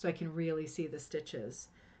 so I can really see the stitches.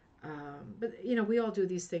 But you know, we all do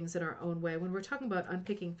these things in our own way. When we're talking about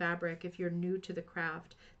unpicking fabric, if you're new to the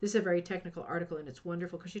craft, this is a very technical article and it's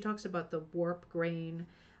wonderful because she talks about the warp grain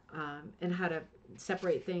and how to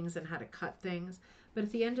separate things and how to cut things. But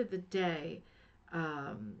at the end of the day,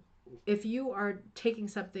 um, if you are taking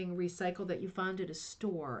something recycled that you found at a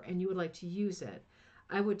store and you would like to use it,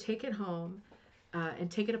 I would take it home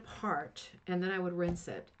and take it apart, and then I would rinse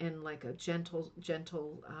it in like a gentle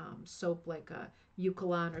soap, like a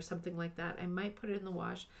Eucalan or something like that. I might put it in the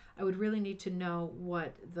wash. I would really need to know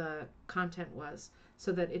what the content was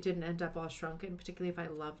so that it didn't end up all shrunken, particularly if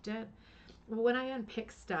I loved it. When I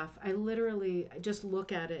unpick stuff, I literally just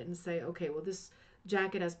look at it and say, okay, well, this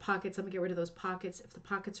jacket has pockets. Let me get rid of those pockets. If the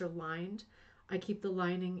pockets are lined, I keep the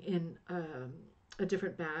lining in a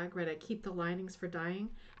different bag, right? I keep the linings for dyeing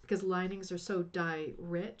because linings are so dye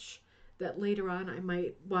rich that later on I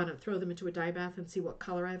might want to throw them into a dye bath and see what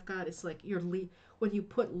color I've got. It's like when you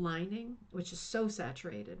put lining, which is so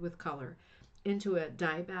saturated with color, into a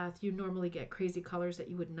dye bath, you normally get crazy colors that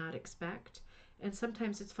you would not expect. And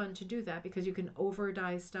sometimes it's fun to do that because you can over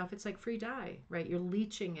dye stuff. It's like free dye, right? You're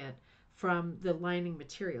leaching it from the lining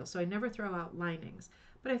material. So I never throw out linings,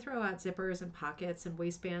 but I throw out zippers and pockets and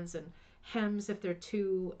waistbands and hems if they're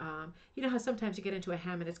too you know how sometimes you get into a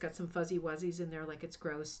hem and it's got some fuzzy wuzzies in there, like it's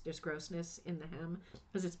gross, there's grossness in the hem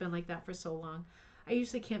because it's been like that for so long. I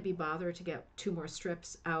usually can't be bothered to get two more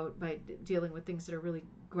strips out by dealing with things that are really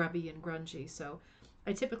grubby and grungy, so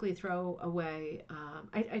I typically throw away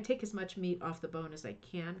I take as much meat off the bone as I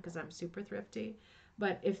can because I'm super thrifty.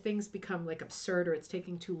 But if things become like absurd or it's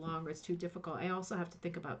taking too long or it's too difficult, I also have to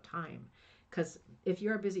think about time, because if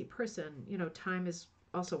you're a busy person, you know, time is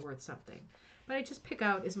also worth something. But I just pick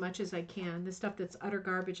out as much as I can. The stuff that's utter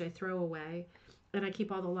garbage I throw away, and I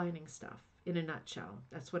keep all the lining stuff. In a nutshell,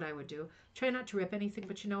 that's what I would do. Try not to rip anything,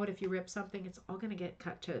 but you know what? If you rip something, it's all going to get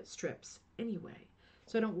cut to strips anyway.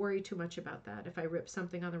 So I don't worry too much about that. If I rip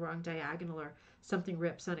something on the wrong diagonal or something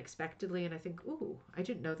rips unexpectedly and I think, ooh, I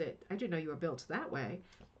didn't know you were built that way,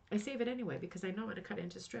 I save it anyway because I know how to cut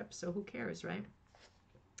into strips, so who cares, right?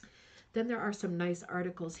 Then there are some nice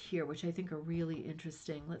articles here which I think are really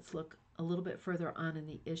interesting. Let's look a little bit further on in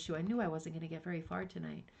the issue. I knew I wasn't going to get very far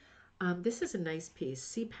tonight. This is a nice piece.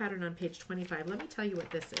 See pattern on page 25. Let me tell you what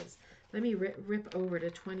this is. Let me rip over to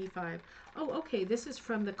 25. Oh, okay. This is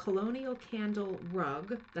from the Colonial Candle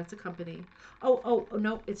Rug. That's a company. Oh,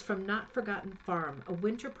 no. It's from Not Forgotten Farm. A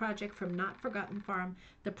winter project from Not Forgotten Farm.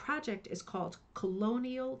 The project is called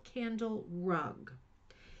Colonial Candle Rug.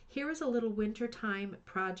 Here is a little wintertime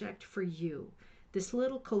project for you. This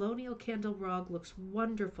little colonial candle rug looks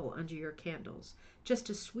wonderful under your candles. Just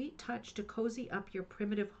a sweet touch to cozy up your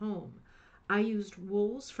primitive home. I used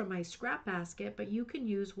wools from my scrap basket, but you can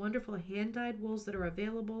use wonderful hand-dyed wools that are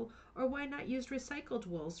available, or why not use recycled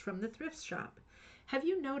wools from the thrift shop? Have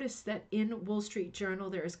you noticed that in Wool Street Journal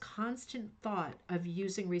there is constant thought of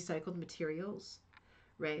using recycled materials?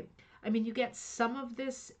 Right? I mean, you get some of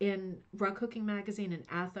this in Rug Hooking Magazine and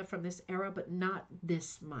Atha from this era, but not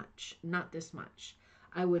this much. Not this much.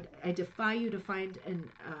 I defy you to find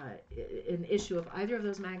an issue of either of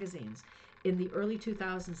those magazines in the early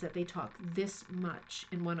 2000s that they talk this much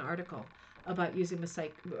in one article about using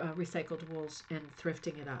recycled wools and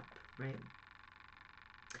thrifting it up, right?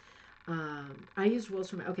 I used wools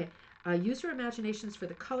from, okay. Use your imaginations for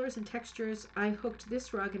the colors and textures. I hooked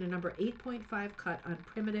this rug in a number 8.5 cut on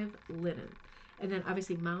primitive linen, and then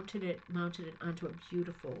obviously mounted it onto a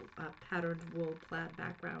beautiful patterned wool plaid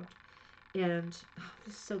background. And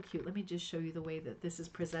this is so cute. Let me just show you the way that this is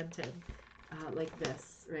presented, like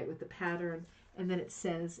this, right, with the pattern. And then it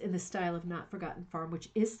says, in the style of Not Forgotten Farm, which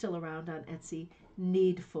is still around on Etsy,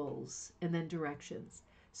 needfuls, and then directions.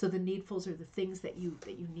 So the needfuls are the things that you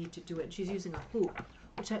need to do it. And she's using a hoop,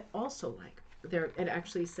 which I also like. There, it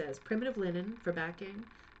actually says primitive linen for backing,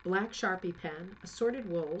 black Sharpie pen, assorted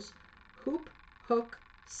wools, hoop, hook,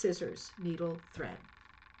 scissors, needle, thread.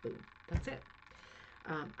 Boom. That's it.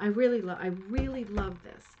 I really love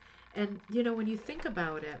this. And you know, when you think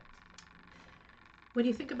about it, when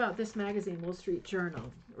you think about this magazine, Wall Street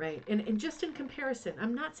Journal, right? And just in comparison,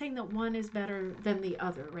 I'm not saying that one is better than the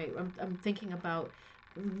other, right? I'm thinking about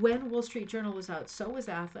when Wall Street Journal was out, so was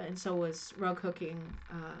Atha, and so was Rug Hooking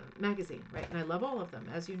Magazine, right? And I love all of them,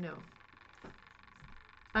 as you know.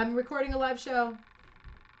 I'm recording a live show.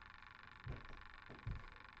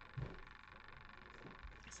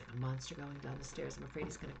 It's like a monster going down the stairs. I'm afraid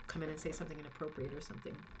he's going to come in and say something inappropriate or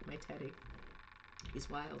something. My Teddy. He's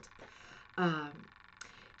wild.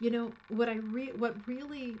 You know, what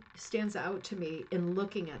really stands out to me in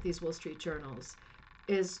looking at these Wall Street Journals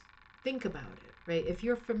is, think about it, right? If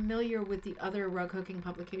you're familiar with the other rug hooking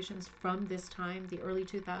publications from this time, the early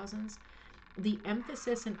 2000s, the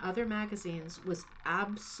emphasis in other magazines was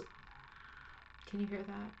Can you hear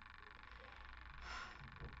that?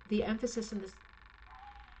 The emphasis in this...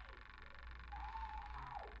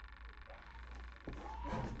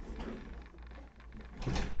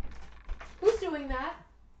 Who's doing that?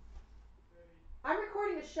 I'm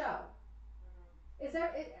recording a show. Is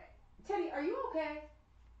there... Teddy, are you okay?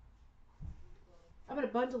 I'm going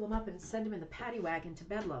to bundle him up and send him in the paddy wagon to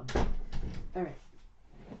Bedlam. All right.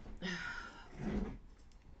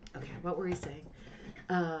 Okay, what were we saying?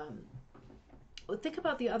 Think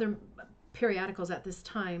about the other periodicals at this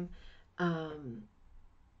time.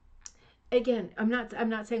 Again, I'm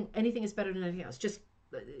not saying anything is better than anything else. Just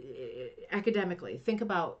academically, think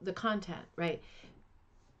about the content, right?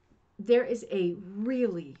 There is a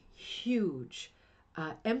really huge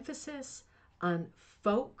emphasis on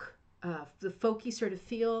folk, the folky sort of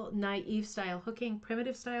feel, naive style hooking,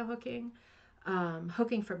 primitive style hooking,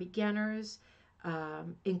 hooking for beginners,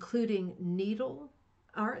 including needle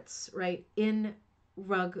arts, right, in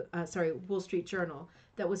Wall Street Journal,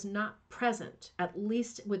 that was not present, at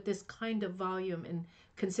least with this kind of volume and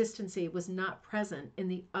consistency, was not present in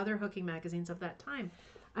the other hooking magazines of that time.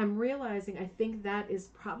 I'm realizing, I think that is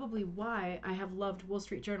probably why I have loved Wall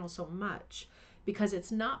Street Journal so much, because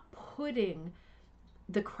it's not putting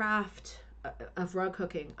the craft of rug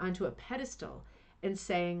hooking onto a pedestal and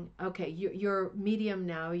saying, okay, you're medium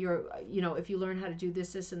now, if you learn how to do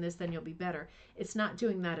this, this, and this, then you'll be better. It's not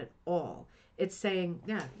doing that at all. It's saying,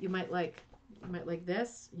 yeah, you might like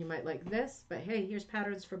this, you might like this, but hey, here's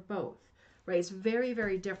patterns for both, right? It's very,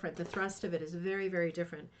 very different. The thrust of it is very, very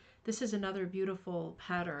different. This is another beautiful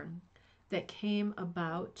pattern that came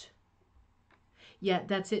about. Yeah,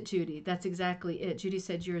 that's it, Judy. That's exactly it. Judy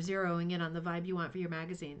said you're zeroing in on the vibe you want for your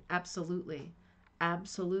magazine. Absolutely.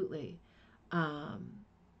 Absolutely.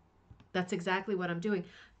 That's exactly what I'm doing.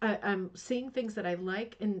 I'm seeing things that I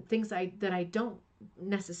like and things that I don't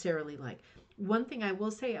necessarily like. One thing I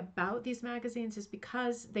will say about these magazines is,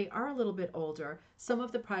 because they are a little bit older, some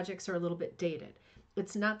of the projects are a little bit dated.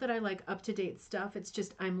 It's not that I like up to date stuff. It's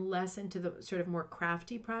just I'm less into the sort of more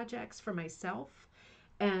crafty projects for myself,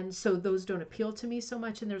 and so those don't appeal to me so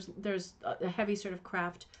much. And there's a heavy sort of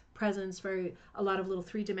craft presence, very a lot of little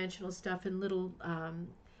three dimensional stuff and little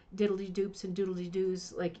diddly doops and doodly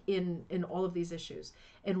doos like in all of these issues.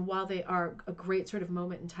 And while they are a great sort of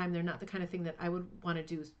moment in time, they're not the kind of thing that I would want to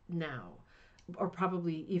do now, or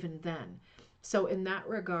probably even then. So in that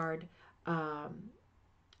regard, um,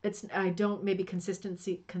 it's I don't maybe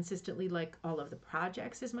consistently like all of the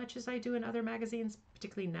projects as much as I do in other magazines,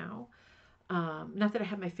 particularly now. Not that I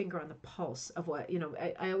have my finger on the pulse of what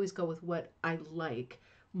I always go with what I like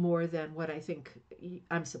more than what I think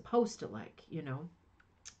I'm supposed to like.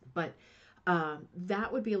 But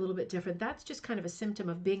that would be a little bit different. That's just kind of a symptom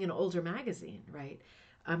of being an older magazine, right?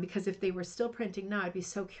 Because if they were still printing now, I'd be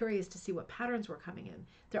so curious to see what patterns were coming in.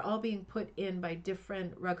 They're all being put in by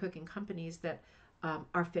different rug hooking companies that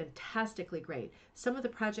are fantastically great. Some of the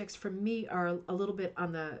projects for me are a little bit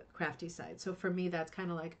on the crafty side. So for me, that's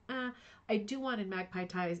kind of like, I do want in Magpie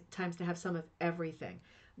Times to have some of everything.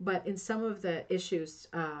 But in some of the issues,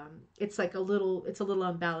 it's like it's a little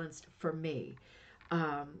unbalanced for me.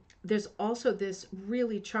 There's also this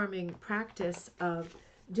really charming practice of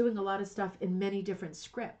doing a lot of stuff in many different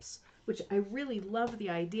scripts, which I really love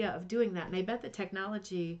the idea of doing that. And I bet the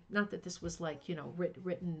technology, not that this was like,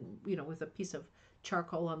 written, with a piece of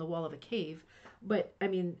charcoal on the wall of a cave, but I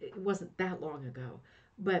mean, it wasn't that long ago.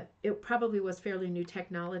 But it probably was fairly new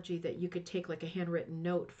technology that you could take like a handwritten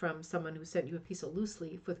note from someone who sent you a piece of loose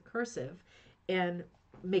leaf with cursive and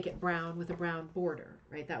make it brown with a brown border,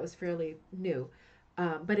 right? That was fairly new.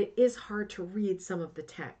 But it is hard to read some of the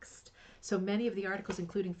text. So many of the articles,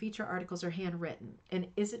 including feature articles, are handwritten. And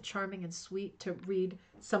is it charming and sweet to read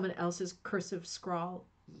someone else's cursive scrawl?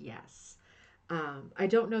 Yes. I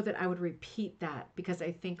don't know that I would repeat that because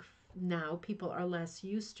I think now people are less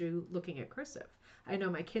used to looking at cursive. I know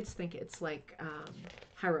my kids think it's like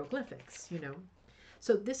hieroglyphics.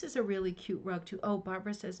 So this is a really cute rug too. Oh,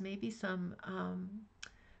 Barbara says maybe some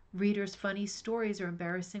readers' funny stories or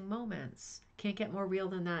embarrassing moments. Can't get more real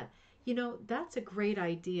than that. That's a great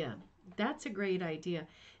idea. That's a great idea.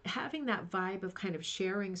 Having that vibe of kind of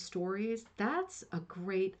sharing stories, that's a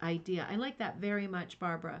great idea. I like that very much,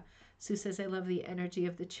 Barbara. Sue says, I love the energy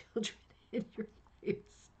of the children in your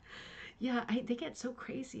face. Yeah, they get so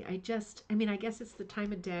crazy. I guess it's the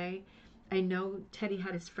time of day. I know Teddy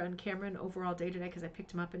had his friend Cameron over all day today because I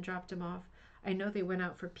picked him up and dropped him off. I know they went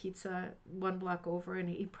out for pizza one block over, and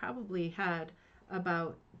he probably had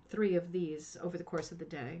about 3 of these over the course of the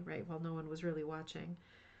day, right, while no one was really watching.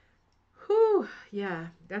 Whew, yeah,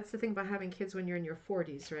 that's the thing about having kids when you're in your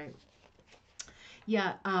 40s, right?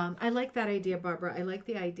 Yeah, I like that idea, Barbara. I like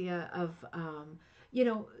the idea of, you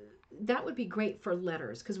know, that would be great for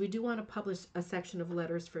letters because we do want to publish a section of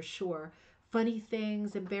letters for sure. Funny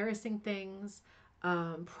things, embarrassing things,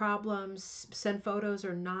 problems, send photos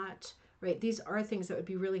or not, right? These are things that would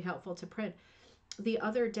be really helpful to print. The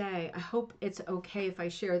other day, I hope it's okay if I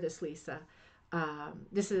share this, Lisa.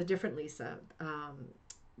 This is a different Lisa.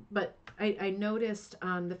 But I noticed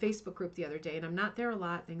on the Facebook group the other day, and I'm not there a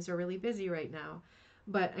lot, things are really busy right now,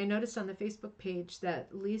 but I noticed on the Facebook page that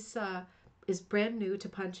Lisa is brand new to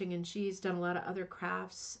punching and she's done a lot of other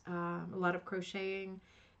crafts, a lot of crocheting,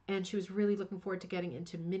 and she was really looking forward to getting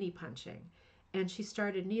into mini punching. And she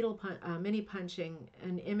started mini punching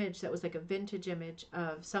an image that was like a vintage image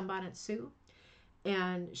of Sunbonnet Sue,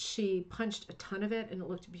 and she punched a ton of it and it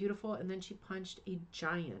looked beautiful, and then she punched a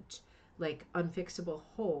giant like unfixable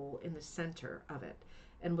hole in the center of it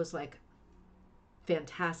and was like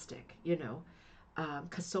fantastic,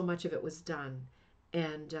 because so much of it was done.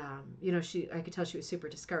 And I could tell she was super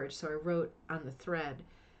discouraged, so I wrote on the thread,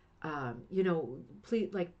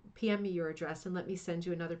 please, like, PM me your address and let me send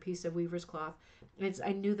you another piece of weaver's cloth.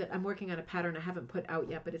 I knew that I'm working on a pattern I haven't put out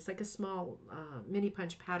yet, but it's like a small mini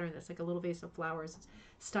punch pattern that's like a little vase of flowers. It's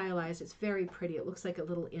stylized. It's very pretty. It looks like a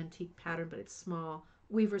little antique pattern, but it's small.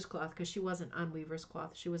 Weaver's cloth, because she wasn't on weaver's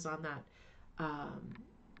cloth. She was on that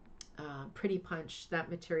pretty punch, that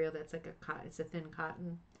material that's like it's a thin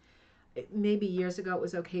cotton. Maybe years ago it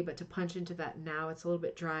was okay, but to punch into that now, it's a little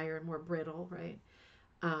bit drier and more brittle, right?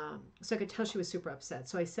 So I could tell she was super upset.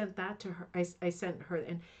 So I sent that to her. I sent her,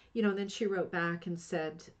 and then she wrote back and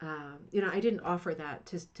said, I didn't offer that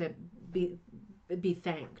to be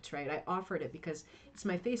thanked, right? I offered it because it's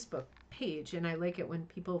my Facebook page, and I like it when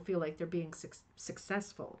people feel like they're being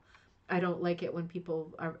successful. I don't like it when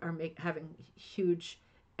people are having huge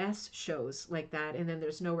S shows like that, and then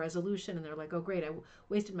there's no resolution, and they're like, oh great, I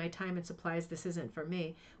wasted my time and supplies, this isn't for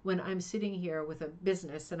me, when I'm sitting here with a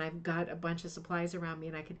business and I've got a bunch of supplies around me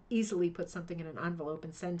and I could easily put something in an envelope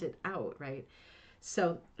and send it out, right?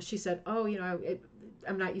 So she said, oh,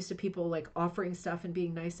 I'm not used to people like offering stuff and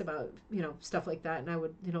being nice about, stuff like that, and I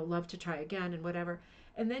would, love to try again and whatever.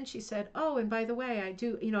 And then she said, oh, and by the way, I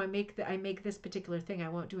do, I make this particular thing, I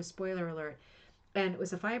won't do a spoiler alert, and it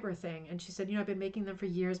was a fiber thing. And she said, I've been making them for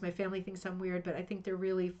years. My family thinks I'm weird, but I think they're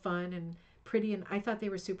really fun and pretty. And I thought they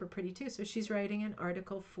were super pretty too. So she's writing an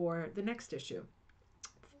article for the next issue,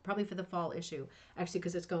 probably for the fall issue, actually,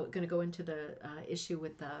 because it's going to go into the issue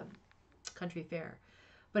with the country fair.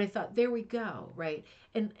 But I thought, there we go, right?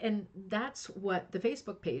 And that's what the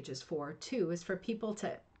Facebook page is for too, is for people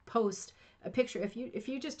to post a picture. If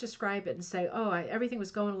you just describe it and say, oh, everything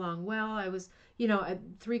was going along well, I was, at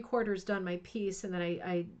 3/4 done my piece, and then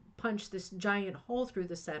I punched this giant hole through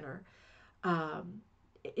the center.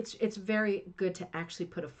 It's very good to actually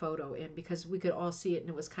put a photo in, because we could all see it, and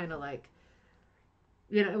it was kind of like,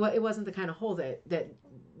 it wasn't the kind of hole that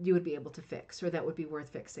you would be able to fix, or that would be worth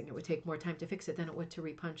fixing. It would take more time to fix it than it would to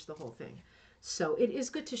repunch the whole thing. So it is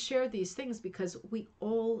good to share these things, because we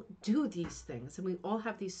all do these things, and we all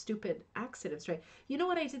have these stupid accidents, right? You know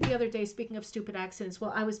what I did the other day, speaking of stupid accidents?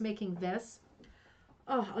 Well, I was making this.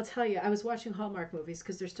 Oh, I'll tell you, I was watching Hallmark movies,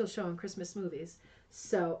 because they're still showing Christmas movies.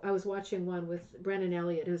 So I was watching one with Brennan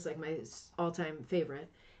Elliott, who's like my all-time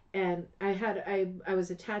favorite. And I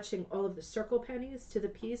was attaching all of the circle pennies to the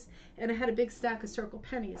piece, and I had a big stack of circle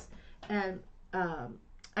pennies, and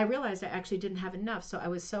I realized I actually didn't have enough, so I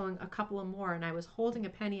was sewing a couple of more, and I was holding a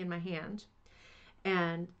penny in my hand,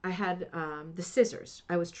 and I had the scissors.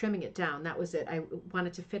 I was trimming it down. That was it. I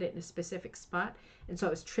wanted to fit it in a specific spot, and so I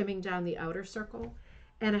was trimming down the outer circle,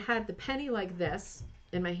 and I had the penny like this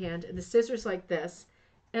in my hand, and the scissors like this,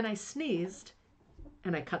 and I sneezed,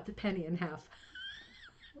 and I cut the penny in half.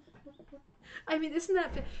 I mean, isn't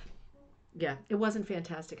that... Yeah, it wasn't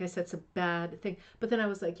fantastic. I said it's a bad thing. But then I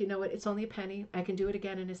was like, you know what? It's only a penny. I can do it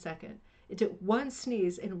again in a second. It took one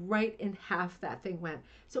sneeze, and right in half that thing went.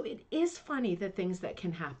 So it is funny, the things that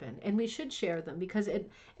can happen. And we should share them, because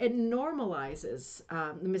it normalizes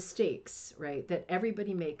the mistakes, right, that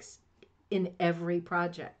everybody makes in every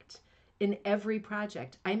project. In every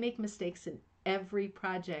project. I make mistakes in every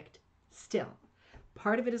project still.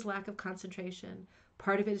 Part of it is lack of concentration.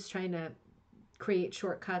 Part of it is trying to create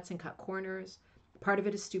shortcuts and cut corners. Part of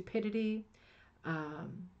it is stupidity.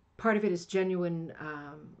 Part of it is genuine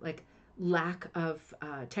like lack of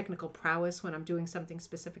technical prowess when I'm doing something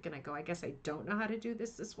specific and I go, I guess I don't know how to do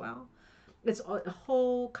this well. It's a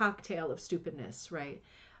whole cocktail of stupidness, right?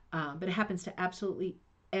 But it happens to absolutely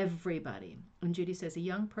everybody. And Judy says, a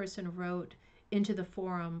young person wrote into the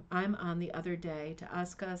forum I'm on the other day to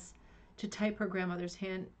ask us to type her grandmother's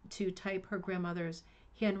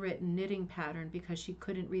handwritten knitting pattern because she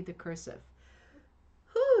couldn't read the cursive.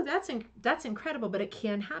 Whew, that's incredible, but it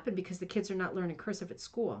can happen because the kids are not learning cursive at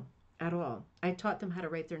school at all. I taught them how to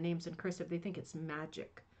write their names in cursive. They think it's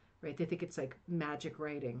magic, right? They think it's like magic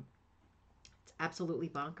writing. It's absolutely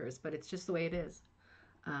bonkers, but it's just the way it is.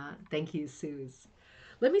 Thank you, Suze.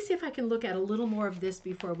 Let me see if I can look at a little more of this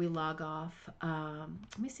before we log off.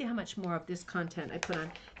 Let me see how much more of this content I put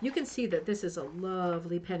on. You can see that this is a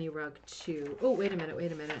lovely penny rug too. Oh, wait a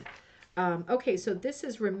minute. Okay, so this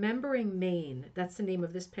is Remembering Maine. That's the name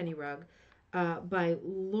of this penny rug by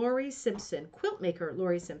Lori Simpson, quilt maker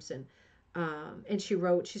Lori Simpson. And she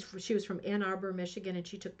was from Ann Arbor, Michigan, and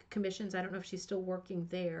she took commissions. I don't know if she's still working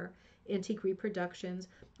there. Antique reproductions.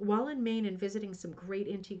 While in Maine and visiting some great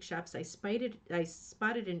antique shops, I spotted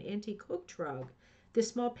an antique hooked rug. This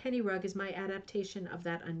small penny rug is my adaptation of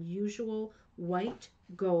that unusual white,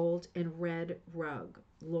 gold, and red rug,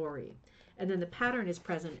 Lori. And then the pattern is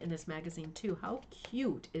present in this magazine too. How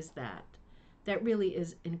cute is that? That really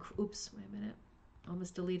is... Oops, wait a minute.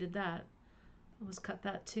 Almost deleted that. Almost cut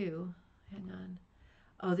that too. Hang on.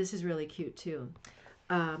 Oh, this is really cute too.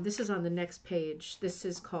 This is on the next page. This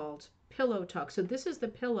is called Pillow Talk. So this is the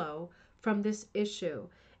pillow from this issue.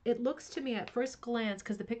 It looks to me at first glance,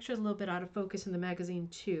 because the picture is a little bit out of focus in the magazine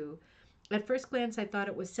too. At first glance, I thought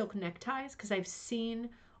it was silk neckties, because I've seen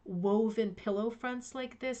woven pillow fronts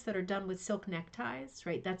like this that are done with silk neckties,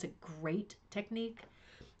 right? That's a great technique.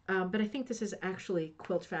 But I think this is actually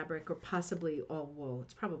quilt fabric, or possibly all wool.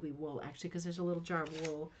 It's probably wool, actually, because there's a little jar of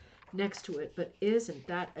wool next to it. But isn't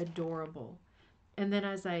that adorable? And then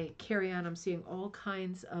as I carry on, I'm seeing all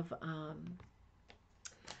kinds of...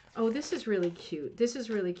 Oh, this is really cute. This is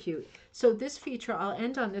really cute. So this feature, I'll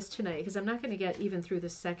end on this tonight, because I'm not going to get even through the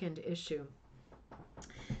second issue.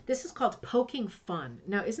 This is called Poking Fun.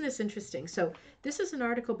 Now, isn't this interesting? So this is an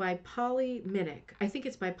article by Polly Minnick. I think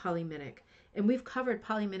it's by Polly Minnick. And we've covered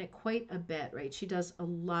Polly Minnick quite a bit, right? She does a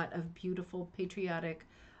lot of beautiful, patriotic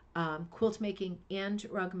quilt making and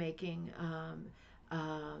rug making.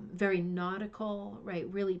 Very nautical, right?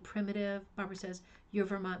 Really primitive. Barbara says, your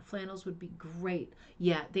Vermont flannels would be great.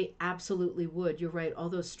 Yeah, they absolutely would. You're right. All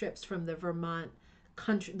those strips from the Vermont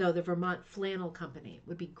country, no, the Vermont Flannel Company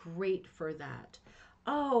would be great for that.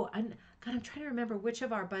 Oh, and God, I'm trying to remember which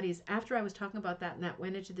of our buddies, after I was talking about that and that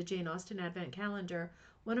went into the Jane Austen Advent Calendar,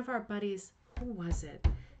 one of our buddies, who was it?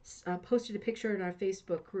 Posted a picture in our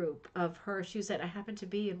Facebook group of her. She said, I happened to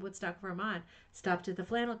be in Woodstock, Vermont, stopped at the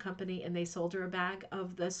flannel company, and they sold her a bag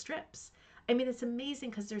of the strips. I mean, it's amazing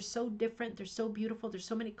because they're so different. They're so beautiful. There's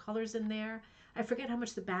so many colors in there. I forget how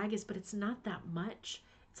much the bag is, but it's not that much.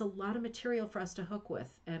 It's a lot of material for us to hook with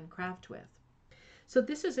and craft with. So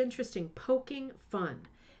this is interesting, poking fun.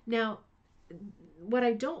 Now, what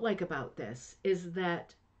I don't like about this is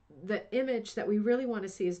that the image that we really want to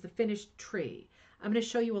see is the finished tree. I'm going to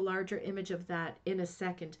show you a larger image of that in a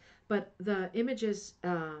second, but the images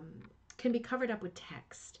can be covered up with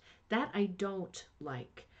text. That I don't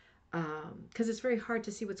like because it's very hard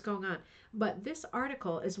to see what's going on. But this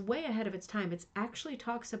article is way ahead of its time. It actually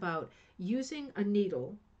talks about using a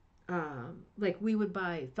needle, like we would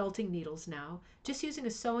buy felting needles now, just using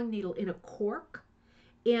a sewing needle in a cork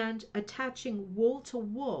and attaching wool to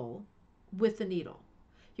wool with the needle.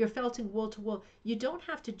 You're felting wool to wool. You don't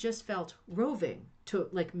have to just felt roving to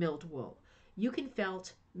like milled wool. You can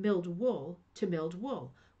felt milled wool to milled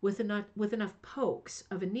wool with enough pokes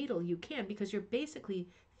of a needle. You can, because you're basically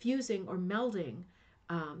fusing or melding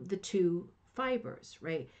the two fibers,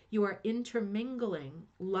 right? You are intermingling,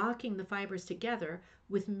 locking the fibers together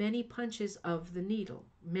with many punches of the needle,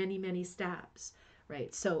 many stabs,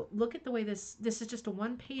 right? So look at the way this is just a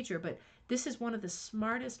one pager, but this is one of the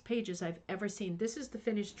smartest pages I've ever seen. This is the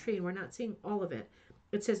finished tree, and we're not seeing all of it.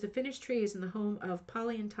 It says the finished tree is in the home of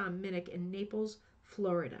Polly and Tom Minnick in Naples,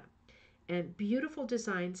 Florida. And beautiful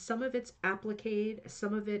design. Some of it's appliqued,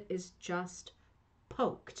 some of it is just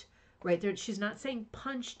poked, right? There, she's not saying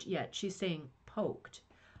punched yet. She's saying poked.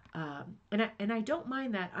 And I don't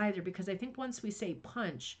mind that either, because I think once we say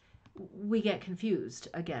punch, we get confused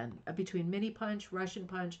again between mini punch, Russian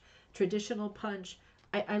punch, traditional punch.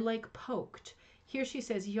 I like poked. Here she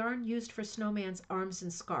says yarn used for snowman's arms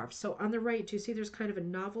and scarf. So on the right, do you see there's kind of a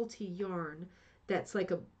novelty yarn that's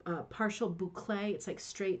like a partial boucle. It's like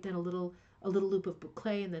straight, then a little loop of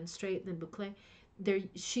boucle, and then straight, and then boucle. There,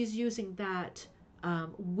 she's using that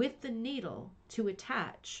with the needle to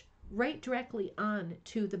attach right directly on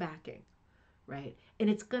to the backing, right? And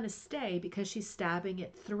it's going to stay because she's stabbing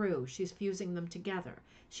it through. She's fusing them together.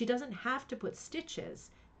 She doesn't have to put stitches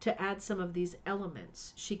to add some of these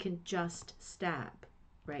elements. She can just stab,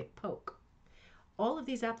 right? Poke. All of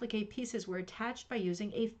these applique pieces were attached by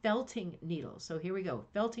using a felting needle. So here we go,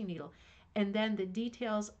 felting needle. And then the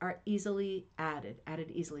details are easily added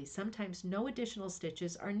easily. Sometimes no additional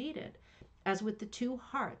stitches are needed. As with the two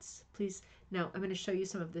hearts, please. Now I'm going to show you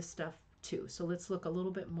some of this stuff too. So let's look a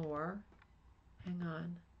little bit more. Hang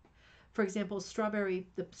on. For example,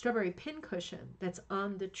 the strawberry pincushion that's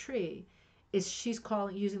on the tree is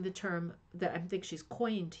using the term that I think she's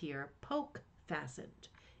coined here, poke fastened.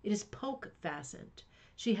 It is poke fastened.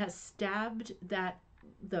 She has stabbed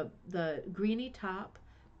the greeny top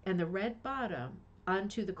and the red bottom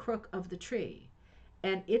onto the crook of the tree.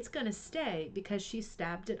 And it's going to stay because she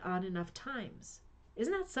stabbed it on enough times.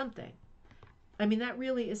 Isn't that something? I mean, that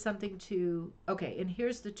really is something to, okay, and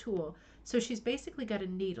here's the tool. So she's basically got a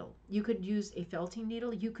needle. You could use a felting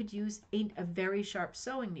needle. You could use a very sharp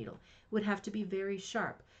sewing needle. It would have to be very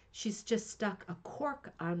sharp. She's just stuck a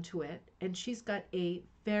cork onto it, and she's got a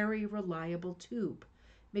very reliable tube.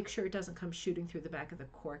 Make sure it doesn't come shooting through the back of the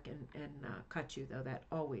cork and cut you, though. That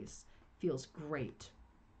always feels great.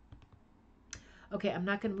 Okay, I'm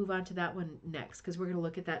not going to move on to that one next because we're going to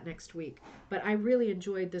look at that next week. But I really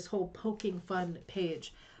enjoyed this whole poking fun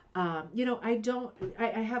page. You know, I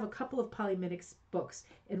have a couple of Polly Minnick's books,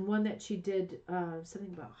 and one that she did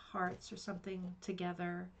something about hearts or something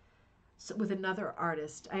together with another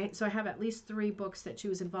artist. So I have at least 3 books that she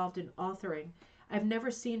was involved in authoring. I've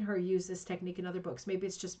never seen her use this technique in other books. Maybe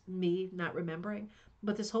it's just me not remembering.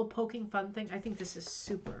 But this whole poking fun thing, I think this is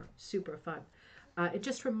super, super fun. It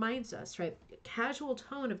just reminds us, right? Casual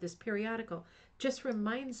tone of this periodical just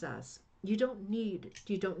reminds us you don't need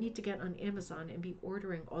to get on Amazon and be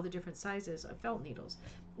ordering all the different sizes of felt needles.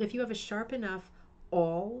 If you have a sharp enough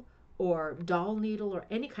awl or doll needle or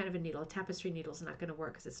any kind of a needle, a tapestry needle is not going to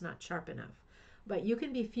work because it's not sharp enough. But you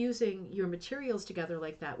can be fusing your materials together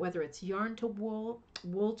like that, whether it's yarn to wool,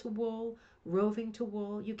 wool to wool, roving to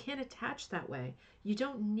wool. You can't attach that way. You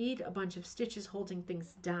don't need a bunch of stitches holding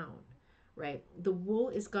things down, right? The wool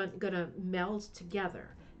is going to meld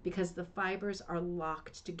together because the fibers are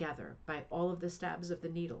locked together by all of the stabs of the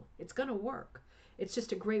needle. It's going to work. It's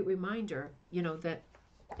just a great reminder, that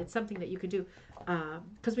it's something that you can do,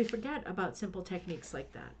 because we forget about simple techniques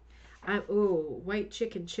like that. White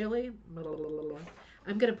chicken chili.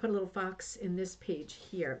 I'm going to put a little fox in this page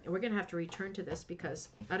here. And we're going to have to return to this because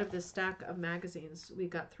out of this stack of magazines, we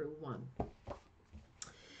got through one.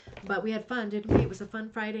 But we had fun, didn't we? It was a fun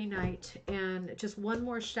Friday night. And just one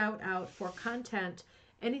more shout out for content,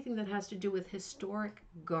 anything that has to do with historic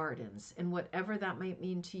gardens and whatever that might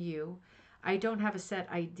mean to you. I don't have a set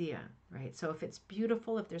idea, right? So if it's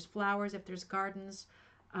beautiful, if there's flowers, if there's gardens,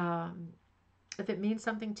 if it means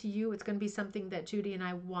something to you, it's going to be something that Judy and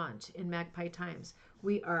I want in Magpie Times.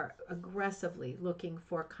 We are aggressively looking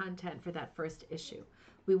for content for that first issue.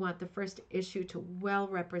 We want the first issue to well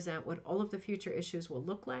represent what all of the future issues will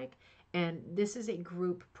look like. And this is a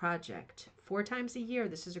group project. 4 times a year,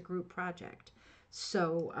 this is a group project.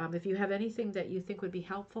 So if you have anything that you think would be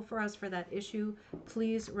helpful for us for that issue,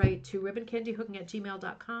 please write to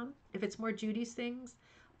ribboncandyhooking@gmail.com. If it's more Judy's thing,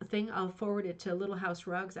 I'll forward it to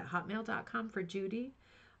littlehouserugs@hotmail.com for Judy.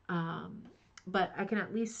 But I can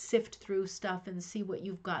at least sift through stuff and see what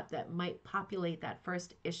you've got that might populate that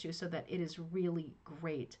first issue so that it is really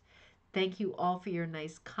great. Thank you all for your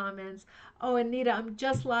nice comments. Oh, Anita, I'm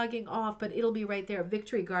just logging off, but it'll be right there.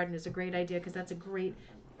 Victory Garden is a great idea because that's a great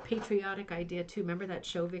patriotic idea too. Remember that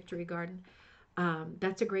show, Victory Garden?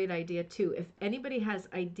 That's a great idea too. If anybody has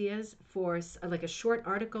ideas for like a short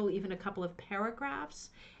article, even a couple of paragraphs,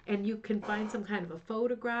 and you can find some kind of a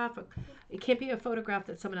photograph, it can't be a photograph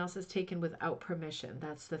that someone else has taken without permission.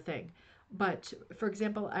 That's the thing. But for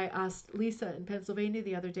example, I asked Lisa in Pennsylvania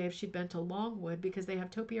the other day if she'd been to Longwood because they have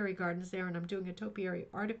topiary gardens there, and I'm doing a topiary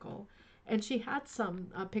article. And she had some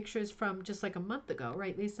pictures from just like a month ago,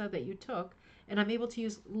 right, Lisa, that you took. And I'm able to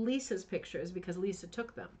use Lisa's pictures because Lisa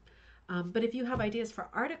took them. But if you have ideas for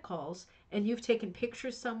articles and you've taken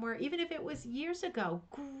pictures somewhere, even if it was years ago,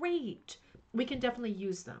 great. We can definitely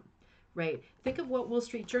use them, right? Think of what Wall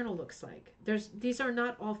Street Journal looks like. These are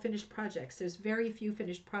not all finished projects. There's very few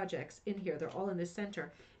finished projects in here. They're all in the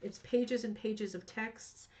center. It's pages and pages of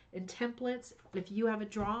texts and templates. If you have a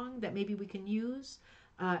drawing that maybe we can use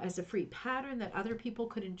as a free pattern that other people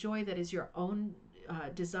could enjoy that is your own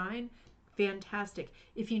design, fantastic.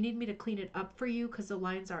 If you need me to clean it up for you because the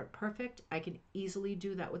lines aren't perfect, I can easily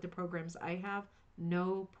do that with the programs I have.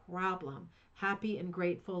 No problem. Happy and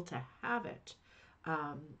grateful to have it.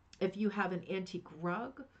 If you have an antique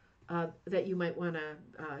rug that you might want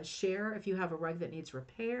to share, if you have a rug that needs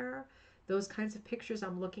repair, those kinds of pictures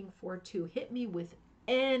I'm looking for too. Hit me with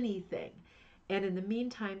anything. And in the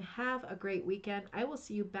meantime, have a great weekend. I will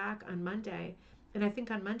see you back on Monday. And I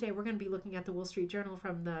think on Monday, we're going to be looking at the Wall Street Journal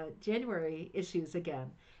from the January issues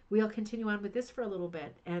again. We'll continue on with this for a little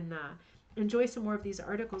bit and enjoy some more of these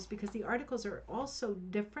articles because the articles are all so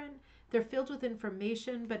different. They're filled with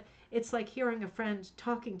information, but it's like hearing a friend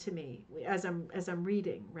talking to me as I'm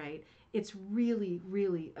reading, right? It's really,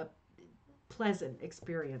 really a pleasant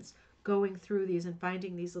experience going through these and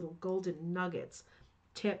finding these little golden nuggets,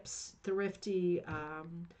 tips, thrifty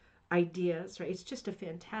ideas, right? It's just a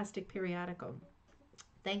fantastic periodical.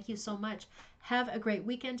 Thank you so much. Have a great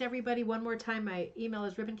weekend, everybody. One more time, my email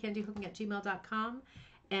is ribboncandyhooking@gmail.com.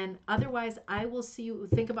 And otherwise, I will see you.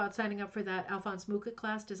 Think about signing up for that Alphonse Mucha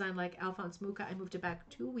class, Design Like Alphonse Mucha. I moved it back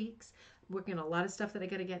 2 weeks. I'm working on a lot of stuff that I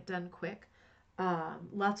got to get done quick.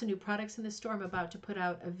 Lots of new products in the store. I'm about to put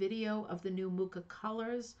out a video of the new Mucha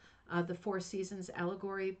colors, the 4 Seasons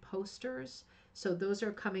allegory posters. So those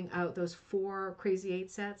are coming out, those 4 Crazy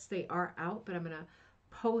 8 sets. They are out, but I'm going to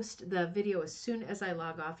post the video as soon as I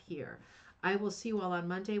log off here. I will see you all on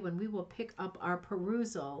Monday when we will pick up our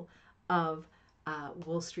perusal of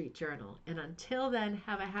Wall Street Journal. And until then,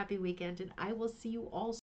 have a happy weekend, and I will see you all